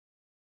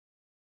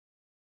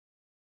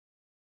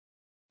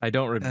I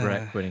don't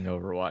regret quitting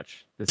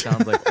Overwatch. This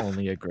sounds like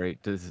only a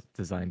great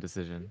design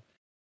decision.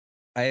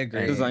 I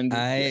agree.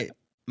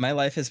 My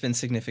life has been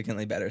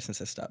significantly better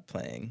since I stopped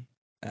playing.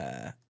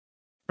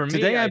 For me,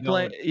 today I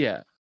play.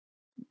 Yeah,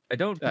 I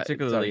don't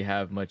particularly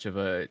have much of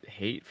a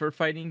hate for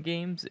fighting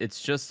games.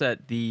 It's just that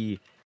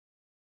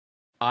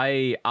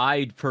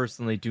I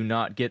personally do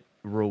not get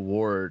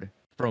reward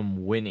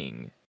from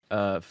winning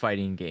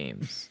fighting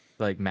games,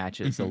 like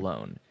matches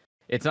alone.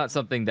 It's not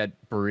something that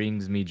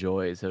brings me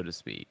joy, so to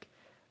speak.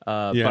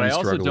 But I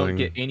also don't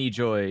get any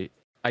joy.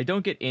 I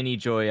don't get any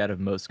joy out of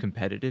most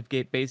competitive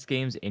based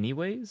games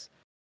anyways.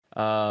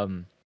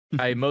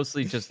 I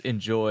mostly just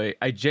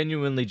I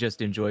genuinely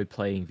just enjoy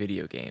playing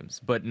video games,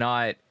 but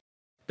not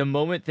the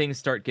moment things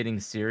start getting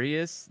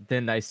serious,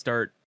 then I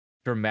start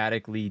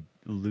dramatically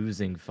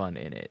losing fun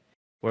in it.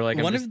 Where like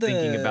I'm just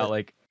thinking about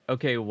like,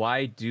 okay,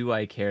 why do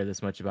I care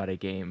this much about a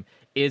game?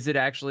 Is it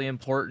actually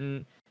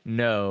important?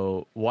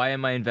 No. Why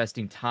am I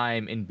investing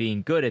time in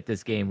being good at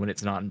this game when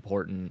it's not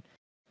important?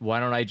 Why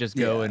don't I just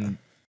go and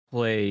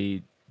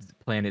play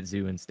Planet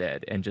Zoo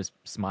instead and just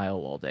smile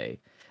all day?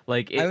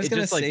 Like I was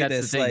gonna just like say that's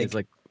this, the thing. It's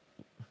like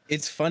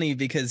it's funny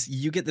because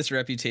you get this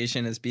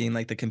reputation as being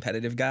like the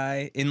competitive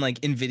guy in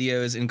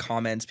videos and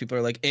comments. People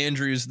are like,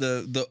 Andrew's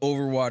the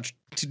Overwatch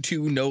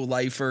 2 no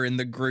lifer in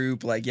the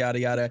group, like yada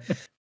yada.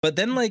 But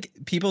then like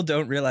people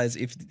don't realize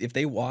if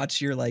they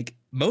watch your like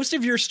most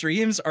of your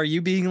streams are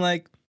you being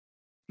like,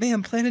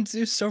 man, Planet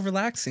Zoo's so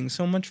relaxing,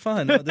 so much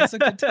fun. Oh, this is a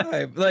good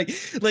time. like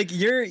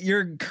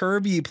your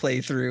Kirby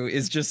playthrough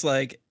is just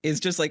like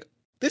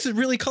this is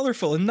really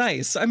colorful and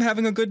nice. I'm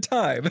having a good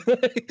time.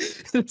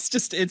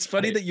 It's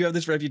funny that you have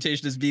this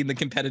reputation as being the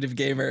competitive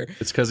gamer.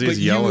 It's because he's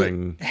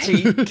yelling.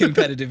 You hate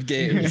competitive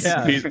games.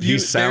 Yeah. He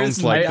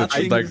sounds like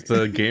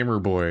the gamer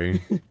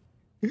boy.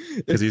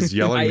 Because he's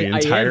yelling the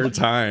entire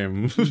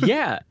time.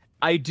 Yeah.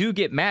 I do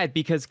get mad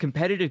because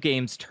competitive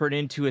games turn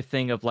into a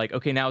thing of like,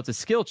 okay, now it's a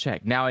skill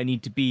check. Now I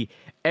need to be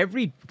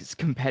every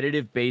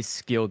competitive based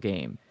skill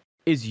game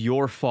is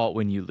your fault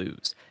when you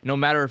lose. No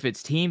matter if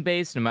it's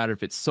team-based, no matter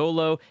if it's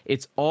solo,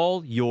 it's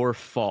all your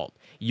fault.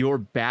 You're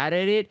bad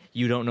at it.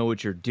 You don't know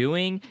what you're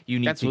doing. You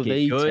need to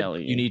get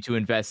good. You need to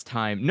invest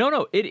time.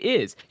 No, it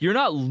is. You're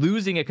not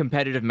losing a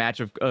competitive match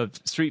of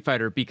Street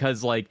Fighter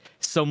because like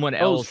someone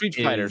else. Oh, Street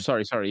Fighter.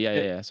 Sorry.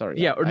 Yeah. Sorry.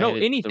 Yeah, or no,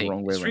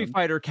 anything. Street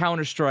Fighter,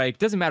 Counter-Strike.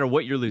 Doesn't matter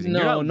what you're losing.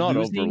 No, you're not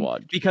losing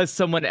Overwatch. Because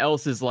someone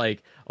else is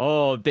like,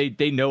 oh,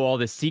 they know all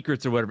the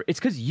secrets or whatever. It's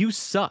because you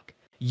suck.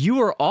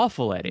 You are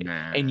awful at it,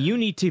 and you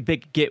need to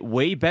get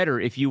way better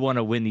if you want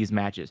to win these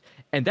matches.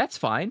 And that's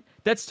fine.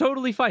 That's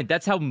totally fine.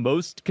 That's how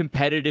most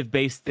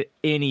competitive-based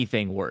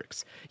anything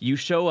works. You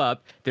show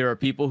up, there are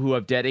people who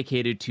have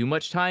dedicated too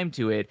much time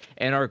to it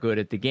and are good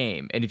at the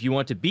game. And if you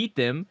want to beat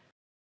them,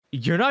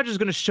 you're not just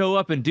going to show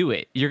up and do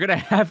it. You're going to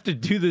have to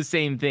do the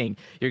same thing.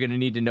 You're going to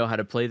need to know how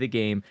to play the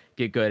game,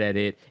 get good at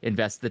it,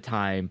 invest the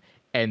time,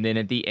 and then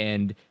at the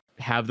end,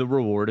 have the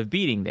reward of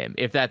beating them,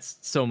 if that's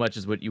so much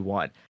as what you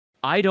want.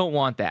 I don't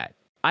want that.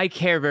 I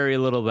care very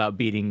little about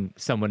beating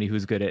somebody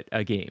who's good at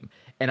a game.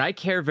 And I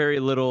care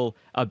very little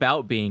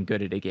about being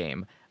good at a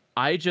game.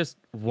 I just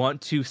want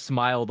to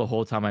smile the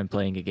whole time I'm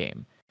playing a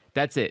game.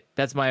 That's it.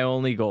 That's my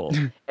only goal.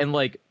 And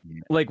like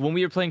when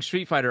we were playing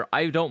Street Fighter,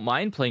 I don't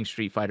mind playing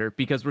Street Fighter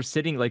because we're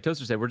sitting, like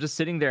Toaster said, we're just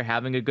sitting there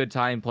having a good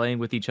time playing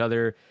with each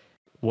other,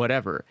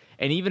 whatever.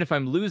 And even if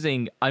I'm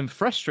losing, I'm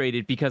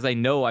frustrated because I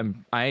know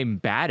I'm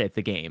bad at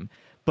the game.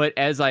 But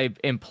as I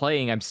am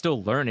playing, I'm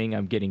still learning.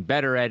 I'm getting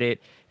better at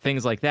it,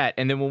 things like that.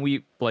 And then when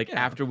we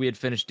after we had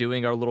finished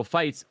doing our little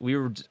fights,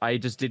 I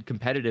just did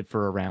competitive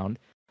for a round.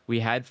 We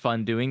had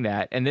fun doing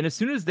that. And then as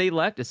soon as they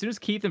left, as soon as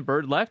Keith and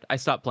Bird left, I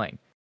stopped playing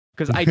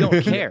because I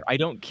don't care. I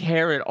don't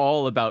care at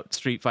all about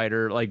Street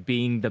Fighter, like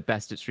being the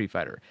best at Street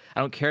Fighter. I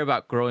don't care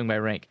about growing my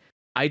rank.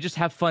 I just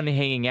have fun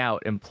hanging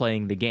out and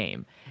playing the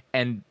game.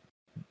 And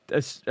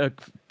a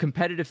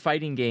competitive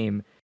fighting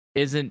game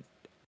isn't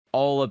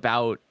all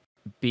about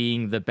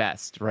being the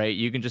best, right?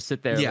 You can just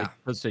sit there,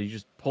 so you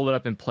just pull it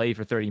up and play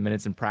for 30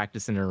 minutes and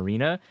practice in an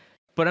arena.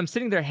 But I'm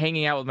sitting there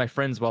hanging out with my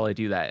friends while I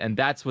do that, and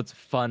that's what's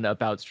fun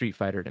about Street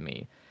Fighter to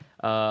me.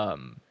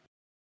 And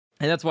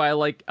that's why I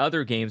like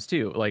other games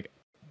too, like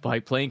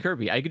playing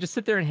Kirby. I could just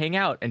sit there and hang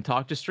out and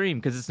talk to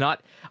stream because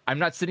I'm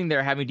not sitting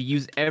there having to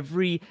use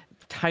every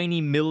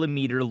tiny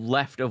millimeter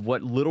left of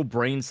what little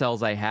brain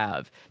cells I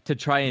have to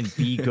try and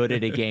be good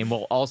at a game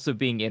while also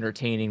being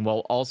entertaining, while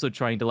also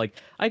trying to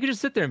I could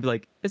just sit there and be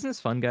like, isn't this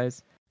fun,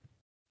 guys?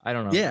 I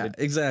don't know. Yeah,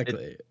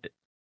 exactly.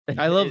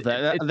 I love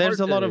that.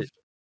 There's a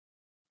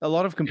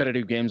lot of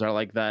competitive games are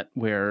like that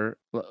where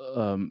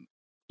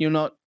you're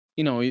not,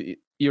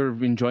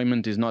 your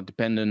enjoyment is not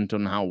dependent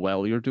on how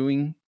well you're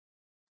doing.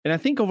 And I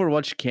think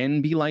Overwatch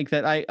can be like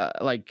that. I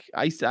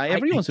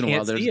every once in a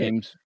while there's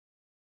games.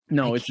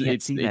 No, it's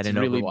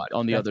really Overwatch.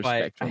 On the other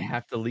spectrum. I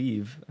have to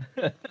leave.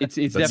 It's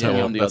definitely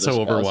on the other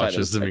spectrum. That's how Overwatch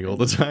is to me all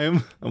the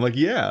time. I'm like,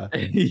 yeah,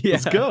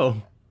 let's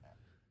go.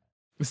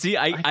 See,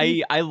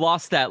 I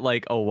lost that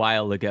a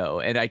while ago,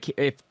 and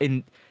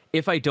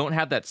if I don't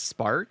have that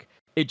spark,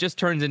 it just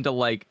turns into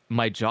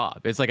my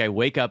job. It's like I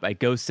wake up, I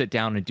go sit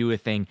down and do a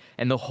thing,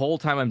 and the whole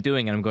time I'm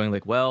doing it, I'm going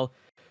well,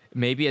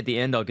 maybe at the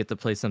end I'll get to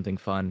play something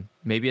fun.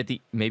 Maybe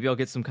I'll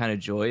get some kind of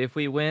joy if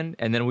we win,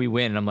 and then we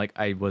win, and I'm like,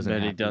 I wasn't.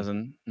 But happy. It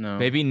doesn't. No.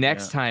 Maybe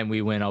next time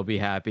we win, I'll be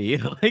happy.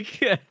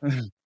 Like,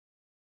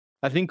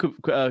 I think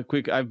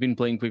I've been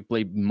playing Quick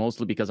Play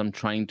mostly because I'm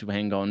trying to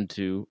hang on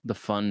to the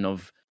fun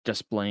of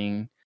just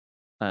playing,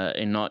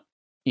 and not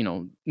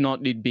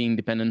it being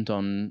dependent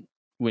on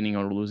winning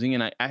or losing.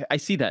 And I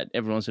see that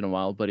every once in a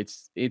while, but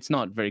it's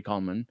not very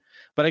common.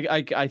 But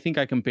I think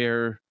I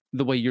compare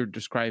the way you're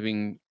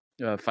describing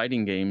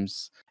fighting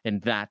games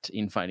and that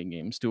in fighting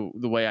games to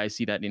the way I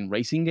see that in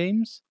racing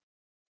games,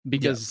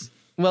 because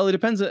well, it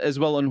depends as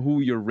well on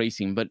who you're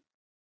racing, but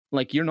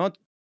like you're not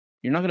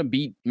going to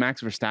beat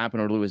Max Verstappen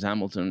or Lewis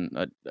Hamilton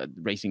at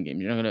racing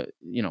games. You're not going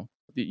to,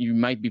 you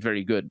might be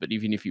very good, but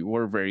even if you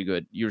were very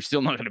good, you're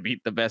still not going to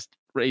beat the best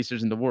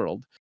racers in the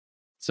world.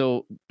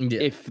 So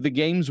if the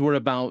games were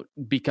about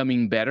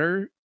becoming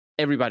better,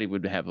 everybody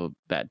would have a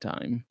bad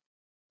time.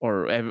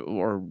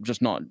 Or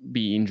just not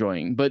be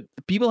enjoying, but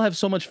people have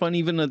so much fun,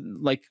 even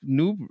like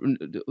noob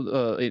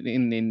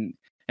in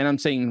and I'm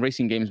saying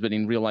racing games, but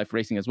in real life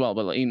racing as well.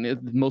 But in the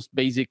most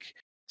basic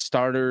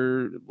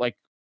starter like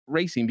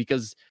racing,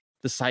 because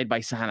the side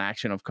by side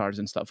action of cars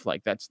and stuff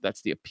like that's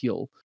the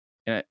appeal,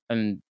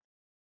 and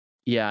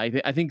yeah,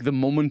 I think the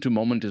moment to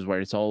moment is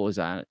where it's always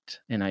at,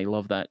 and I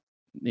love that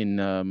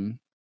in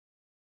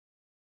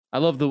I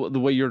love the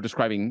way you're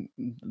describing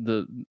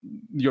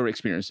your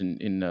experience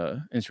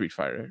in Street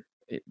Fighter,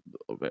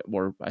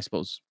 or I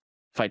suppose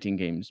fighting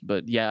games.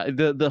 But yeah,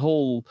 the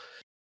whole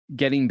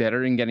getting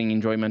better and getting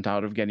enjoyment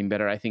out of getting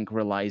better, I think,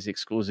 relies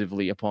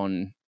exclusively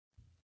upon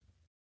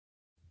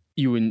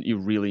you, and you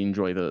really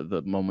enjoy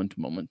the moment to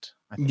moment.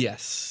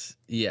 Yes,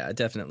 yeah,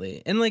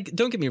 definitely. And like,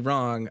 don't get me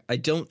wrong, I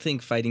don't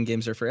think fighting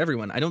games are for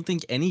everyone. I don't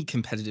think any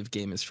competitive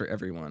game is for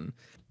everyone.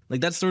 Like,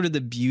 that's sort of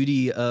the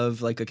beauty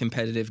of like a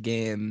competitive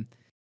game.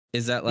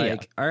 Is that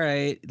like, all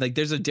right, like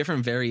there's a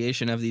different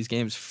variation of these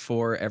games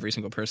for every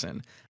single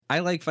person. I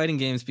like fighting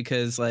games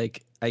because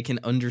like I can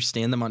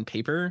understand them on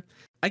paper.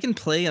 I can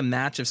play a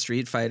match of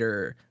Street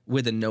Fighter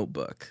with a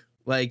notebook.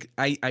 Like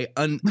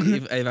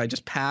if I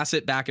just pass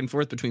it back and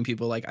forth between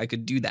people, like I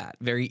could do that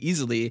very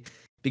easily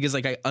because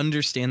like I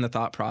understand the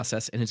thought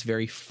process and it's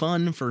very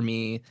fun for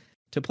me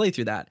to play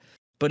through that.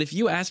 But if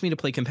you ask me to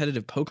play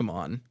competitive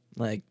Pokemon,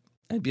 like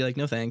I'd be like,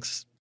 no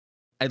thanks.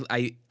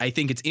 I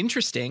think it's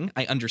interesting.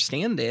 I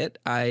understand it.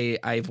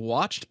 I've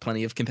watched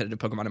plenty of competitive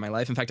Pokemon in my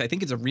life. In fact, I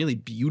think it's a really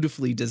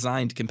beautifully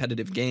designed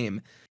competitive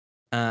game.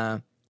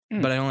 But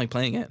I don't like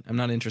playing it. I'm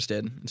not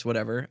interested. It's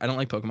whatever. I don't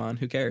like Pokemon.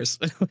 Who cares?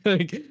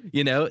 Like,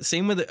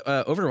 same with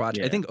Overwatch.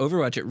 Yeah. I think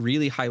Overwatch at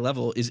really high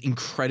level is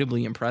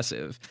incredibly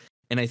impressive.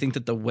 And I think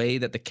that the way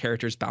that the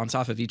characters bounce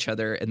off of each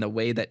other and the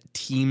way that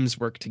teams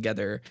work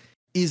together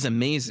is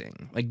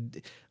amazing.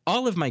 Like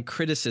all of my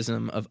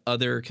criticism of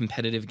other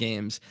competitive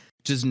games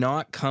does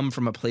not come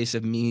from a place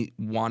of me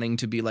wanting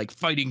to be like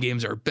fighting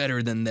games are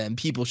better than them.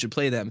 People should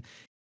play them.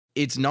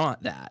 It's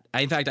not that.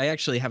 In fact, I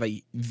actually have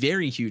a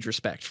very huge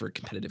respect for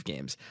competitive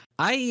games.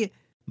 I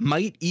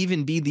might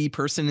even be the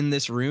person in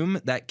this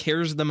room that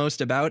cares the most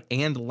about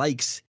and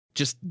likes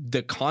just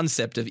the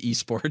concept of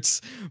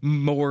esports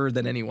more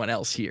than anyone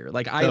else here.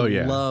 Like I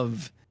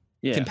love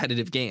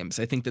competitive games.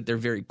 I think that they're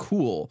very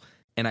cool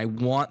and I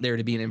want there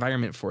to be an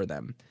environment for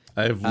them.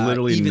 I've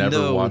literally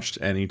never watched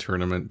any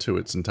tournament to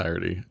its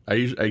entirety.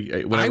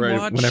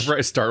 Whenever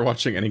I start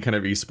watching any kind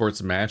of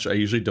esports match, I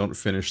usually don't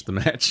finish the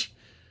match.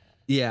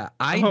 Yeah,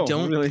 I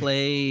don't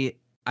play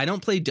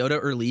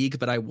Dota or League,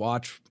 but I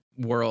watch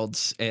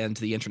Worlds and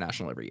the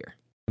International every year.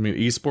 I mean,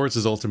 esports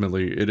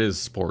is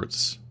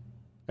sports,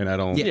 and I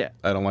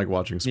don't like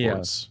watching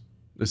sports.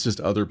 It's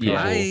just other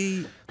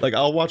people. Like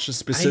I'll watch a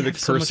specific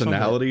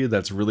personality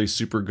that's really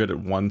super good at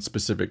one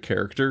specific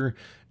character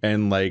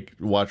and like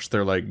watch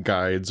their like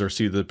guides or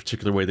see the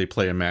particular way they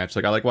play a match.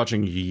 Like I like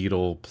watching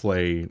Yeatle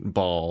play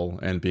ball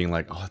and being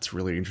like, oh, it's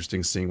really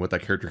interesting seeing what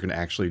that character can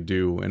actually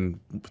do and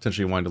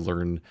potentially wanting to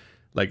learn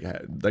like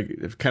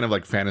kind of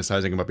like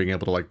fantasizing about being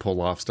able to like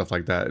pull off stuff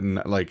like that and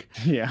like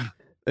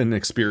and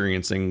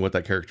experiencing what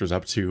that character's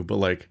up to. But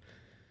like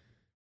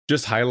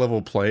just high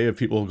level play of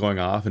people going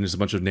off and just a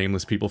bunch of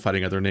nameless people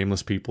fighting other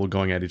nameless people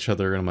going at each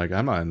other, and I'm like,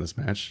 I'm not in this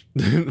match.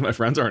 My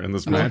friends aren't in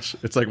this match.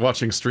 It's like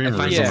watching streamers.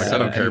 I'm like, I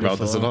don't care about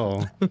this at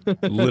all.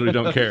 Literally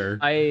don't care.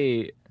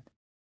 I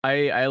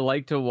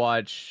like to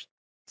watch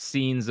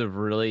scenes of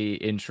really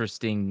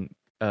interesting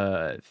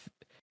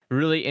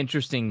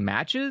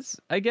matches,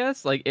 I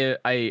guess. Like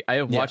I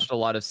have watched a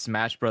lot of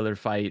Smash Brother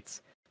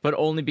fights, but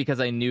only because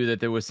I knew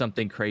that there was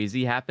something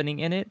crazy happening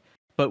in it.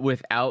 But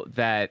without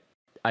that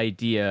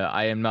idea,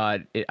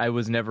 I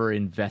was never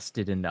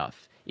invested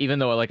enough. Even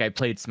though like I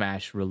played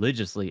Smash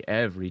religiously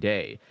every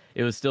day,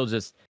 it was still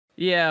just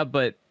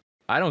but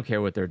I don't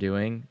care what they're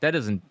doing. That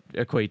doesn't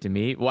equate to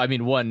me. Well, I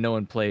mean, one, no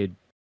one played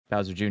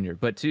Bowser Jr.,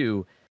 but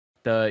two,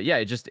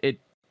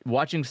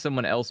 watching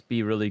someone else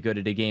be really good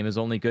at a game is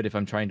only good if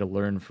I'm trying to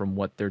learn from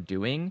what they're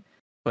doing.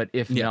 But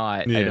if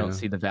not, I don't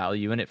see the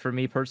value in it for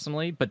me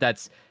personally. But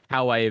that's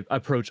how I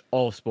approach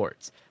all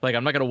sports. Like,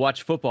 I'm not going to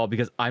watch football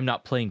because I'm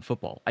not playing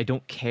football. I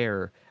don't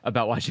care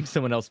about watching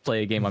someone else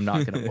play a game I'm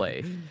not going to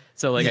play.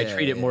 So, like, I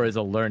treat it more as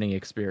a learning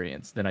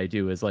experience than I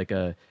do as, like,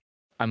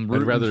 I'm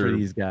rooting for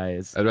these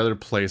guys. I'd rather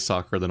play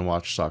soccer than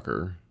watch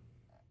soccer.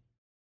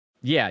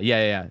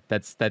 Yeah.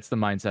 That's the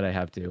mindset I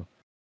have, too.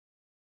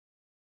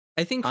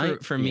 I think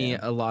for me,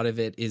 a lot of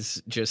it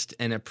is just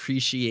an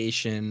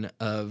appreciation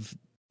of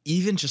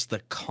even just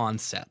the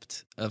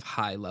concept of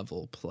high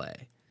level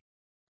play.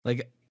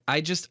 Like,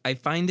 I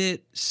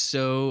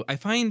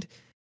find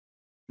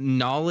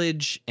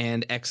knowledge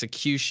and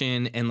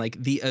execution and like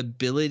the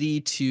ability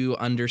to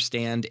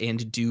understand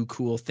and do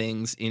cool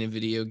things in a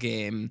video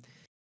game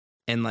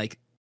and like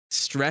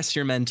stress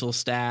your mental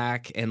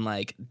stack and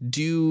like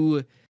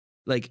do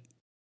like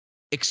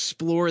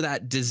explore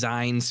that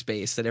design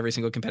space that every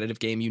single competitive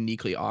game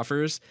uniquely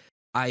offers.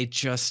 I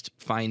just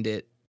find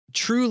it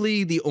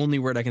truly, the only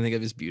word I can think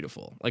of is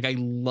beautiful. Like, I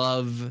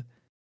love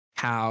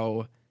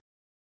how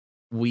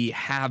we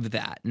have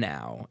that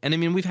now. And I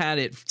mean, we've had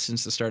it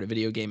since the start of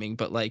video gaming,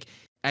 but like,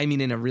 I mean,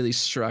 in a really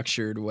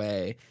structured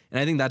way. And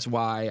I think that's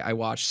why I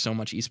watch so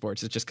much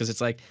esports. It's just because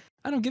it's like,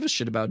 I don't give a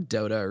shit about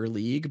Dota or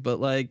League,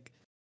 but like,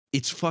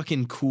 it's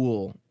fucking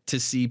cool to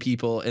see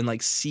people and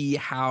like see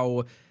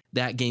how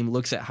that game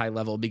looks at high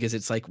level, because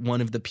it's like one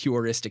of the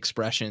purest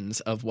expressions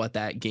of what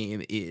that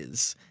game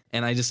is.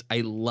 And I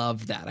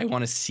love that. I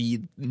want to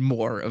see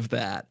more of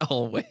that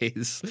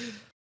always.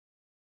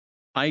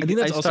 I think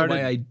that's also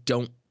why I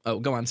don't. Oh,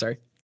 go on. Sorry.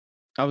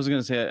 I was going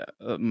to say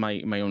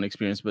my own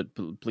experience, but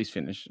please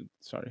finish.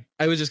 Sorry.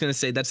 I was just going to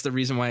say that's the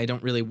reason why I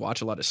don't really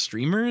watch a lot of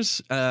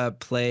streamers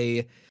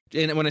play.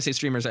 And when I say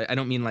streamers, I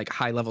don't mean like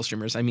high level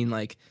streamers. I mean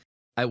like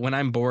when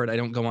I'm bored, I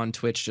don't go on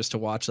Twitch just to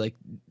watch like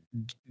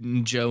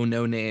Joe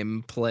No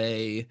Name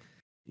play,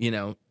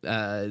 bronze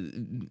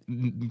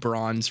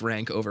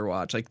rank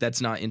Overwatch. Like, that's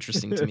not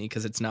interesting to me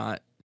because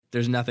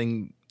there's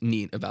nothing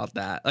neat about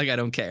that. Like, I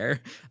don't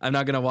care. I'm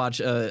not gonna watch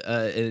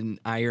an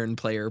Iron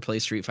player play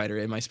Street Fighter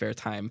in my spare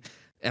time.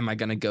 Am I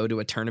gonna go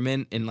to a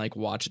tournament and like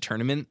watch a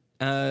tournament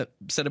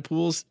set of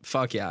pools?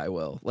 Fuck yeah, I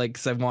will. Like,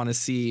 'cause I want to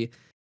see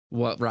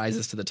what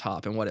rises to the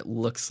top and what it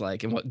looks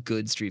like and what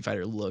good Street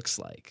Fighter looks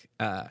like.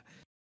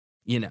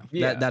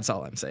 That's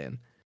all I'm saying.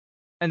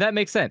 And that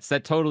makes sense.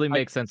 That totally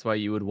makes sense why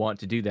you would want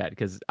to do that,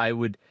 because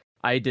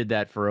I did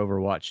that for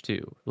Overwatch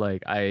too.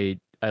 Like, I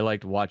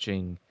liked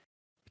watching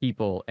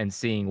people and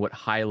seeing what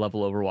high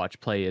level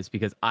Overwatch play is,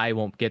 because I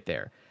won't get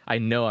there. I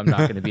know I'm not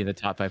going to be in the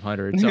top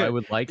 500, so I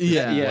would like to.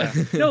 Yeah.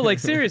 No, like,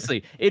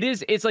 seriously,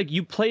 it's like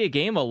you play a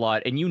game a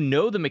lot and you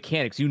know the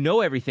mechanics, you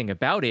know everything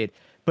about it,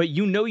 but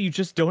you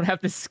just don't have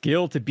the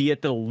skill to be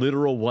at the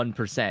literal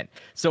 1%.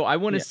 So I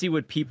want to see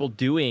what people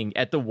doing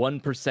at the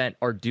 1%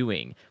 are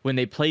doing when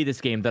they play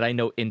this game that I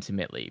know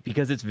intimately,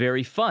 because it's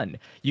very fun.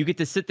 You get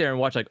to sit there and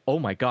watch like, oh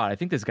my God, I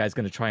think this guy's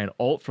going to try an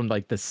ult from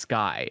like the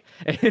sky.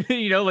 And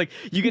like,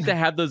 you get to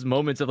have those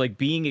moments of like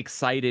being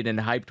excited and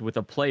hyped with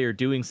a player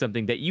doing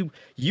something that you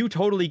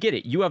totally get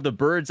it. You have the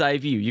bird's eye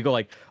view. You go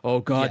like,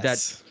 oh God,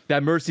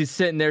 that Mercy's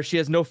sitting there. She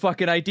has no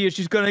fucking idea.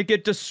 She's going to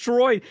get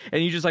destroyed.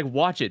 And you just like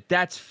watch it.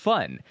 That's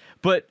fun.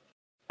 But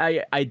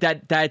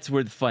that's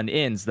where the fun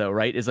ends, though,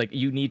 right? Is like,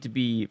 you need to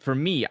be, for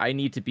me, I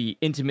need to be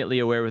intimately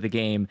aware with the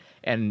game,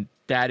 and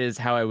that is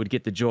how I would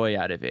get the joy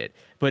out of it.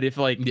 But if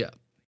like,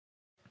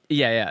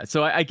 yeah.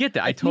 So I get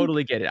that. I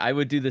totally get it. I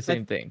would do the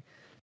same thing.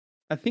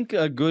 I think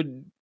a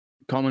good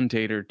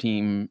commentator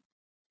team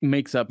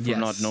makes up for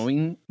not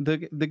knowing the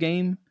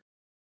game.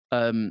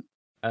 And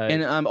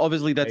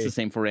obviously that's the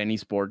same for any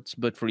sports,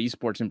 but for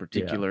esports in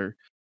particular,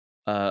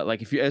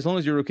 like as long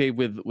as you're okay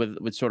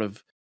with sort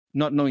of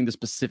not knowing the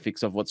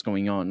specifics of what's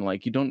going on,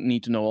 like you don't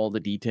need to know all the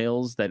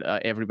details that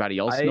everybody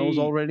else knows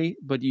already,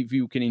 but if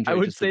you can enjoy. I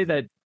would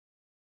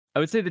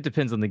say that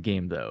depends on the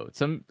game, though.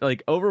 Some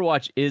like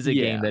Overwatch is a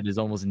game that is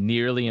almost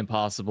nearly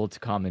impossible to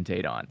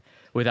commentate on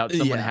without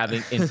someone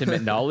having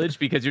intimate knowledge,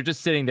 because you're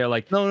just sitting there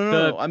like,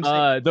 no. I'm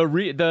saying the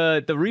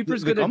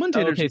Reaper's gonna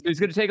so he's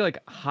gonna take like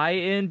high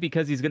end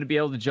because he's gonna be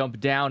able to jump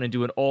down and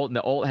do an ult, and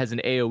the ult has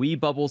an AoE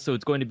bubble, so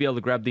it's going to be able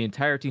to grab the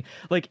entire team.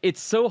 Like,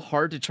 it's so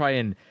hard to try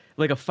and,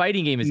 like, a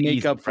fighting game is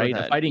easy, right?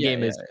 That.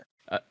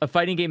 A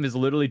fighting game is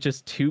literally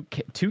just two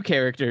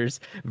characters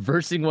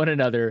versing one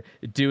another,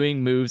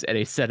 doing moves at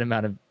a set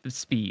amount of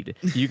speed.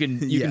 You can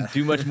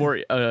do much more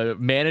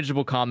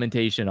manageable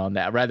commentation on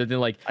that, rather than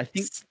like, I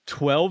think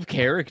 12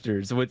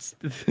 characters. It's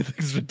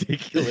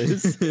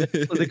ridiculous. Well,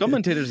 the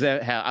commentators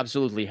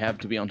absolutely have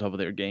to be on top of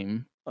their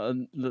game.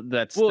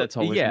 That's always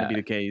going to be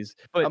the case.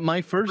 But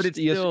my first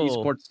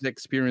esports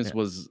experience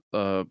was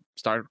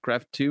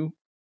StarCraft 2.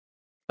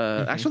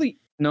 Actually,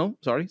 no,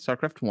 sorry,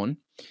 StarCraft 1.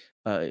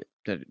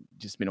 That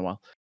just been a while.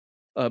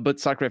 But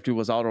StarCraft 2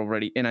 was out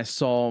already, and I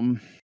saw,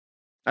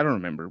 I don't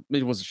remember.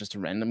 It was just a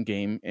random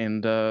game,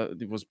 and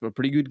it was a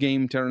pretty good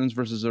game. Terrans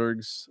versus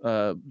Zergs.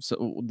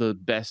 So the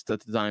best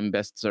at the time,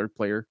 best Zerg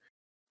player.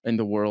 in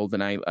the world,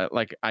 and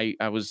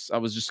I was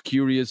just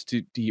curious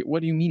to hear,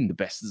 what do you mean the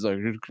best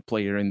Zerg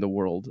player in the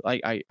world?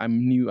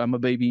 I'm new. I'm a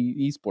baby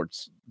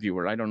esports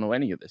viewer. I don't know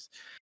any of this.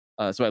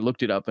 So I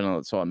looked it up and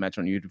I saw a match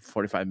on YouTube,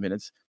 45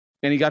 minutes,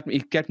 and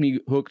it kept me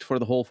hooked for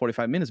the whole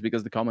 45 minutes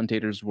because the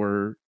commentators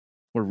were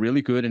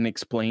really good and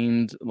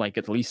explained like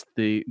at least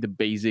the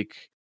basic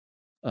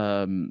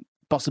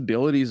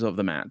possibilities of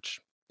the match.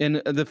 And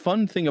the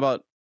fun thing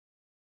about,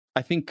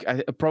 I think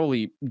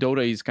probably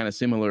Dota is kind of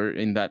similar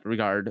in that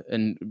regard,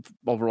 and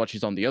Overwatch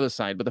is on the other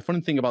side. But the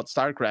fun thing about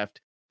StarCraft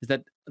is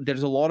that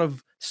there's a lot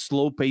of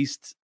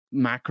slow-paced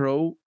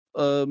macro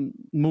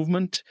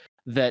movement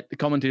that the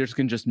commentators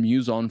can just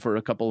muse on for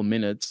a couple of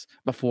minutes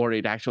before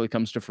it actually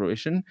comes to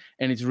fruition.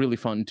 And it's really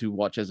fun to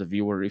watch as a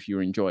viewer if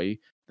you enjoy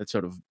that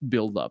sort of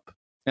build-up.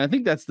 And I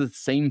think that's the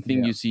same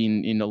thing you see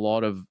in a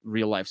lot of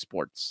real-life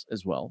sports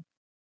as well.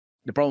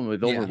 The problem with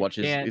Overwatch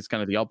is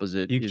kind of the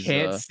opposite. You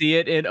can't see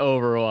it in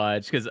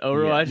Overwatch because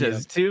Overwatch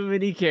has too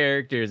many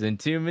characters and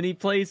too many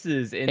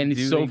places and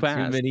it's so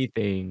fast. Too many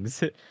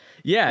things.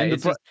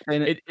 It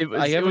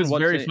was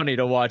very funny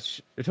to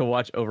watch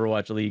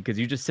Overwatch League because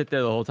you just sit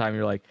there the whole time.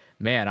 You're like,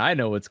 man, I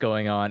know what's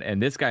going on,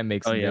 and this guy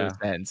makes no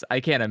sense. I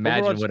can't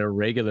imagine what a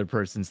regular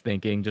person's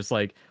thinking. Just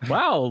like,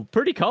 wow,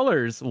 pretty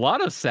colors, a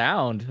lot of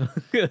sound.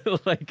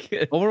 Like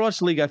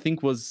Overwatch League, I think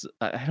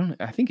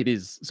I think it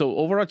is. So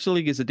Overwatch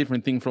League is a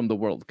different thing from the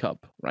World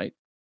Cup, right?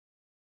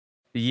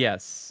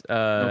 Yes,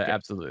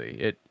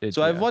 absolutely.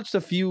 I've watched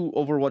a few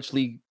Overwatch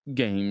League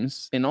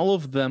games, and all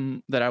of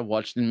them that I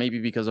watched, and maybe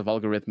because of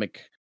algorithmic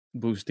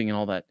boosting and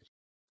all that,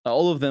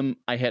 all of them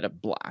I had a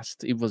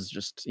blast. It was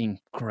just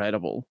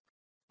incredible.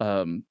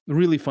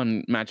 Really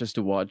fun matches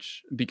to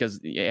watch because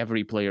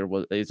every player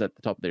is at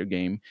the top of their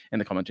game,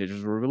 and the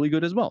commentators were really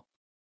good as well.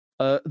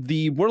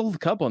 The World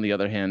Cup, on the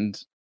other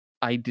hand,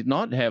 I did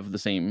not have the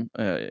same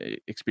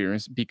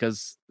experience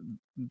because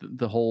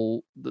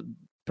the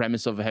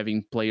premise of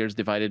having players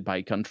divided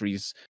by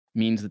countries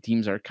means the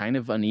teams are kind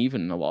of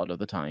uneven a lot of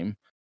the time.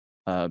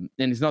 And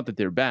it's not that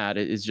they're bad;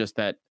 it's just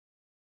that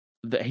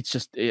it's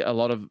just a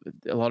lot of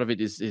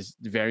it is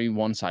very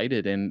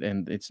one-sided,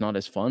 and it's not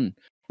as fun.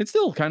 It's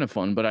still kind of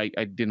fun, but I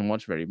didn't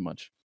watch very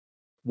much.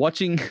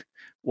 Watching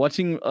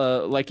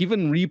like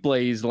even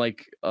replays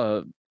like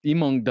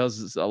Emong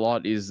does a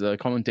lot is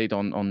commentate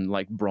on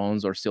like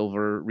bronze or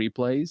silver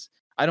replays.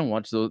 I don't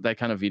watch that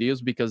kind of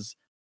videos because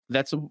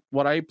that's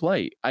what I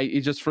play.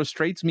 It just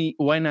frustrates me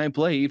when I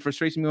play. It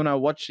frustrates me when I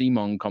watch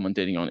Emong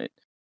commentating on it.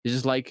 It's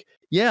just like,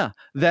 yeah,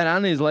 that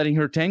Anna is letting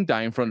her tank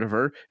die in front of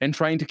her and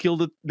trying to kill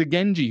the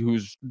Genji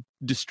who's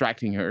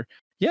distracting her.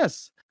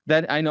 Yes,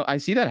 that I know. I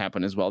see that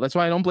happen as well. That's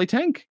why I don't play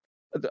tank.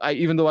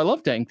 Even though I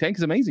love tank. Tank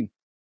is amazing.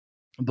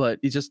 But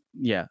it's just,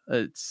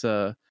 it's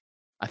I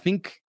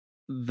think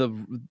the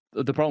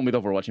problem with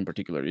Overwatch in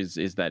particular is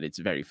that it's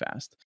very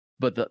fast.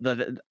 But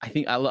I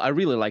think I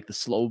really like the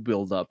slow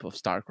build up of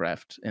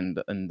StarCraft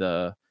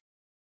and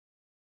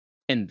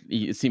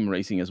sim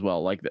racing as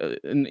well. Like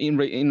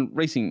in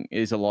racing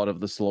is a lot of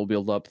the slow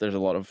build up. There's a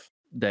lot of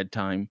dead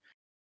time.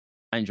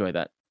 I enjoy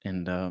that,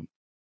 and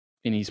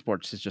in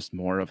esports it's just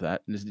more of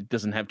that. It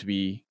doesn't have to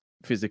be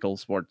physical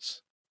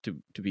sports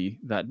to be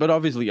that. But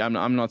obviously,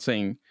 I'm not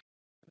saying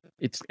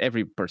it's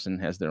every person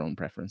has their own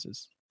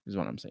preferences. Is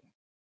what I'm saying.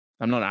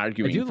 I'm not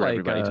arguing for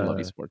everybody to love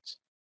esports.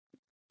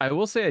 I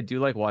will say I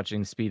do like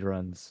watching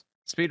speedruns.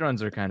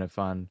 Speedruns are kind of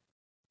fun.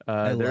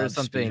 There is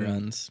something.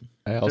 Speedruns.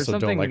 I also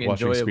don't like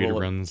watching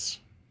speedruns.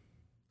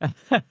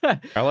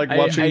 I like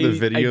watching the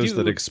videos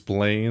that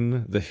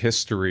explain the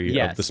history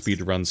of the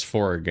speedruns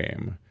for a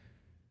game.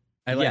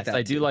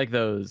 I do like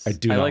those. I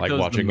do not like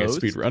watching a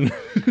speedrun.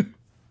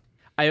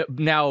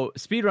 Now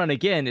speedrun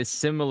again is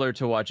similar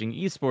to watching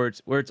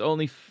esports, where it's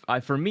only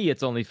for me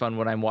it's only fun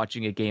when I'm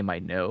watching a game I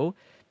know,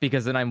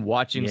 because then I'm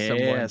watching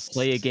someone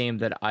play a game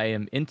that I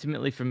am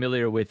intimately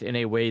familiar with in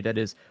a way that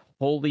is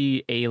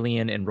wholly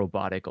alien and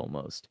robotic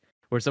almost.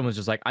 Where someone's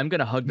just like, I'm going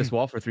to hug this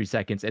wall for 3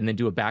 seconds and then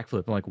do a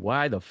backflip. I'm like,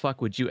 why the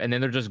fuck would you? And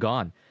then they're just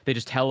gone. They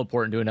just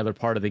teleport into another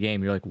part of the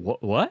game. You're like,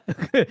 what?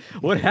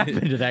 What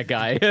happened to that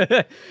guy?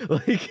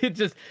 Like,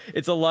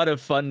 it's a lot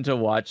of fun to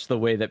watch the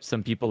way that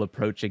some people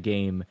approach a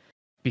game,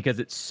 because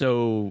it's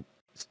so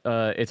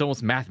it's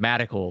almost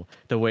mathematical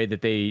the way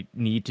that they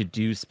need to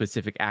do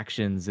specific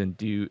actions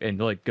and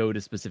like go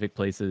to specific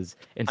places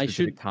in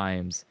specific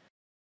times.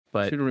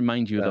 But I should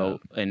remind you though,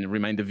 and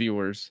remind the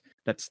viewers,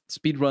 that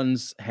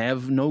speedruns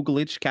have no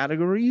glitch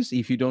categories.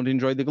 If you don't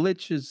enjoy the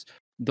glitches,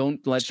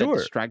 don't let that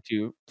distract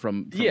you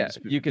from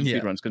you can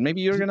speedruns, because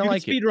maybe you're gonna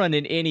like it. You can speedrun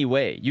in any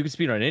way. You can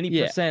speedrun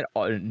any percent,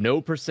 no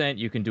percent.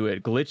 You can do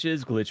it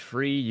glitches, glitch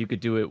free. You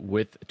could do it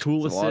with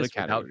tool assist,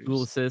 without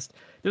tool assist.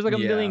 There's like a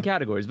million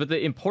categories. But the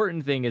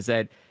important thing is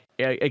that,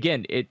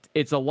 again,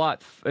 it's a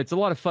lot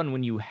of fun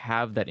when you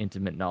have that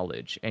intimate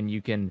knowledge and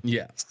you can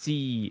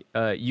see,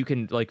 you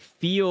can like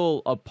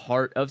feel a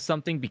part of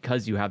something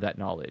because you have that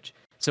knowledge.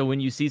 So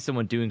when you see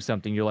someone doing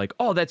something, you're like,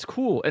 oh, that's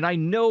cool. And I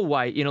know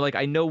why, like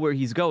I know where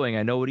he's going.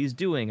 I know what he's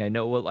doing. I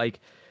know what,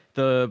 like,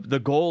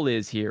 the goal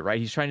is here, right?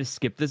 He's trying to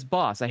skip this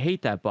boss. I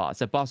hate that boss.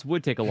 That boss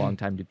would take a long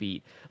time to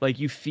beat. Like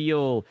you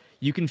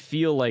can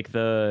feel like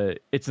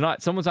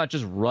someone's not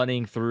just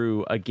running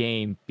through a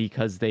game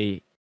because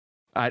they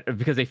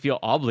feel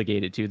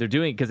obligated to. They're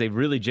doing it because they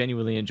really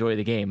genuinely enjoy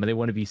the game and they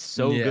want to be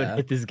so good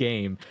at this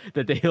game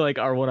that they want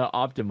to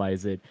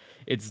optimize it.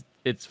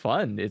 It's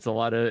fun. It's a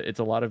lot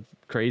of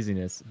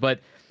craziness. But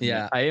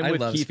I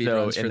love Keith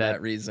though for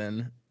that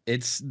reason.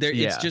 It's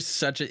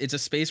just it's a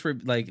space where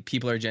like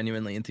people are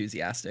genuinely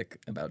enthusiastic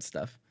about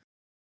stuff.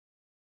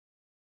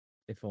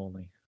 If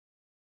only.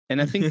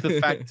 And I think the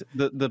fact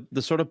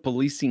the sort of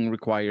policing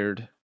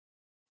required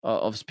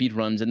of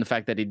speedruns and the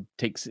fact that it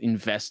takes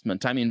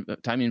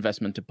time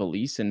investment to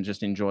police and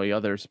just enjoy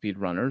other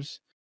speedrunners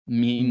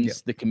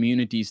means the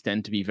communities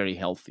tend to be very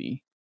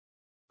healthy.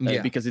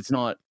 Because it's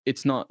not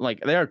like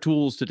there are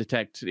tools to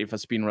detect if a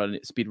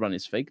speedrun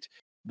is faked,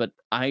 but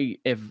I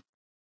have,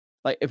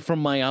 like, from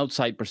my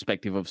outside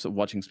perspective of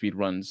watching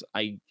speedruns,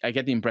 I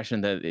get the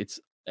impression that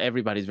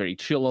everybody's very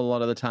chill a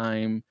lot of the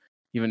time,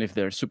 even if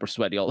they're super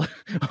sweaty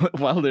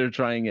while they're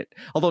trying it.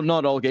 Although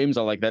not all games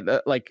are like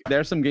that. Like there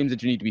are some games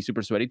that you need to be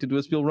super sweaty to do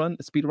a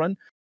speedrun.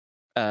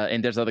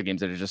 And there's other games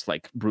that are just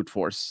like brute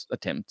force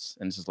attempts.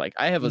 And it's just like,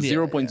 I have a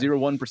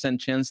 0.01%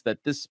 chance that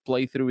this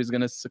playthrough is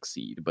going to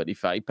succeed. But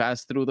if I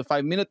pass through the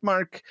 5-minute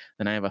mark,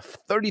 then I have a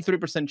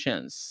 33%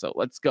 chance. So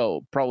let's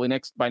go. Probably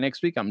by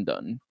next week, I'm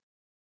done.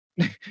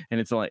 And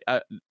it's like,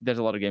 there's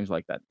a lot of games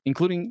like that,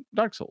 including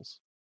Dark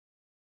Souls.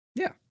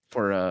 Yeah.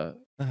 For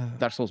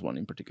Dark Souls 1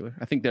 in particular.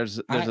 I think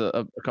there's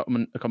a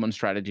common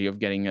strategy of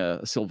getting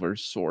a silver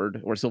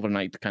sword or silver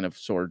knight kind of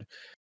sword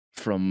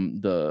from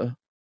the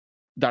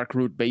Dark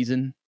Root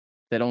Basin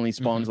that only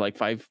spawns like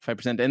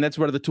 5%. And that's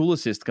where the tool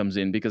assist comes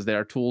in, because there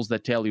are tools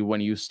that tell you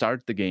when you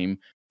start the game,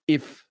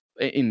 if,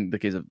 in the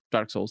case of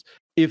Dark Souls,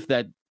 if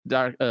that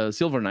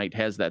Silver Knight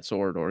has that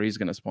sword or he's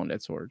going to spawn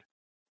that sword.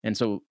 And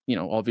so,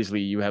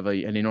 obviously you have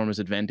an enormous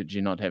advantage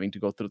in not having to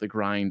go through the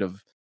grind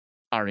of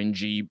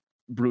RNG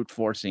brute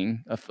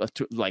forcing.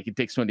 Like it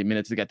takes 20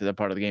 minutes to get to that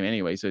part of the game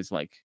anyway. So it's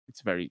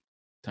very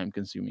time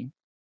consuming.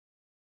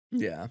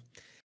 Yeah.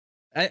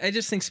 I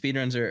just think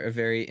speedruns are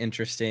very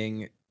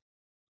interesting.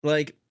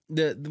 Like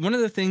one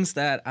of the things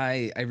that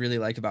I really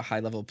like about high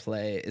level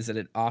play is that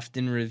it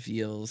often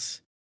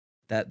reveals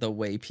that the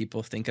way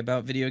people think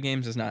about video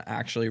games is not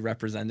actually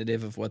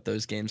representative of what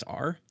those games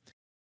are.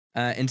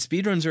 And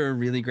speedruns are a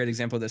really great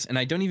example of this. And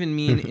I don't even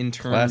mean in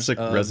terms classic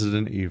of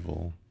Resident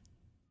Evil.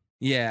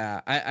 Yeah,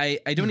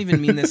 I don't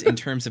even mean this in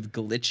terms of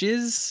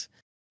glitches.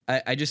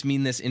 I just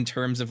mean this in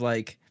terms of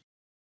like,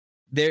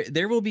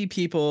 there will be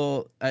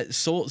people.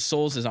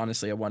 Souls is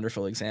honestly a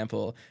wonderful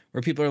example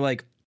where people are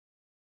like,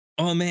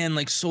 "Oh man,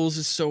 like Souls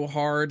is so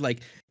hard.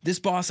 Like this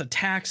boss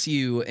attacks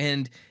you,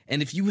 and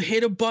if you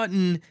hit a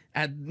button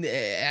at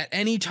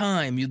any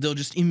time, they'll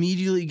just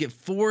immediately get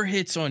 4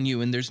 hits on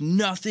you, and there's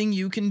nothing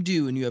you can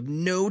do, and you have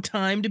no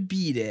time to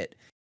beat it."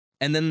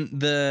 And then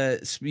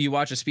you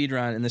watch a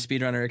speedrun, and the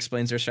speedrunner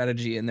explains their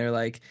strategy, and they're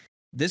like,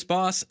 this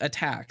boss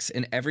attacks,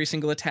 and every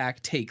single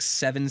attack takes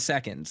 7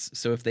 seconds.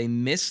 So if they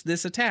miss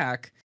this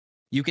attack,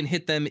 you can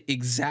hit them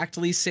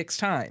exactly 6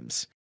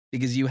 times,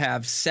 because you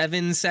have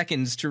 7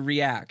 seconds to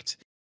react.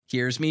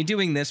 Here's me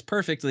doing this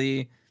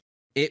perfectly.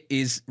 It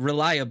is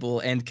reliable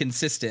and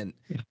consistent,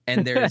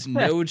 and there is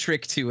no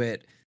trick to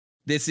it.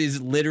 This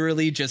is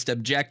literally just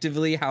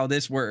objectively how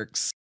this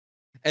works.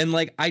 And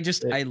like I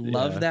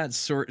love that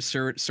sort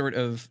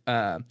of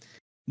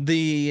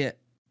the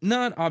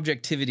not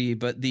objectivity,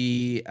 but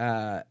the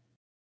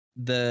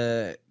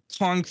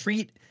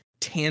concrete,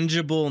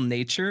 tangible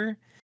nature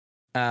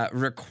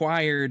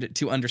required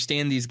to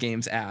understand these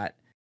games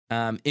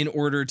in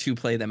order to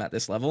play them at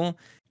this level,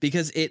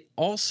 because it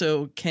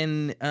also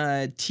can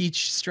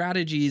teach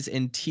strategies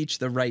and teach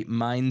the right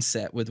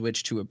mindset with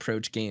which to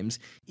approach games,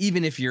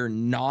 even if you're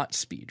not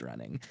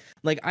speedrunning.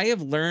 Like I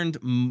have learned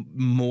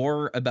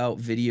more about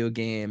video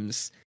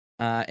games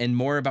and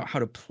more about how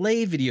to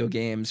play video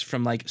games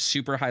from like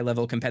super high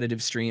level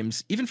competitive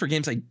streams, even for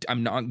games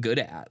I'm not good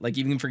at, like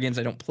even for games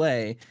I don't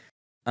play,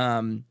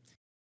 than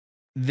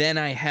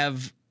I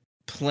have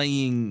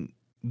playing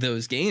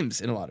those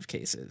games in a lot of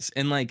cases.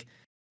 And like,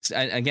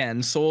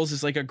 again, Souls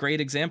is like a great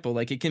example.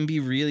 Like it can be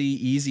really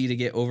easy to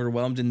get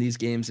overwhelmed in these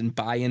games and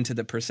buy into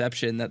the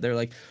perception that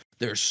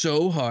they're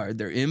so hard,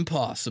 they're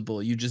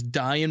impossible, you just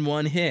die in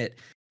 1 hit.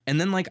 And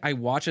then like I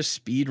watch a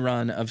speed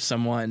run of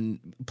someone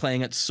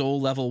playing at soul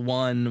level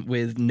 1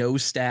 with no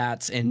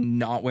stats and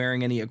not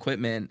wearing any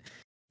equipment,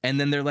 and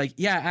then they're like,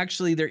 yeah,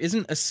 actually there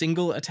isn't a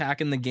single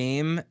attack in the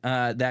game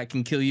that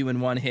can kill you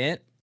in 1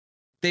 hit.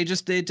 It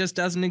just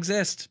doesn't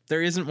exist.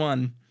 There isn't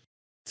one.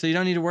 So you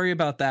don't need to worry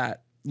about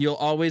that. You'll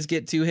always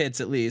get 2 hits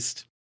at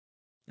least.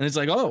 And it's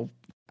like, oh,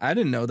 I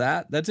didn't know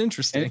that. That's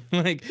interesting.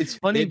 Like it's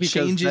funny because it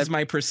changes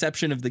my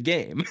perception of the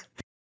game.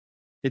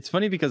 It's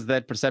funny because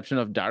that perception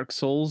of Dark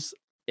Souls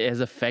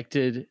has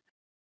affected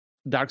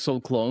Dark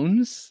Souls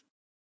clones.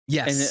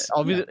 Yes.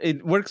 And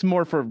it works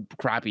more for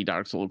crappy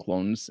Dark Souls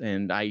clones,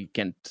 and I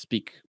can't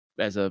speak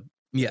as a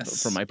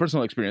Yes. From my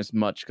personal experience,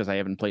 much because I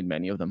haven't played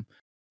many of them.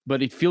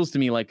 But it feels to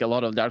me like a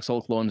lot of Dark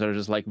Souls clones are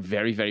just like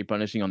very, very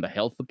punishing on the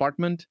health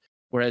department,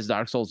 whereas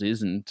Dark Souls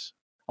isn't.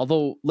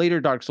 Although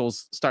later Dark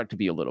Souls start to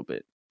be a little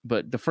bit,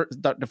 but the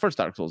first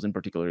Dark Souls in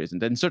particular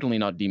isn't, and certainly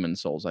not Demon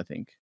Souls. I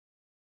think.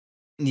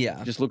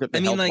 Yeah. Just look at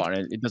the health bar;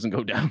 it doesn't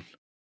go down.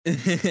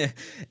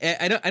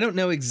 I don't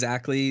know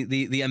exactly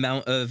the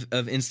amount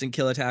of instant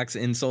kill attacks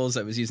in Souls.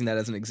 I was using that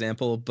as an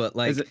example, but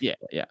like, yeah.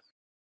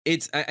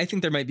 I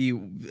think there might be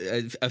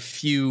a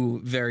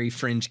few very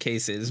fringe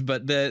cases,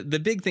 but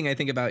the big thing I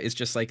think about is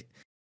just like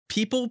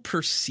people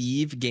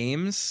perceive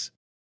games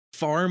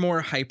far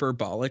more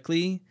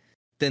hyperbolically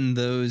than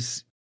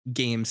those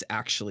games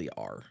actually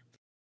are.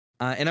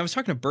 And I was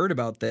talking to Bird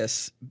about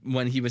this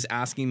when he was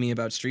asking me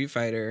about Street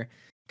Fighter,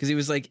 because he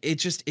was like,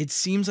 it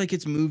seems like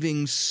it's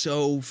moving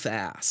so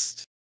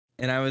fast.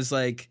 And I was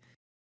like,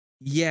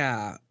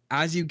 yeah,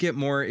 as you get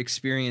more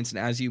experience and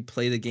as you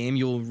play the game,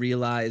 you'll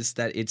realize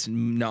that it's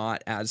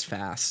not as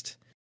fast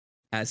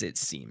as it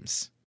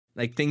seems.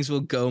 Like things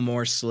will go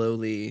more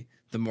slowly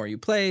the more you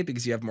play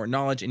because you have more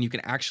knowledge and you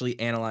can actually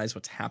analyze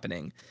what's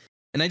happening.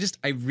 And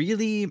I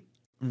really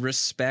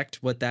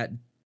respect what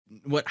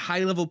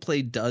high level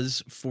play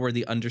does for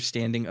the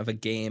understanding of a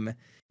game,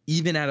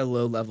 even at a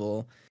low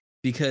level,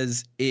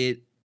 because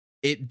it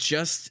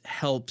just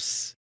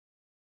helps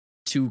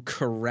to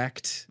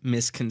correct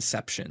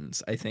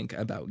misconceptions, I think,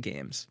 about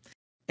games.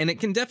 And it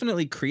can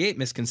definitely create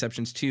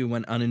misconceptions too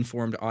when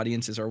uninformed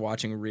audiences are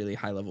watching really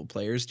high level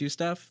players do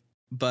stuff.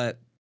 But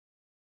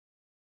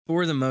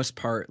for the most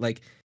part,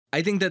 like,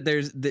 I think that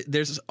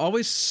there's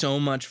always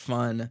so much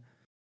fun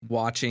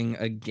watching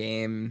a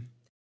game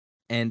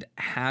and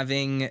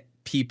having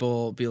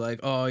people be like,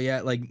 oh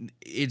yeah, like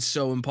it's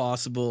so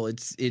impossible.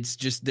 It's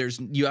just,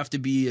 you have to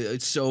be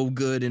so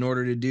good in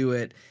order to do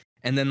it.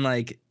 And then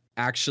like,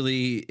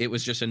 actually it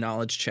was just a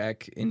knowledge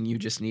check and you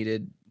just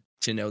needed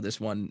to know this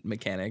one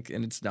mechanic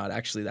and it's not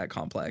actually that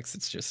complex.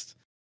 It's just,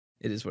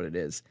 it is what it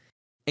is.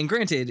 And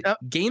granted,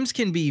 games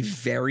can be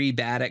very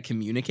bad at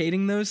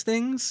communicating those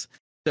things.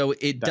 So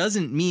it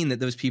doesn't mean that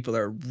those people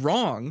are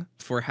wrong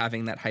for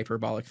having that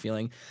hyperbolic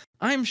feeling.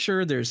 I'm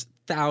sure there's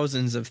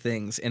thousands of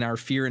things in our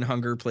Fear and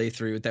Hunger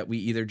playthrough that we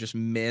either just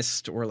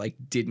missed or like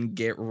didn't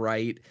get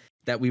right,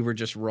 that we were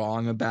just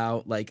wrong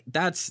about. Like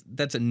that's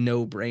a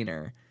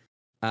no-brainer.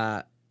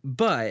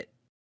 But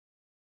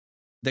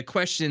the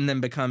question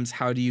then becomes,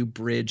 how do you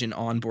bridge and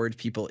onboard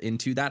people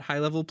into that high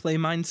level play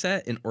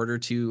mindset and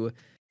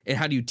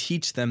how do you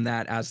teach them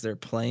that as they're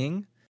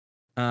playing?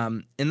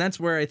 And that's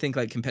where I think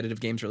like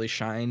competitive games really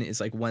shine, is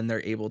like when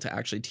they're able to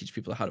actually teach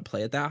people how to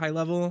play at that high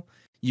level,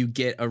 you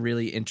get a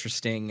really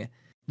interesting,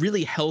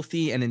 really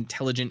healthy and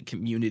intelligent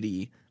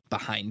community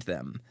behind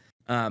them,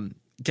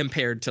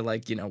 compared to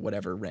like,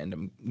 whatever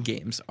random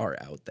games are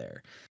out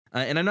there.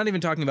 And I'm not even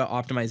talking about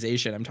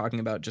optimization. I'm talking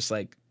about just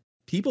like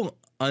people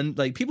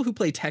who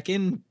play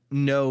Tekken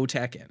know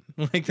Tekken.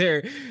 Like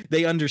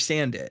they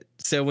understand it.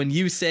 So when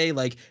you say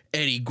like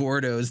Eddie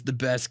Gordo is the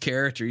best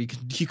character, he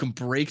can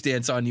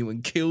breakdance on you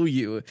and kill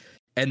you,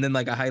 and then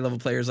like a high level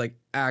player is like,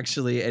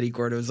 actually Eddie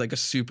Gordo is like a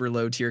super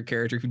low tier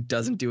character who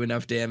doesn't do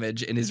enough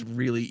damage and is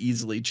really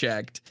easily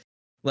checked.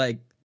 Like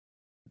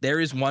there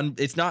is one,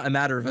 it's not a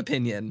matter of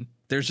opinion.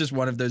 There's just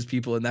one of those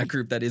people in that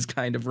group that is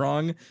kind of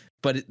wrong,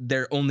 but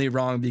they're only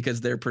wrong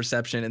because their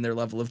perception and their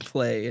level of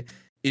play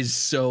is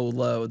so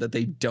low that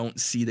they don't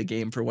see the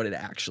game for what it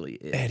actually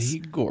is. Eddie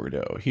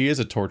Gordo, he is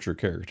a torture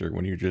character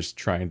when you're just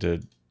trying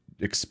to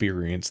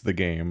experience the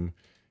game.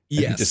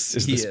 Yes, he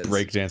is this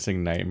breakdancing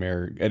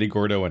nightmare. Eddie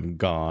Gordo and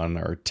Gone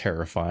are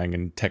terrifying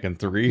in Tekken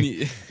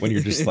 3 when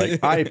you're just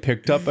like, I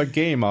picked up a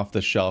game off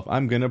the shelf,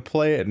 I'm gonna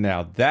play it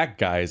now. That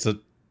guy's a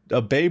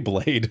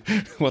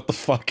Beyblade. What the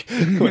fuck?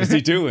 What is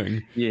he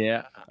doing?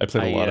 Yeah, I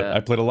played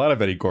a lot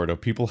of Eddie Gordo.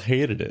 People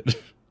hated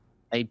it.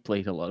 I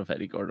played a lot of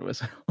Eddie Gordo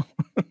as well.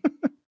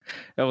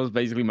 That was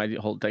basically my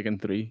whole Tekken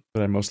 3.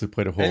 But I mostly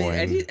played a whole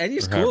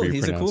Eddie's cool.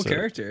 He's a cool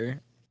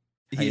character.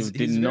 I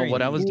didn't know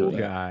what I was doing,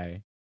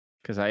 guy,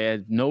 because I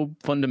had no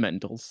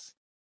fundamentals.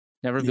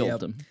 Never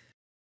built them.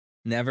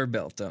 Never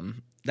built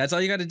them. That's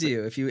all you got to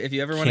do. If you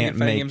ever want to get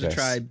fighting games to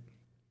try,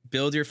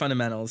 build your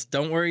fundamentals.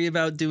 Don't worry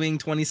about doing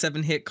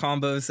 27 hit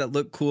combos that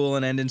look cool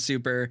and end in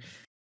super.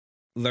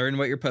 Learn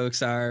what your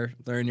pokes are.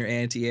 Learn your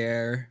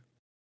anti-air.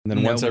 And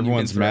then once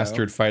everyone's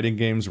mastered fighting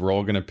games, we're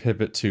all going to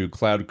pivot to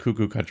Cloud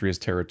Cuckoo Country's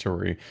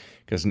territory,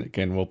 because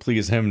again, we'll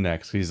please him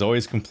next. He's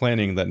always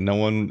complaining that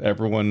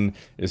everyone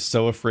is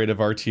so afraid of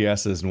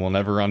RTSs and will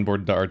never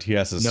onboard to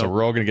RTSs. Nope. So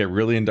we're all going to get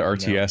really into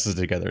RTSs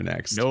together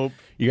next. Nope.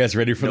 You guys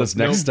ready for this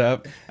next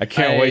step? I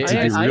can't wait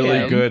to be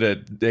really good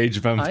at Age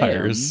of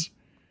Empires.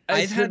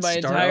 I've had my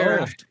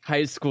entire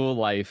high school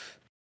life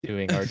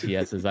doing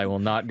RTSs. I will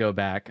not go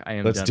back. I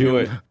am. Let's do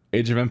it.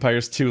 Age of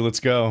Empires 2. Let's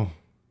go.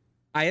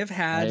 I have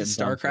had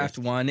StarCraft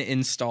 1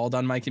 installed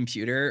on my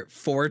computer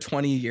for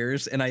 20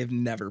 years, and I have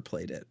never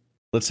played it.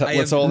 Let's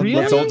all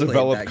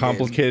develop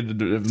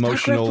complicated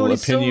emotional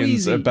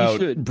opinions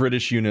about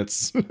British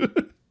units.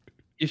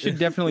 You should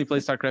definitely play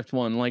StarCraft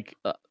 1. Like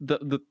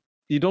the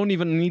you don't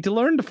even need to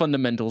learn the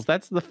fundamentals.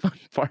 That's the fun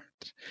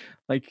part.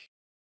 Like,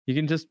 you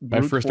can just my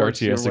first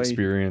RTS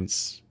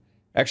experience.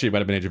 Actually, it might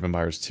have been Age of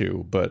Empires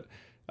 2, but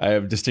I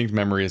have distinct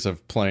memories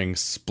of playing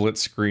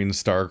split-screen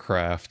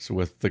StarCraft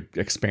with the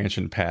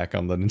expansion pack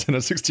on the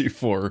Nintendo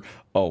 64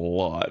 a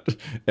lot.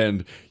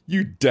 And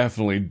you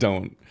definitely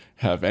don't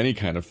have any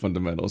kind of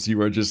fundamentals.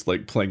 You are just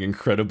like playing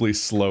incredibly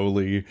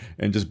slowly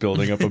and just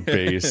building up a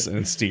base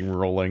and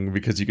steamrolling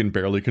because you can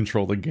barely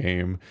control the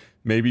game.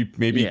 Maybe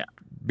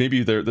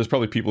there's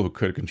probably people who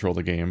could control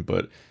the game,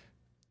 but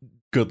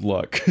good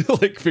luck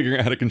like figuring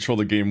out how to control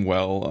the game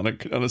well on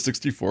a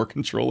 64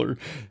 controller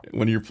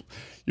when you're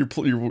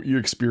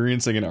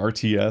experiencing an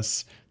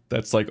RTS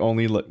that's like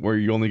only where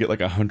you only get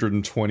like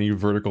 120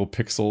 vertical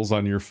pixels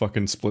on your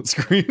fucking split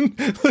screen.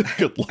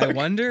 Good luck. I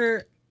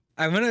wonder,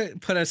 I'm gonna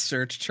put a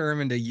search term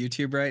into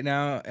YouTube right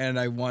now, and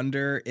I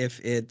wonder if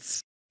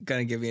it's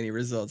gonna give me any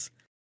results.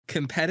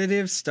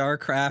 Competitive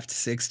StarCraft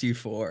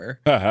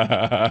 64.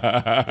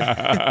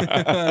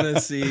 I want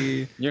to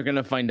see. You're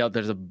gonna find out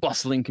there's a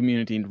bustling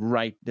community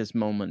right this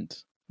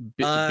moment.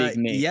 Big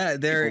name. Yeah,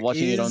 there people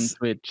watching is it on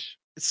Twitch.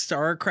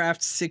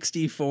 StarCraft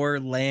 64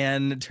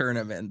 LAN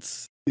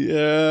tournaments.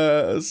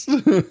 Yes.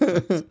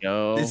 Let's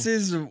go. This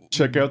is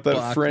check out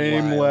that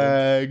frame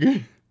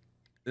lag.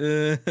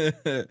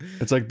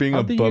 It's like being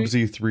a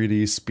Bubsy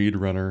 3D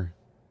speedrunner.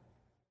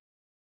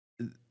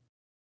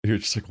 You're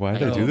just like, why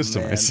did I do this to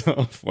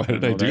myself? Why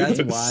did I do this?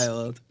 That's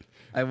wild.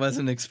 I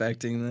wasn't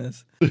expecting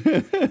this.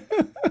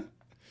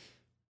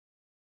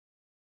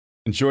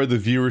 Enjoy the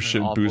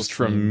viewership boost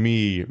from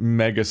me,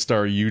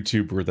 megastar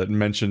YouTuber that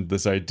mentioned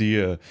this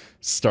idea,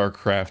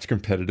 StarCraft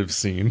competitive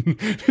scene.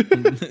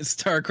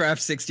 StarCraft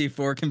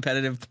 64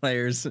 competitive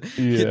players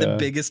hit the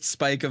biggest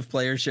spike of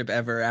playership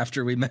ever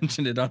after we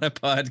mentioned it on a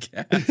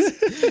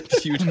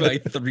podcast. Viewed by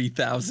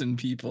 3,000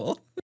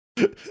 people.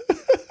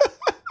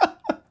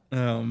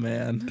 Oh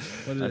man,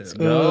 let's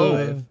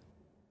go.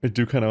 I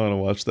do kind of want to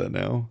watch that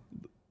now.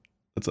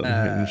 That's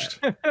unhinged.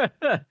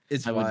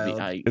 It's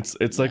wild.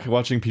 It's like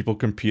watching people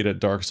compete at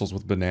Dark Souls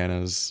with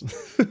bananas.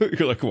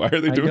 You're like, why are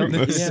they doing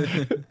this?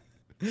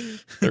 Yeah.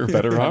 There are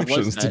better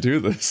options to do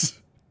this.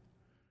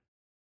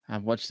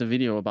 I've watched a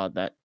video about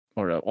that,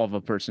 or of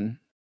a person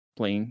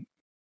playing.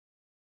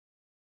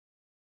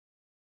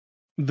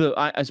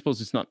 I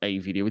suppose it's not a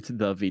video; it's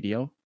the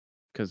video,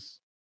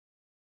 because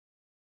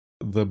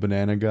the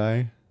banana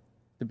guy.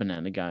 The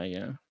banana guy,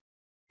 yeah.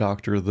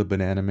 Doctor the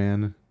Banana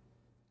Man.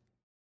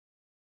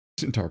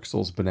 Dark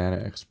Souls banana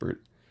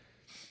expert.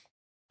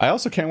 I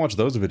also can't watch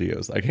those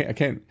videos. I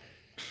can't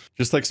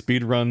just like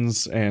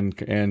speedruns and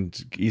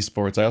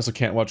esports. I also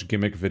can't watch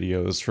gimmick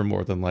videos for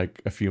more than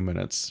like a few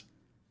minutes.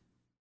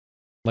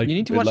 Like you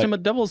need to watch them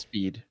at double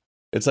speed.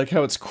 It's like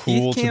how it's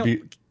cool to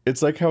be.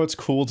 It's like how it's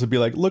cool to be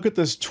like, look at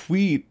this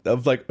tweet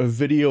of like a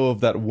video of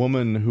that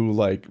woman who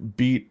like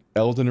beat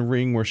Elden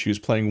Ring where she was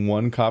playing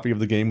one copy of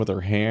the game with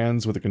her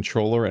hands with a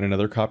controller and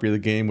another copy of the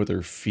game with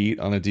her feet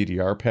on a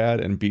DDR pad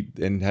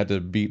and had to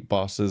beat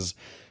bosses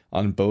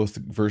on both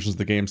versions of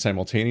the game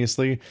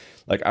simultaneously.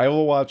 Like, I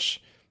will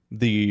watch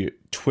the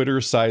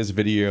Twitter-sized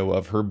video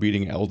of her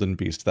beating Elden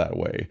Beast that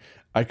way.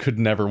 I could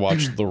never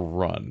watch the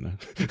run.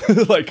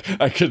 Like,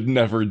 I could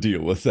never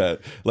deal with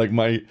that. Like,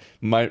 my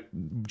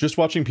just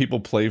watching people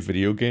play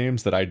video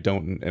games that I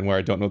don't, and where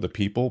I don't know the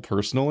people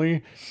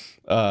personally,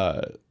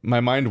 my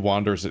mind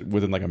wanders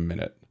within like a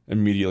minute.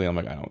 Immediately, I'm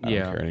like, I don't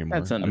care anymore.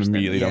 That's I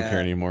immediately don't care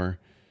anymore.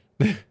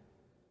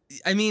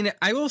 I mean,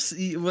 I will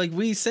see, like,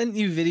 we sent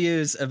you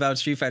videos about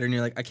Street Fighter and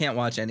you're like, I can't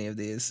watch any of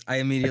these. I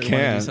immediately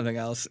want to do something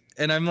else.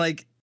 And I'm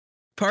like,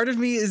 part of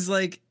me is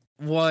like,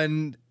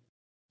 one,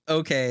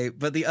 okay,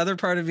 but the other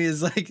part of me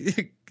is like,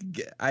 you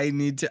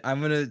need to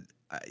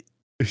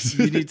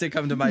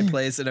come to my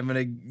place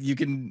and you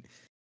can.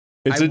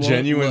 It's a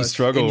genuine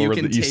struggle where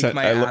you sent.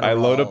 I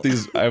load up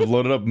these. I've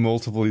loaded up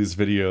multiple of these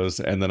videos,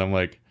 and then I'm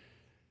like,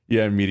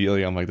 yeah,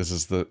 immediately I'm like,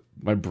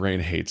 my brain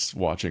hates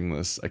watching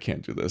this. I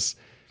can't do this.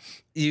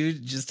 You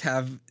just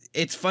have.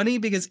 It's funny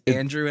because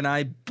Andrew and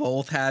I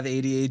both have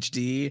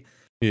ADHD.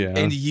 Yeah,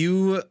 and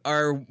you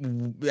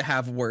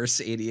have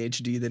worse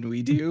ADHD than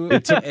we do.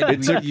 It took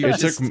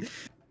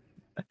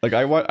like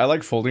I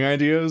like folding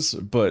ideas,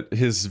 but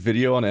his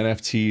video on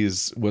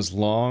NFTs was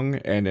long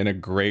and in a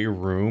gray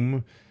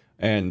room,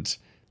 and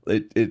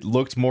it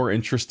looked more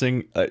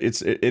interesting.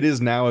 It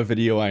is now a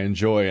video I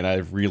enjoy and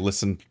I've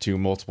re-listened to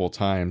multiple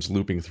times,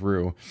 looping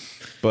through.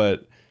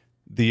 But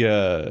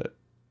the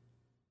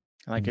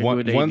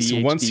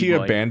once he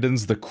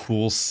abandons the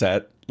cool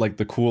set, like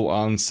the cool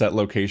on-set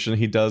location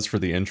he does for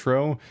the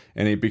intro,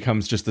 and it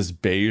becomes just this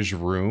beige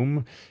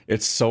room,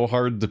 it's so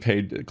hard to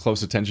pay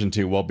close attention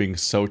to while being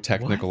so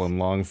technical and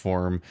long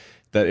form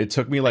that it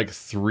took me like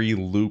 3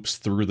 loops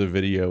through the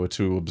video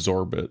to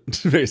absorb it,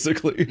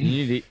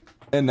 basically.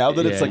 And now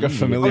that it's like a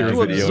familiar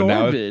video,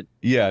 now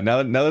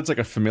that it's like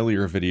a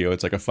familiar video,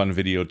 it's like a fun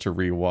video to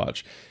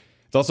rewatch.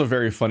 It's also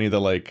very funny that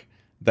like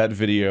that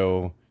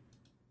video,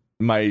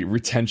 my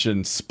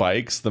retention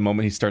spikes the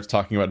moment he starts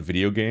talking about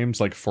video games,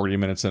 like 40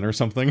 minutes in or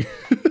something.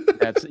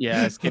 That's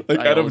like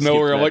out of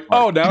nowhere, I'm like,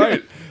 oh, now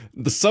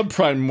the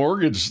subprime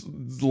mortgage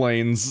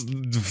lanes. But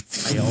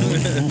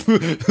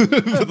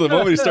the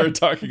moment you started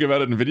talking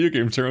about it in video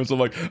game terms, I'm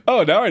like,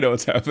 oh, now I know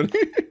what's happening.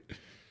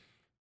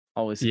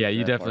 Always. Yeah,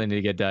 you definitely need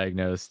to get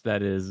diagnosed.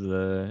 That is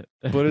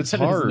but it's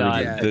hard.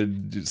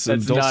 That's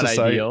not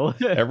ideal.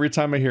 Every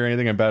time I hear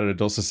anything about it,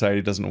 adult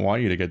society doesn't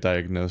want you to get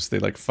diagnosed. They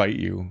like fight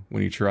you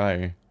when you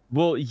try.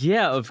 Well,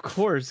 yeah, of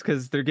course,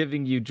 because they're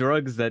giving you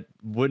drugs that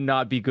would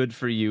not be good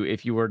for you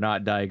if you were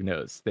not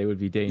diagnosed. They would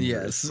be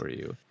dangerous for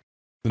you.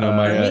 No,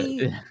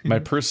 my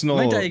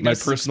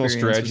personal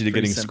strategy to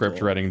getting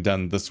script writing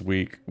done this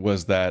week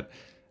was that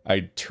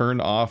I turn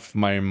off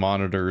my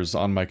monitors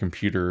on my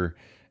computer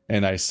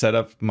and I set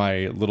up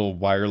my little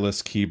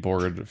wireless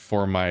keyboard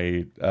for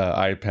my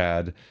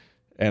iPad,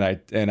 and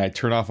I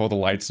turn off all the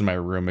lights in my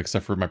room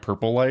except for my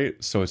purple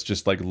light, so it's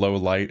just like low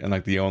light, and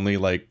like the only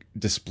like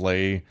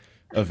display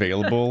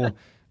available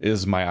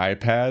is my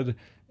iPad.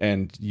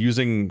 And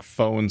using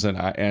phones and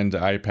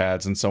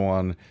iPads and so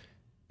on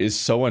is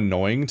so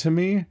annoying to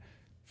me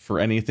for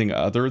anything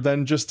other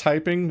than just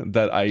typing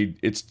that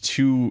it's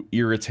too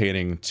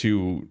irritating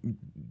to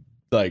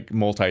like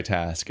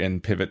multitask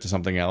and pivot to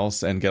something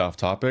else and get off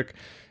topic.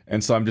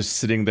 And so I'm just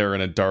sitting there in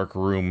a dark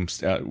room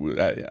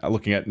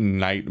looking at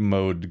night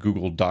mode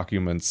Google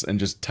documents and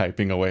just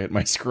typing away at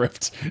my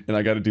script. And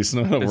I got a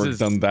decent amount of work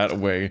done that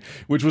way,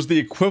 which was the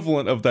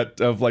equivalent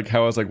of like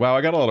how I was like, wow,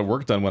 I got a lot of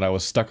work done when I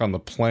was stuck on the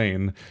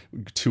plane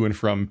to and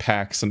from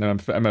PAX and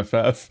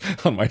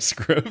MFF on my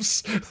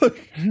scripts.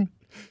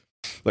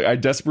 Like I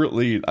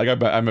desperately,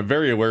 I'm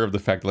very aware of the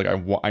fact that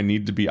like I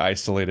need to be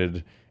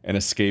isolated and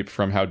escape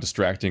from how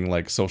distracting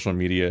like social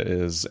media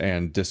is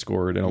and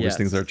Discord and all these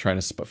things that are trying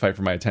to fight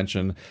for my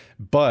attention.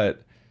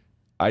 But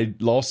I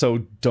also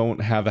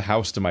don't have a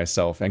house to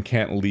myself and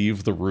can't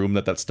leave the room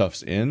that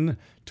stuff's in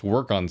to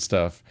work on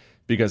stuff,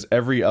 because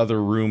every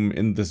other room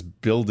in this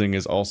building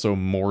is also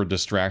more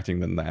distracting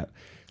than that.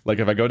 Like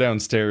if I go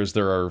downstairs,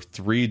 there are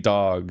 3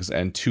 dogs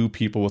and 2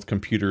 people with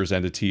computers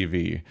and a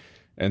TV.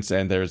 And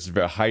there's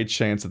a high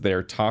chance that they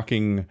are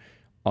talking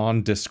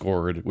on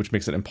Discord, which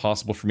makes it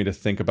impossible for me to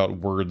think about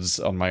words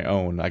on my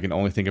own. I can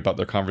only think about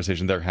their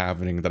conversation they're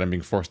having that I'm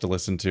being forced to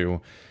listen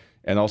to.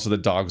 And also the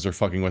dogs are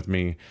fucking with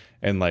me,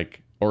 and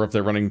like, or if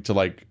they're running to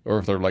like, or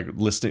if they're like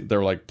listening,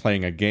 they're like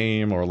playing a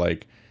game or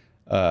like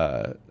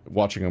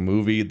watching a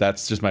movie.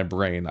 That's just my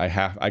brain. I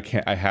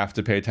have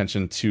to pay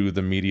attention to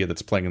the media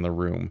that's playing in the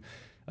room.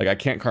 Like I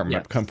can't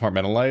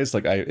compartmentalize.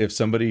 Like if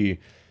somebody,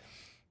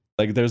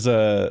 like there's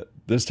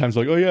times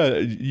like, oh yeah,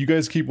 you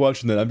guys keep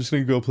watching that, I'm just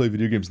gonna go play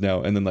video games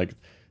now, and then like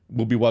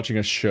we'll be watching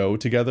a show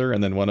together,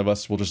 and then one of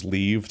us will just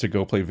leave to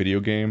go play video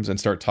games and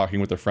start talking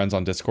with their friends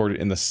on Discord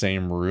in the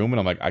same room, and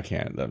I'm like, I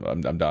can't,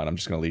 I'm done, I'm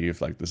just gonna leave.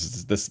 Like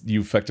this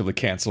you effectively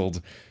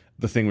canceled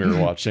the thing we were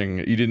watching.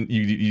 You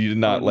did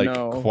not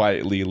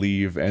quietly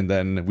leave, and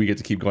then we get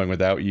to keep going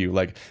without you.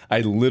 Like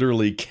I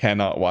literally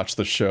cannot watch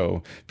the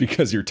show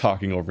because you're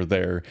talking over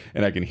there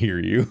and I can hear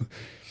you.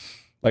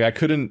 Like I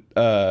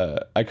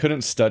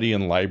couldn't study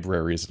in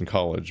libraries in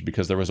college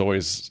because there was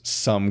always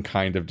some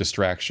kind of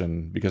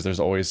distraction, because there's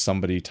always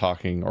somebody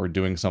talking or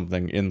doing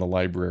something in the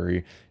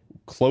library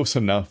close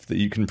enough that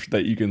you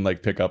can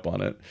like pick up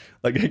on it.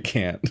 Like I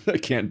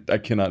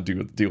cannot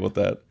deal with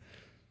that.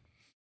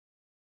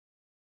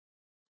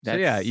 So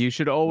yeah, you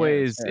should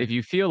always, if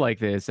you feel like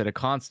this at a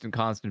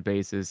constant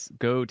basis,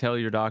 go tell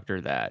your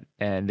doctor that,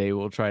 and they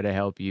will try to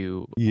help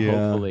you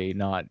hopefully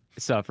not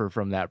suffer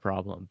from that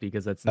problem,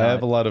 because that's not I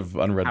have a lot of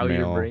unread how mail.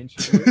 Your brain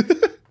should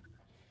work.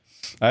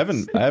 I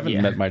haven't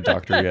met my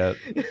doctor yet.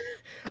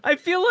 I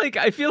feel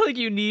like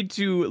you need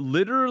to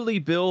literally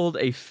build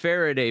a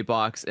Faraday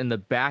box in the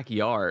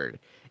backyard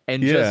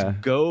and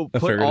just go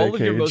put all of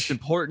your most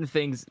important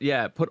things.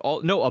 Yeah,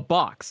 a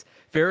box.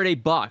 Faraday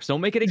box. Don't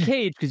make it a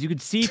cage, because you can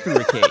see through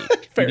a cage.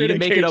 You need to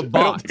make it a box.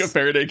 I don't think a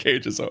Faraday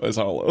cage is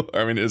hollow.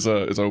 I mean, is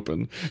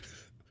open.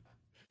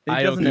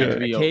 I don't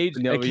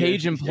think a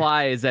cage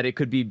implies that it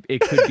could be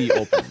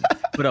open.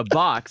 But a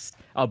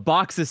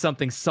box is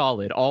something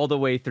solid all the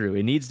way through.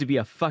 It needs to be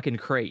a fucking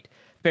crate,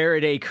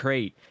 Faraday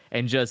crate,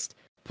 and just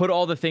put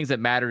all the things that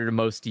matter the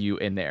most to you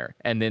in there.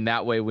 And then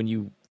that way, when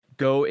you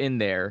go in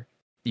there,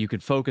 you can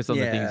focus on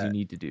the things you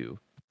need to do.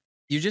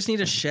 You just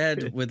need a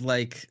shed with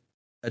like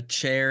a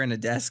chair and a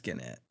desk in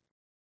it,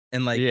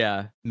 and like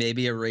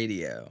maybe a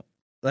radio.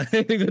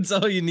 Like that's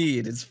all you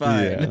need. It's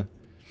fine. Yeah.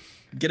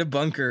 Get a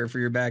bunker for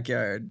your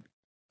backyard.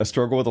 A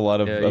struggle with a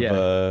lot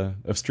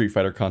of Street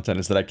Fighter content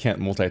is that I can't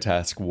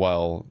multitask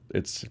while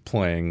it's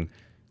playing.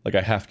 Like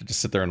I have to just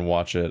sit there and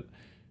watch it,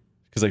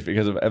 because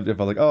if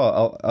I'm like,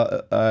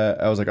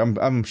 I was like,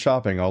 I'm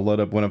shopping, I'll load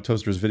up one of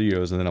Toaster's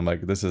videos, and then I'm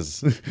like, this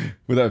is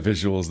without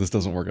visuals, this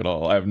doesn't work at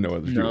all. I have no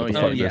idea what the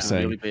fuck they're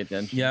saying. Really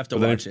you have to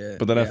watch it.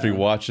 But then after you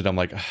watch it, I'm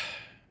like, I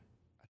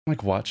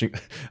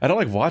don't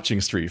like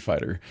watching Street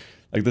Fighter.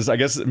 Like this, I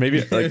guess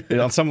maybe like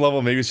on some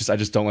level, maybe it's just I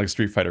just don't like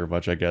Street Fighter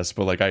much, I guess.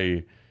 But like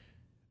I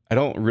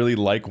don't really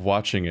like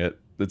watching it.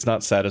 It's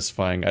not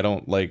satisfying. I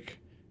don't like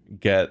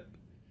get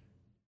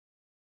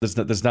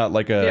there's not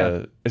like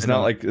a it's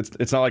not like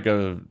it's not like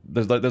a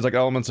there's like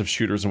elements of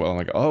shooters and what I'm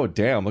like, oh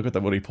damn, look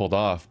at what he pulled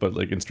off. But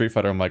like in Street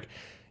Fighter, I'm like,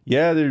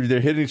 yeah,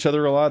 they're hitting each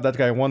other a lot. That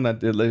guy won.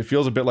 That it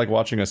feels a bit like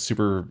watching a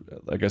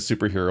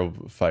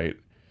superhero fight,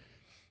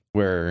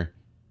 where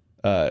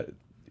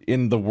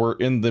in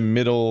the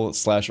middle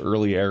 /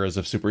 early eras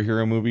of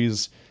superhero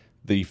movies,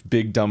 the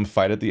big dumb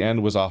fight at the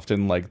end was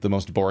often like the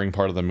most boring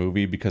part of the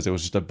movie because it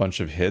was just a bunch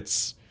of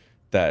hits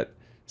that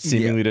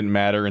seemingly didn't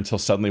matter until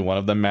suddenly one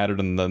of them mattered,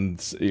 and then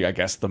I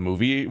guess the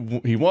movie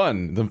he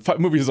won. The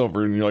movie's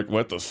over, and you're like,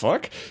 what the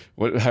fuck?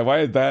 Why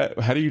is that?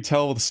 How do you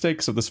tell the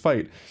stakes of this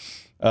fight?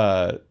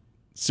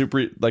 It's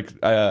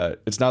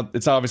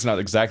obviously not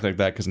exactly like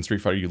that, because in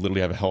Street Fighter you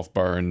literally have a health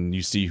bar and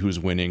you see who's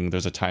winning.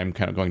 There's a time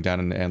count going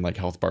down and like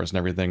health bars and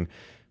everything,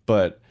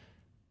 but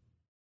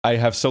I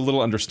have so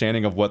little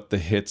understanding of what the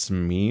hits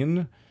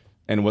mean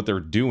and what they're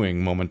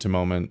doing moment to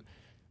moment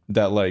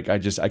that like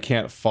I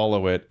can't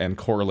follow it and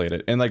correlate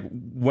it. And like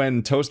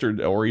when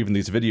Toaster or even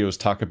these videos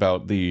talk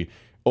about the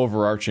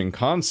overarching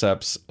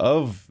concepts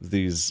of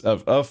these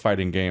of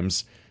fighting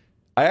games,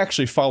 I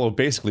actually follow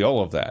basically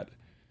all of that,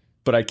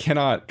 but I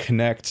cannot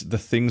connect the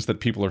things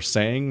that people are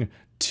saying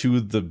to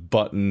the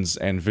buttons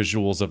and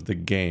visuals of the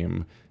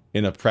game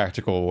in a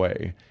practical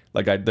way.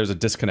 Like there's a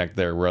disconnect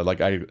there where like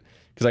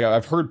because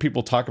I've heard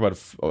people talk about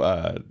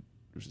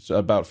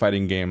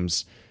fighting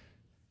games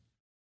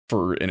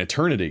for an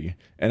eternity,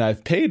 and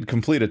I've paid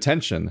complete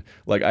attention.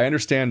 Like I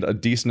understand a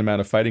decent amount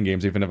of fighting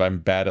games, even if I'm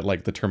bad at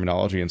like the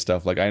terminology and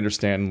stuff. Like I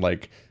understand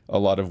like a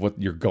lot of what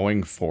you're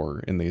going for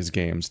in these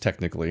games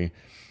technically,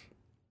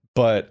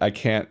 but I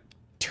can't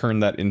turn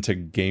that into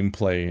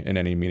gameplay in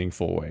any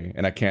meaningful way,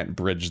 and I can't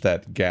bridge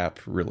that gap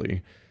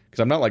really,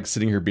 because I'm not like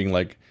sitting here being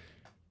like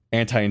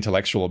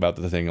anti-intellectual about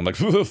the thing. I'm like,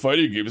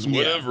 fighting games,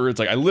 whatever. It's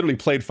like I literally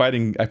played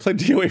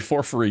DOA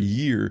 4 for a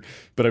year,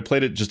 but I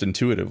played it just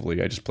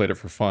intuitively. I just played it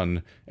for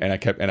fun, and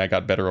I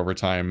got better over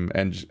time,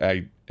 and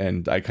I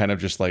kind of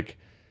just like,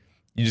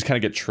 you just kind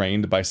of get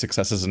trained by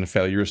successes and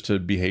failures to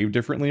behave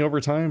differently over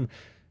time.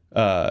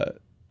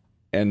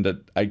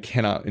 And I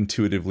cannot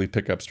intuitively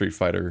pick up Street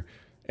Fighter,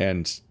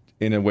 and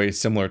in a way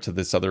similar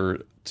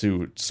to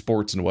to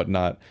sports and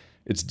whatnot,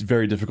 it's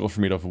very difficult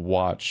for me to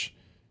watch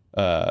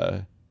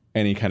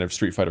any kind of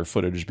Street Fighter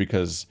footage,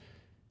 because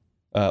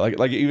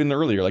like even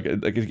earlier, like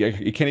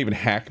you can't even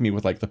hack me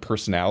with like the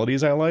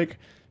personalities I like.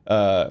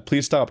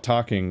 Please Stop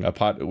Talking,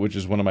 which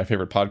is one of my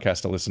favorite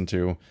podcasts to listen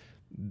to.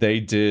 They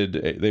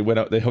went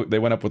up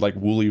with like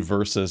Wooly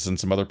Versus and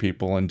some other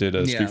people and did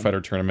a Street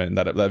Fighter tournament, and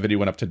that video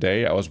went up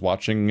today. I was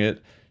watching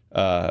it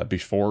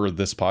before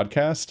this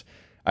podcast.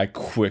 I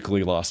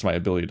quickly lost my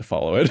ability to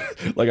follow it.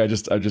 Like I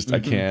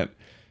can't.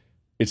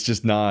 It's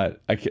just not.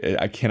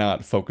 I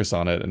cannot focus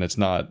on it, and it's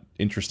not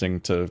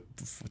interesting to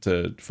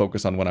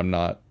focus on when I'm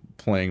not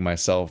playing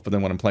myself. But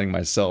then when I'm playing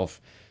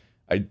myself,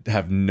 I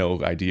have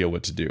no idea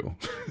what to do.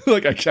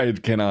 Like I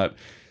cannot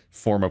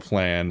form a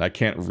plan. I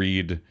can't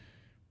read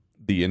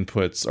the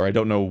inputs, or I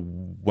don't know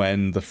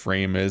when the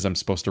frame is I'm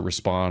supposed to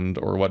respond,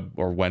 or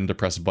when to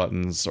press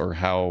buttons, or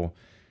how.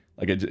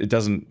 Like it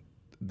doesn't.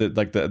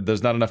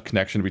 There's not enough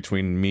connection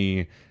between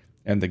me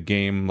and the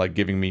game, like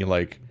giving me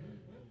like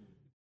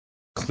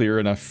clear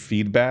enough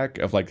feedback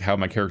of like how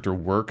my character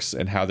works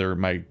and how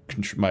my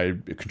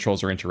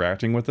controls are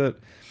interacting with it.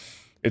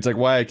 It's like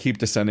why I keep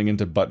descending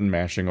into button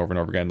mashing over and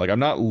over again. Like I'm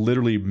not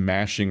literally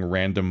mashing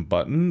random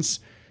buttons.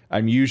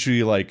 I'm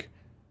usually like,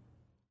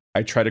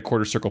 I try to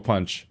quarter circle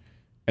punch,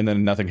 and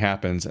then nothing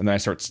happens, and then I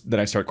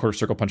start quarter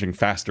circle punching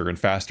faster and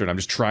faster, and I'm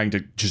just trying to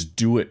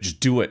do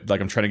it. Like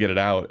I'm trying to get it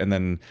out, and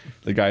then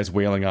the guy's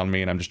wailing on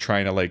me, and I'm just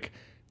trying to like,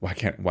 why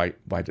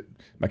did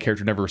my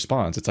character never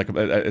responds? It's like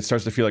it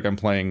starts to feel like I'm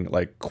playing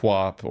like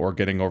QWOP or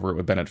Getting Over It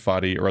with Bennett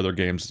Foddy or other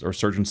games, or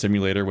Surgeon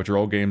Simulator, which are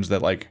all games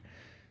that like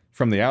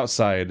from the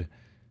outside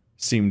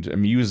seemed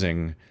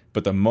amusing,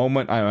 but the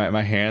moment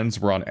my hands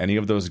were on any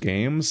of those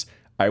games,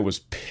 I was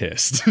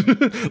pissed.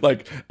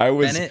 Like I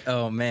was Bennett,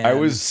 oh man, I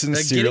was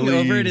sincerely.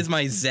 Getting Over It is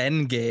my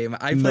zen game.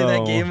 I play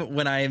that game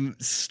when I'm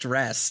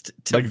stressed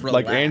to relax.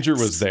 Like Andrew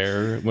was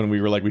there when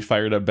we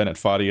fired up Bennett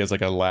Foddy as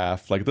like a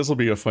laugh. Like this will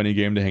be a funny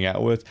game to hang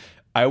out with.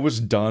 I was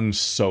done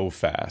so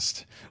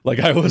fast. Like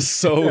I was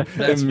so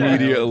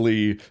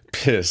immediately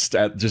pissed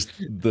at just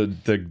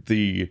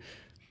the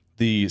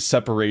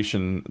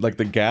separation, like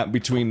the gap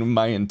between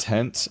my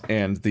intent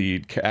and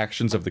the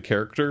actions of the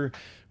character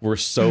were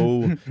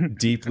so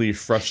deeply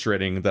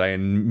frustrating that I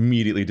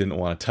immediately didn't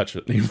want to touch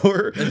it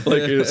anymore.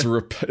 Like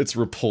it's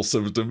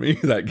repulsive to me,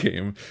 that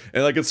game.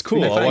 And like it's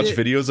cool. I'll watch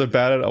videos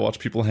about it. I'll watch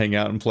people hang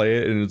out and play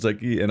it, and it's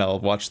like, and I'll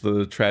watch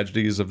the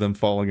tragedies of them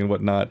falling and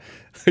whatnot.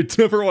 I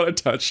never want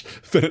to touch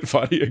Bennett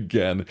Foddy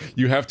again.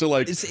 You have to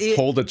like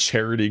hold a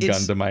charity gun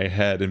to my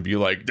head and be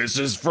like, "This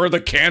is for the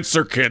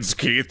cancer kids,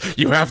 Keith.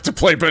 You have to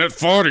play Bennett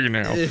Foddy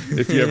now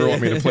if you ever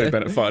want me to play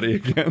Bennett Foddy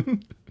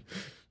again."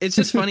 It's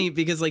just funny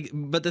because like,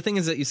 but the thing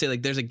is that you say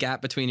like there's a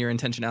gap between your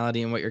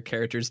intentionality and what your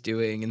character's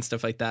doing and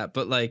stuff like that.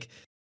 But like,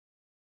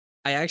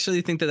 I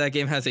actually think that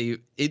game has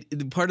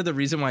part of the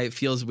reason why it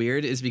feels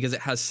weird is because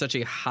it has such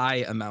a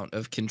high amount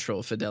of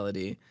control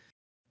fidelity.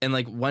 And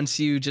like once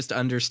you just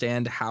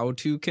understand how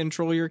to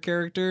control your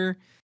character,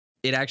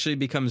 it actually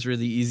becomes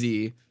really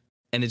easy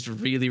and it's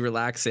really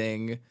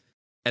relaxing.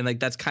 And like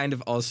that's kind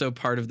of also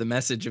part of the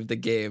message of the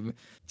game.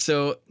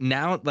 So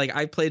now like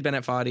I played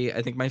Bennett Foddy.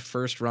 I think my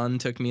first run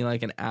took me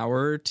like an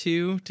hour or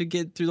two to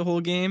get through the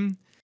whole game.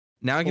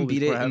 Now I can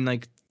beat it in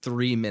like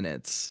 3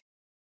 minutes.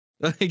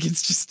 Like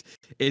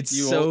it's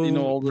so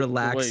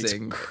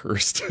relaxing.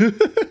 Cursed.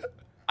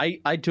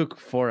 I took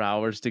 4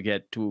 hours to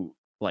get to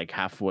like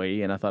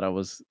halfway, and I thought I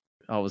was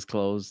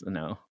close.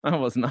 No, I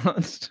was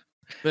not.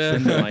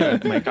 And then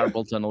my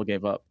carpal tunnel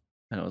gave up,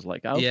 and I was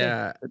like, okay.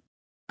 Yeah,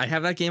 I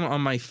have that game on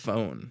my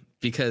phone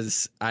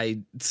because I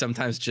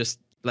sometimes just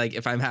like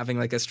if I'm having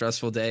like a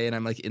stressful day and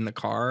I'm like in the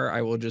car,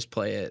 I will just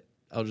play it.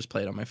 I'll just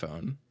play it on my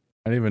phone.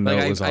 I didn't even know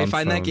it was on I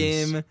find phones. That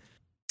game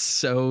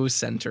so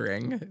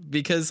centering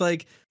because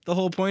like the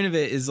whole point of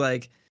it is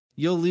like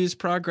you'll lose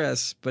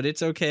progress, but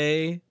it's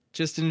okay.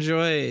 Just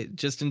enjoy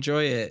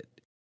it.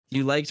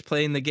 You liked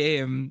playing the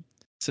game,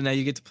 so now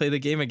you get to play the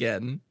game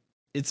again.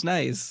 It's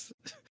nice.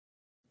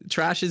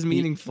 Trash is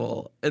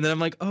meaningful. And then I'm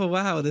like, oh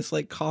wow, this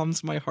like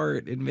calms my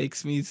heart. It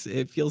makes me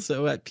feel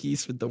so at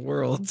peace with the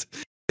world.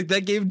 Like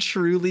that game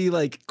truly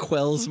like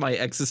quells my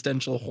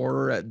existential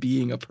horror at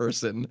being a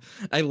person.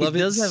 I love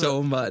it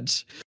so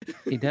much.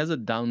 It has a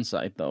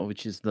downside though,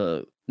 which is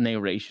the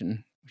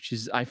narration, which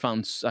is I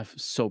found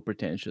so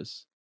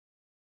pretentious.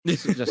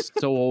 It's just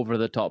so over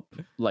the top.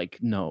 Like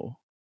no.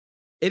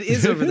 It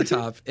is over the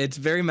top. It's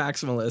very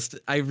maximalist.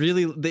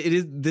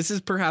 This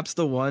is perhaps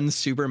the one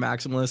super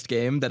maximalist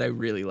game that I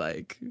really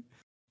like.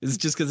 It's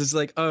just because it's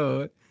like,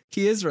 oh,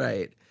 he is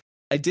right.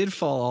 I did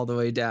fall all the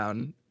way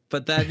down,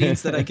 but that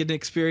means that I can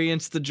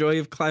experience the joy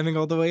of climbing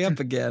all the way up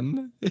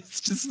again.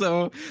 It's just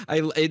so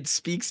it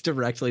speaks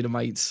directly to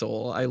my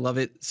soul. I love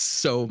it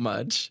so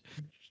much.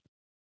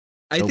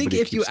 I think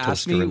if you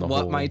asked me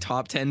what my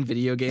top 10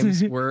 video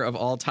games were of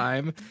all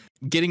time,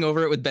 Getting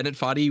Over It with Bennett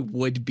Foddy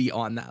would be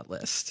on that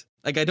list.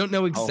 Like, I don't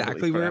know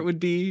exactly where it would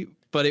be,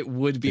 but it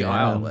would be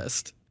on that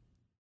list.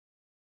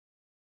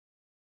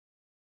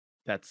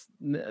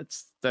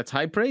 That's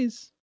high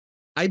praise.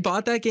 I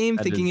bought that game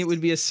thinking it would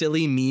be a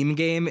silly meme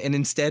game and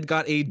instead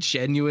got a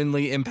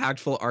genuinely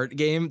impactful art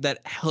game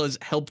that has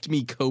helped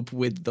me cope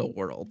with the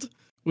world,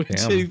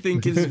 which I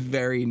think is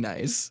very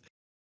nice.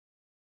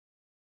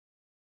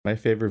 My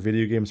favorite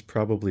video game is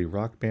probably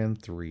Rock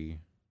Band 3.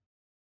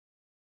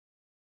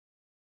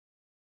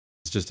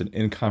 It's just an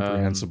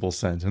incomprehensible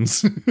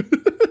sentence.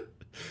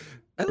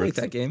 I like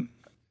that game.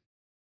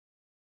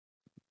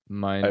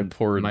 I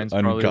poured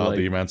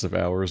ungodly amounts of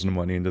hours and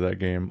money into that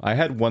game. I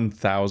had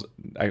 1,000,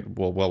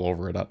 well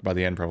over it by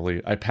the end probably.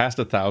 I passed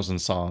 1,000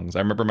 songs. I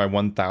remember my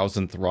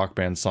 1,000th Rock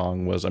Band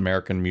song was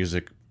American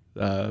Music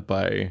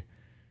by...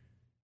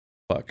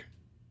 Fuck.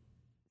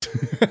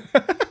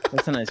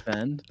 That's a nice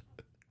band.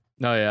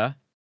 Oh yeah.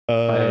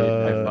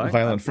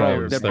 Violent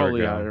Femmes. They're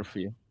probably harder for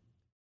you.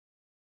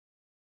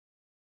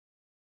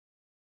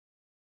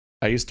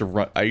 I used to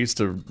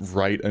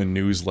write a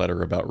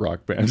newsletter about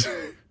Rock Band.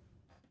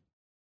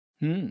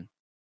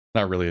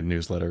 Not really a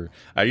newsletter.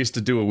 I used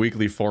to do a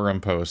weekly forum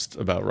post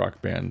about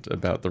Rock Band,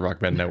 about the Rock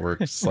Band network.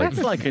 That's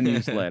like a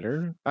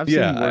newsletter. I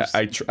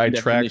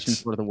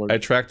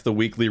tracked the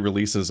weekly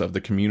releases of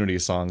the community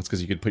songs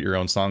because you could put your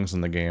own songs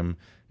in the game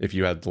if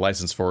you had the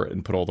license for it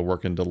and put all the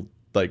work into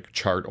like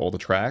chart all the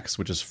tracks,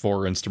 which is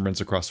 4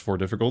 instruments across 4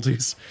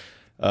 difficulties.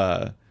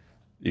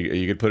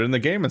 You could put it in the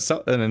game and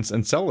sell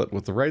it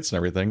with the rights and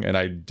everything. And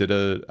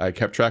I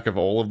kept track of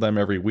all of them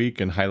every week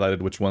and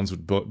highlighted which ones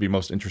would be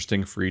most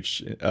interesting for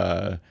each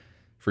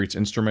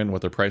instrument,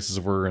 what their prices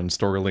were, and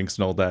story links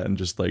and all that, and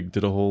just like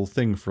did a whole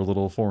thing for a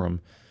little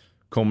forum,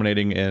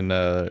 culminating in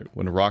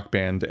when Rock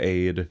Band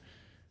Aid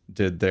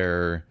did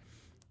their.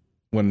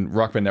 When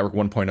Rock Band Network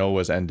 1.0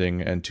 was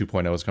ending and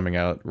 2.0 was coming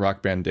out,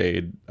 Rock Band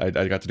Aid, I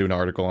got to do an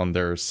article on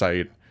their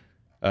site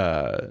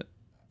that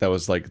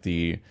was like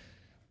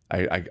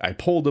I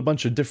polled a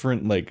bunch of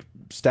different like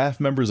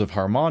staff members of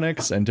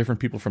Harmonix and different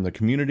people from the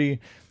community,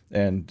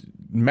 and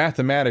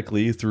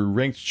mathematically through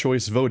ranked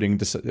choice voting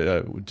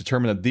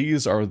determined that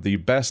these are the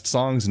best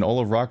songs in all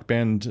of Rock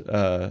Band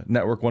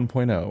Network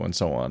 1.0 and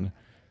so on.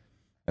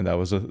 And that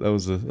was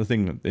a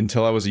thing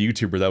until I was a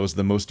YouTuber. That was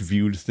the most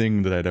viewed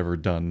thing that I'd ever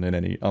done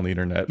on the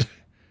internet.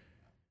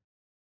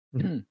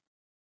 Trying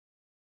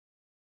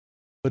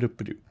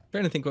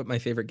to think what my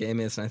favorite game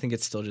is, and I think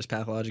it's still just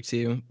Pathologic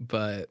 2,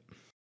 but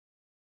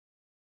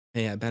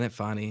yeah, Bennett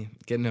Foddy,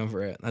 Getting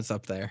Over It. That's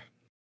up there.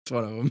 It's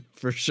one of them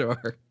for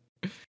sure.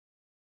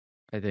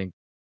 I think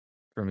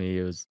for me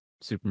it was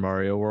Super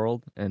Mario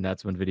World, and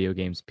that's when video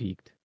games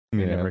peaked.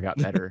 They never got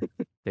better.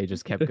 They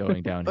just kept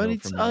going downhill. But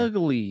it's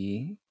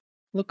ugly.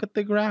 Look at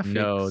the graphics.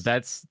 No,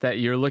 that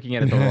you're looking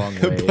at it the wrong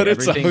way. But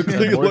it's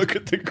ugly. Look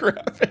at the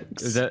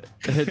graphics.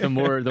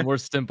 The more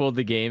simple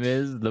the game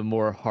is, the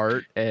more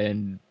heart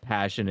and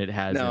passion it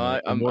has. No,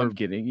 I'm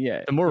kidding.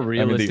 Yeah. The more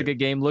realistic a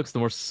game looks, the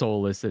more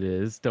soulless it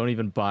is. Don't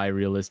even buy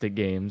realistic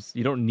games.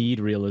 You don't need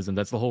realism.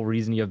 That's the whole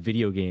reason you have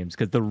video games,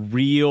 because the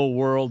real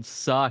world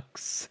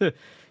sucks.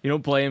 You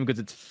don't play them because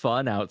it's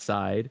fun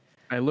outside.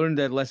 I learned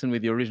that lesson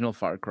with the original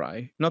Far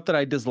Cry. Not that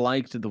I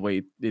disliked the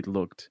way it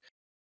looked,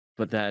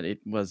 but that it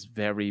was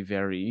very,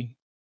 very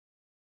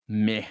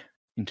meh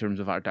in terms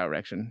of art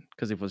direction,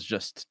 because it was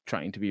just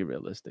trying to be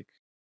realistic.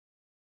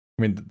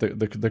 I mean,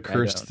 the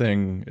cursed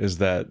thing is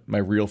that my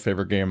real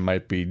favorite game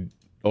might be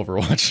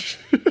Overwatch.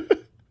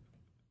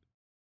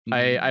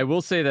 I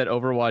will say that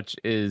Overwatch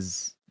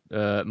is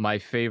my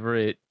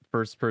favorite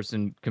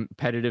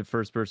competitive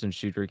first-person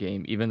shooter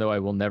game, even though I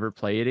will never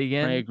play it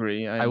again. I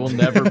agree. I will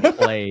never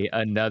play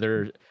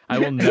another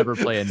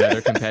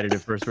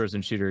competitive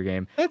first-person shooter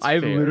game.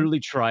 I've literally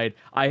tried.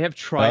 I have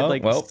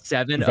tried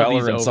 7 of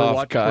these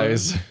Overwatch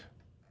guys.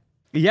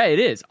 Yeah, it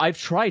is. I've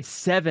tried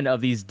 7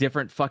 of these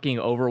different fucking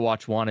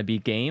Overwatch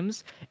wannabe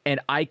games, and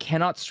I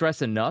cannot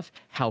stress enough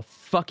how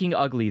fucking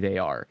ugly they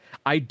are.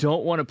 I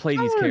don't want to play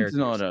these characters.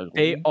 Not ugly.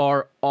 They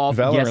are all.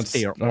 Valorant's,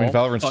 yes, they are.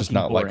 Valorant's just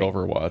not boring. like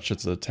Overwatch.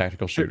 It's a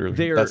tactical shooter.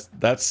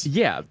 That's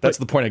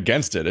the point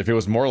against it. If it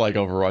was more like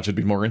Overwatch, I'd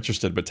be more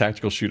interested. But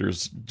tactical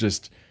shooters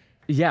just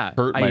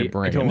hurt my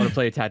brain. I don't want to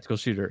play a tactical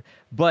shooter.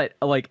 But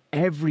like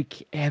every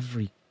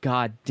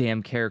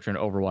goddamn character in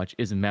Overwatch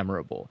is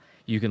memorable.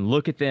 You can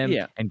look at them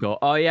and go,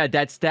 "Oh yeah,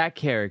 that's that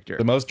character."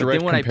 The most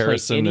direct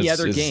comparison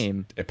is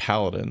game,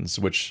 Paladins,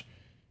 which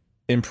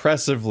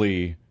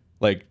impressively,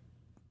 like,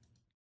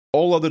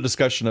 all other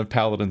discussion of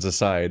Paladins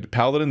aside,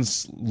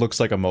 Paladins looks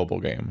like a mobile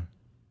game.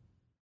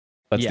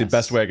 That's the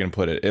best way I can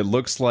put it. It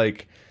looks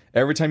like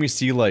every time you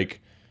see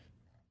like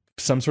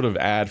some sort of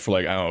ad for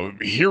like, I don't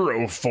know,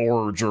 Hero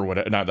Forge or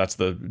whatever. No, that's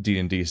the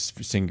D&D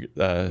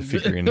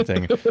figurine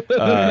thing.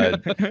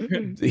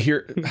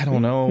 Here, I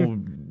don't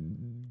know,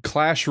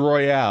 Clash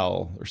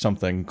Royale or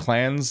something.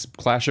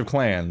 Clash of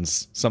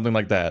Clans, something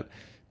like that.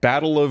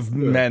 Battle of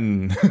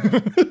Men.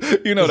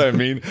 You know what I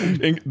mean?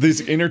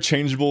 These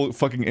interchangeable,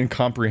 fucking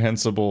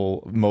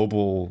incomprehensible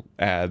mobile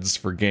ads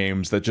for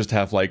games that just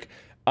have like,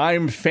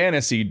 I'm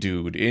fantasy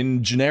dude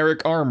in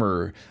generic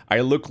armor. I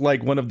look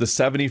like one of the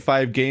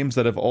 75 games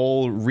that have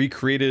all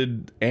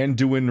recreated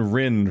Anduin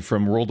Rin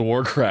from World of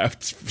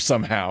Warcraft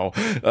somehow.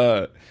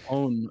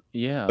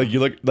 Yeah. Like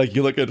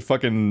you look at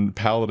fucking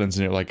Paladins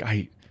and you're like,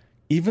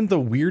 even the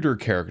weirder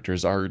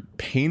characters are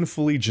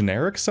painfully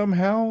generic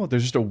somehow.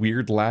 There's just a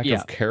weird lack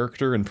of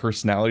character and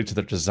personality to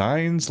their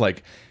designs.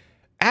 Like,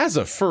 as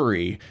a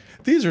furry,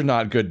 these are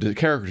not good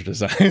character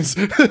designs.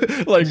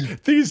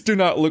 Like, these do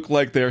not look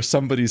like they're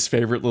somebody's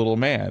favorite little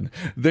man.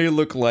 They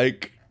look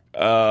like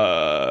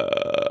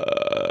Ratchet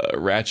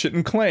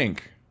and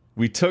Clank.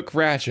 We took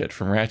Ratchet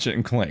from Ratchet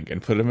and Clank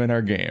and put him in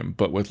our game,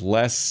 but with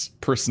less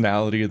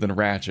personality than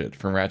Ratchet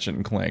from Ratchet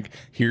and Clank.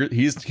 Here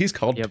he's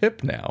called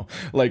Pip now.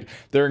 Like,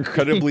 they're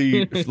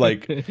incredibly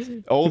like,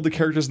 all of the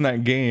characters in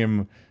that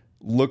game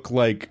look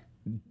like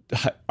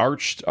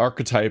arched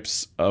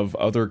archetypes of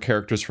other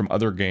characters from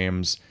other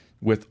games,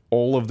 with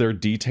all of their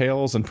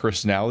details and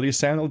personality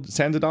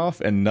sanded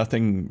off and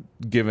nothing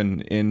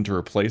given in to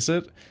replace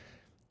it.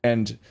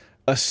 And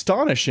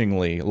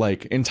astonishingly,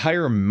 like,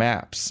 entire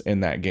maps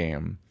in that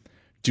game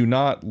do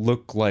not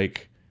look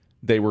like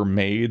they were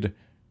made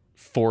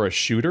for a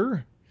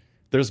shooter.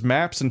 There's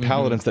maps and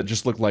Paladins that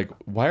just look like,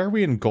 why are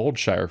we in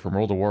Goldshire from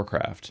World of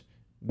Warcraft?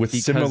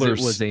 Because it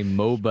was a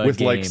MOBA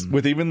game.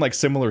 With even like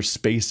similar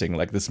spacing,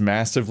 like this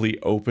massively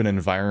open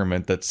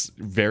environment that's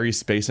very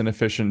space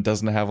inefficient,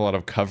 doesn't have a lot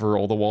of cover.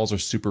 All the walls are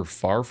super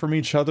far from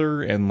each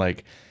other, and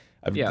like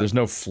there's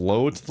no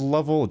flow to the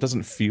level. It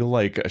doesn't feel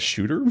like a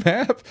shooter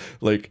map.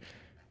 Like,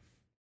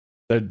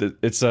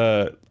 it's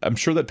I'm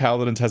sure that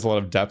Paladins has a lot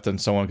of depth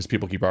and so on, because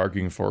people keep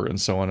arguing for it and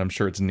so on. I'm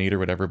sure it's neat or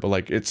whatever, but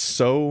like, it's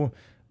so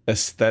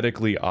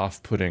aesthetically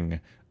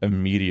off-putting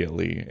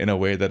immediately in a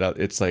way that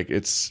it's like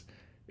it's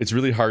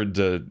really hard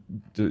to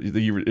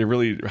it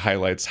really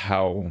highlights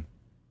how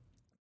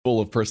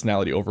full of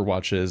personality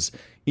Overwatch is,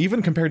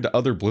 even compared to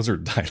other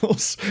Blizzard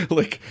titles.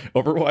 Like,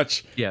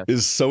 Overwatch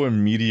is so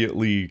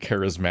immediately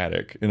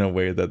charismatic in a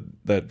way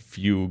that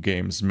few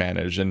games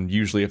manage, and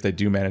usually if they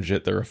do manage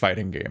it, they're a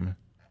fighting game.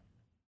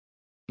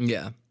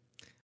 Yeah.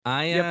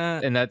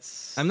 And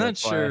I'm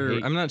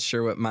not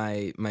sure what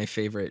my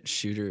favorite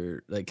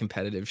shooter, like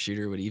competitive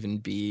shooter, would even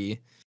be.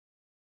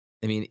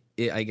 I mean,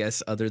 I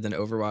guess other than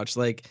Overwatch,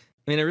 like,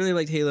 I mean, I really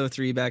liked Halo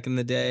 3 back in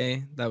the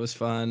day. That was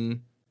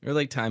fun. Or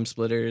like Time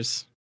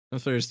Splitters. Time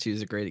Splitters 2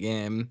 is a great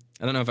game.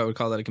 I don't know if I would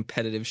call that a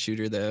competitive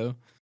shooter though.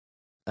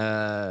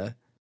 I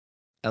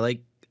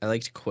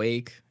liked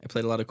Quake. I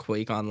played a lot of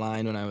Quake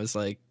online when I was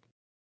like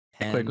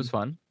 10. Quake was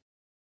fun.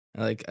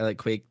 I like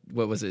Quake.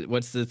 What was it?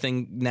 What's the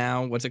thing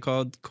now? What's it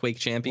called? Quake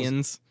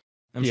Champions.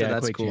 I'm sure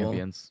that's Quake cool.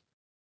 Champions.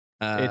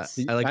 I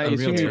like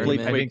Unreal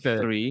Tournament. Quake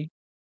 3.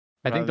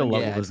 I think the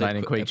level design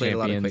in Quake I played Champions a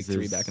lot of Quake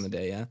 3 is back in the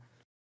day. Yeah.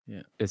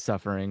 is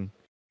suffering,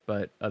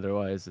 but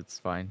otherwise it's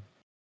fine.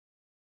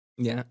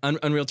 Yeah,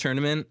 Unreal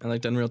Tournament. I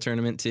liked Unreal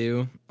Tournament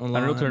too.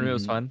 Unreal Tournament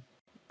was fun.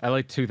 I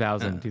liked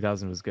 2000.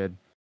 2000 was good.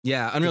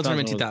 Yeah, Unreal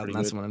Tournament 2000.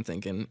 That's what I'm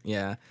thinking.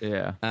 Yeah.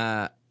 Yeah.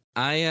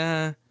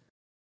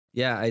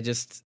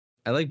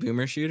 I like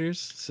boomer shooters.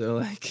 So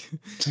like,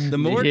 the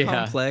more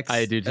complex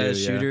a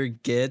shooter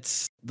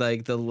gets,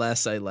 like the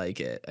less I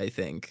like it. I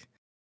think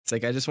it's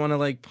like I just want to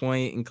like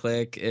point and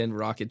click and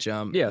rocket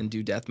jump and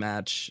do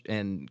deathmatch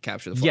and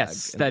capture the flag.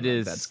 Yes,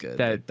 that's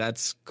good.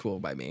 That's cool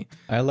by me.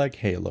 I like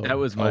Halo. That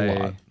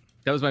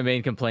was my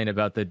main complaint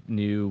about the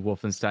new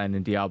Wolfenstein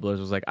and Diablos.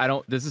 Was like,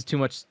 this is too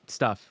much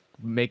stuff.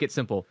 Make it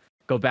simple.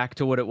 Go back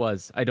to what it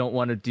was. I don't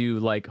want to do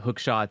like hook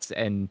shots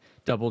and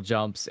double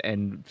jumps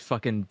and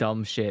fucking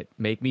dumb shit.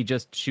 Make me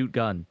just shoot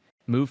gun.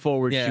 Move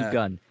forward, shoot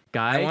gun.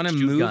 Guy, I want to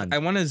move. Gun. I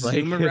want to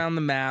zoom around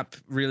the map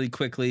really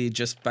quickly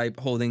just by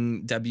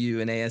holding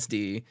W and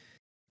ASD.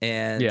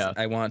 And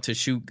I want to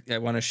shoot. I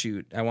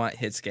want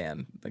hit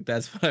scan. Like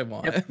that's what I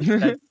want.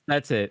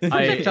 That's it.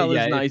 Projectile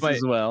is nice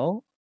as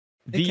well.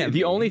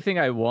 The only thing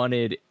I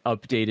wanted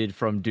updated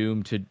from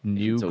Doom to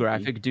new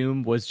graphic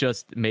Doom was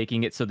just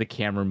making it so the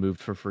camera moved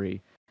for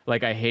free.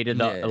 Like I hated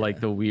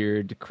the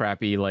weird,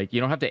 crappy, like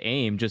you don't have to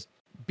aim, just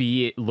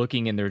be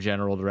looking in their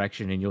general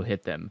direction and you'll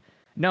hit them.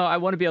 No, I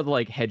want to be able to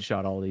like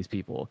headshot all these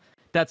people.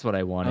 That's what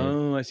I wanted.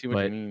 Oh, I see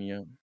what you mean.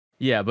 Yeah.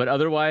 Yeah, but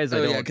otherwise,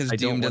 because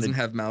Doom doesn't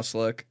have mouse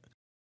look.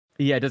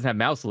 Yeah, it doesn't have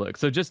mouse look.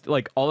 So just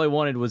like all I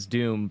wanted was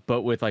Doom,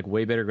 but with like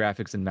way better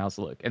graphics and mouse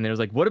look. And then it was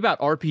like, what about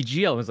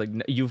RPG? I was like,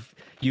 you've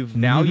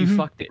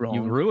fucked it.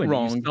 You ruined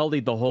it. You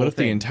sullied the whole thing. But if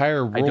the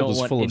entire world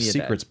is full of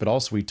secrets, but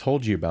also we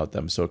told you about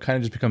them, so it kind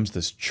of just becomes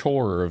this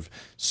chore of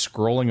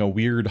scrolling a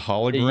weird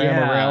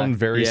hologram around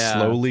very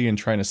slowly and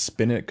trying to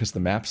spin it because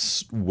the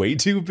map's way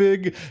too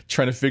big,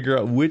 trying to figure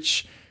out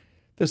which.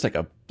 There's like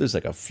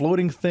a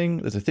floating thing.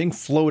 There's a thing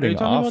floating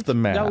off the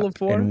map,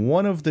 and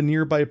one of the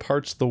nearby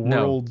parts of the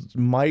world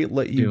might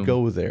let you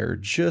go there,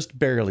 just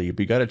barely.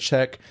 But you got to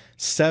check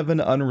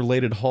 7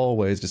 unrelated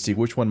hallways to see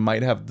which one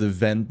might have the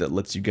vent that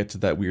lets you get to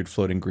that weird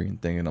floating green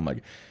thing. And I'm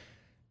like,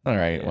 all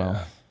right,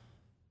 well,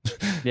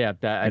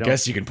 I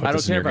guess you can put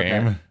this in your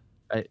game.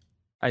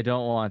 I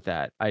don't want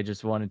that. I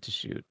just wanted to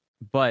shoot.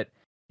 But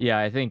yeah,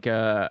 I think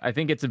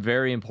it's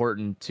very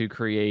important to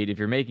create, if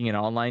you're making an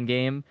online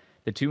game.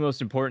 The 2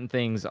 most important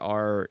things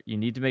are you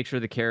need to make sure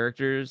the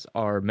characters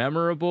are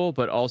memorable,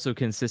 but also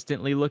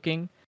consistently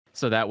looking.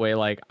 So that way,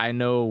 like, I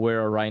know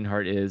where a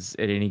Reinhardt is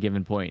at any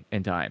given point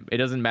in time. It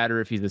doesn't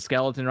matter if he's a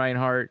skeleton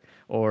Reinhardt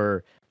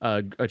or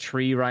a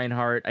tree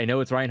Reinhardt. I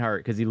know it's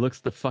Reinhardt because he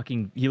looks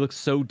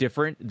so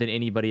different than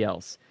anybody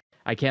else.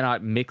 I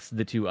cannot mix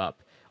the 2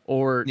 up.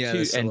 Or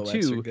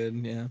silhouettes are good,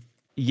 yeah.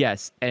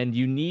 Yes, and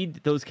you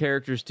need those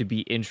characters to be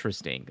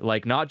interesting.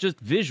 Like, not just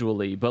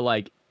visually, but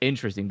like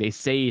interesting. They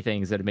say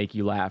things that make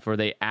you laugh, or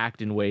they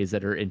act in ways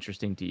that are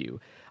interesting to you.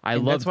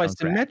 That's why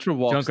Symmetra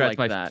walks like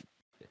that.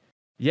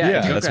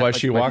 Yeah, that's why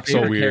she walks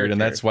so weird,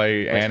 and that's why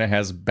Anna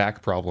has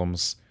back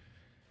problems.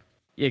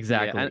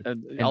 Exactly.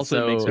 And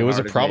also, it was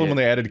a problem when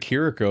they added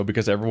Kiriko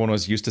because everyone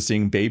was used to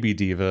seeing Baby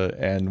Diva,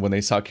 and when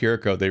they saw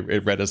Kiriko,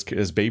 it read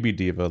as Baby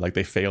Diva. Like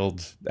they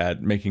failed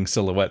at making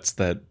silhouettes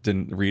that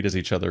didn't read as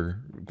each other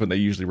when they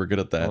usually were good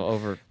at that.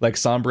 Like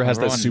Sombra has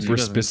that super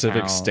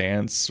specific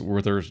stance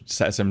with her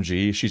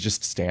SMG. She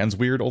just stands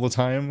weird all the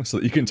time, so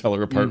that you can tell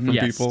her apart from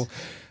people.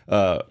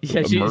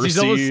 She's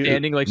almost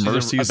standing like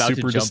she's about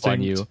to jump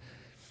on you.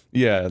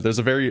 Yeah, there's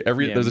a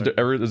there's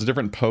a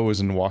different pose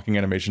and walking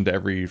animation to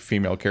every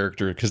female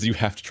character because you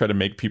have to try to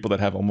make people that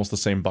have almost the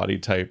same body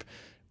type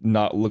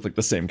not look like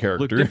the same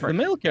character. The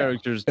male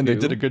characters and they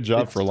did a good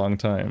job for a long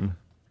time.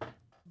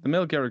 The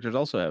male characters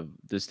also have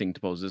distinct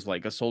poses,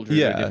 like a soldier.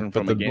 Yeah,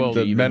 but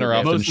the men are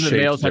often most of the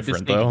males have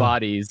distinct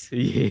bodies.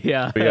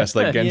 Yeah, but yes,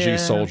 like Genji,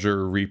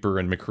 Soldier, Reaper,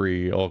 and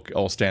McCree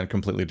all stand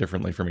completely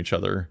differently from each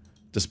other,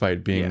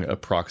 despite being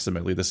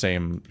approximately the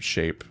same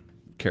shape.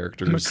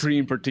 Characters. McCree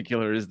in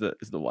particular is the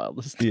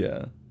wildest.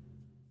 Yeah,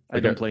 I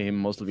don't play him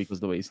mostly because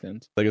the way he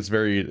stands. Like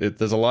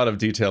there's a lot of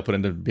detail put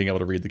into being able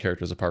to read the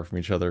characters apart from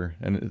each other,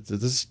 and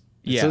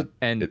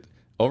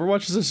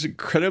Overwatch is this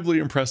incredibly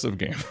impressive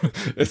game.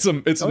 It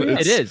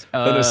is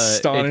an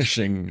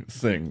astonishing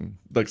thing.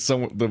 Like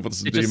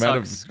the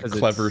amount of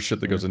clever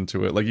shit that goes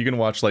into it. Like you can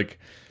watch like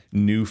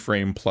New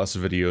Frame Plus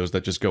videos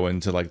that just go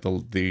into like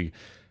the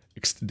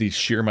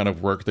sheer amount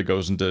of work that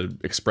goes into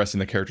expressing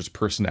the characters'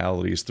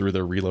 personalities through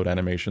their reload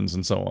animations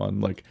and so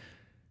on. Like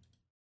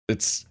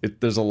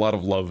there's a lot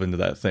of love into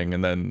that thing,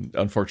 and then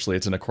unfortunately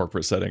it's in a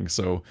corporate setting,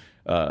 so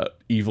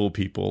evil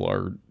people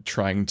are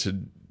trying to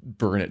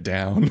burn it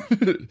down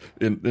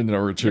in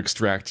order to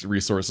extract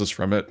resources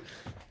from it,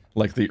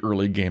 like the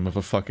early game of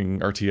a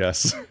fucking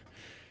RTS.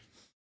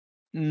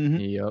 Mm-hmm.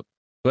 Yep.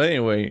 But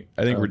anyway,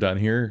 I think we're done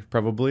here.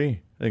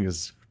 Probably, I think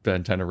it's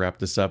been time to wrap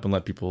this up and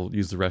let people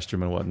use the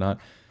restroom and whatnot.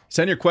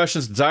 Send your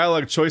questions to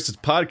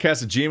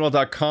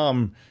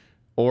dialoguechoicespodcast@gmail.com,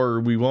 or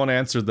we won't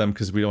answer them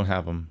because we don't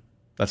have them.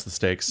 That's the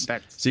stakes.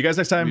 See you guys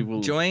next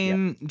time.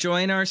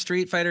 Join our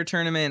Street Fighter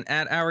tournament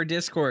at our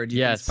Discord.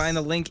 You can find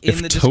the link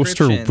in the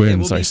Toaster description.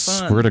 Wins, I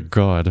swear to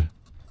God.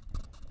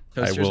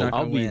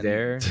 I'll be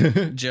there.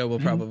 Joe will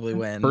probably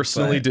win.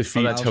 Personally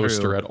defeat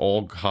Toaster at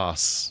all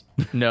costs.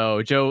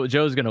 No,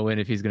 Joe's gonna win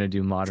if he's gonna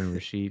do Modern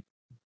Rashid.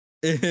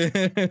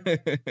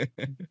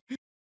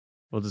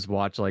 We'll just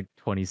watch like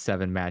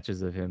 27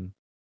 matches of him.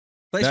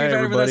 Play Street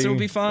Fighter with us. It will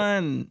be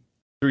fun.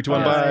 3, 2,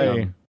 1,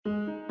 bye.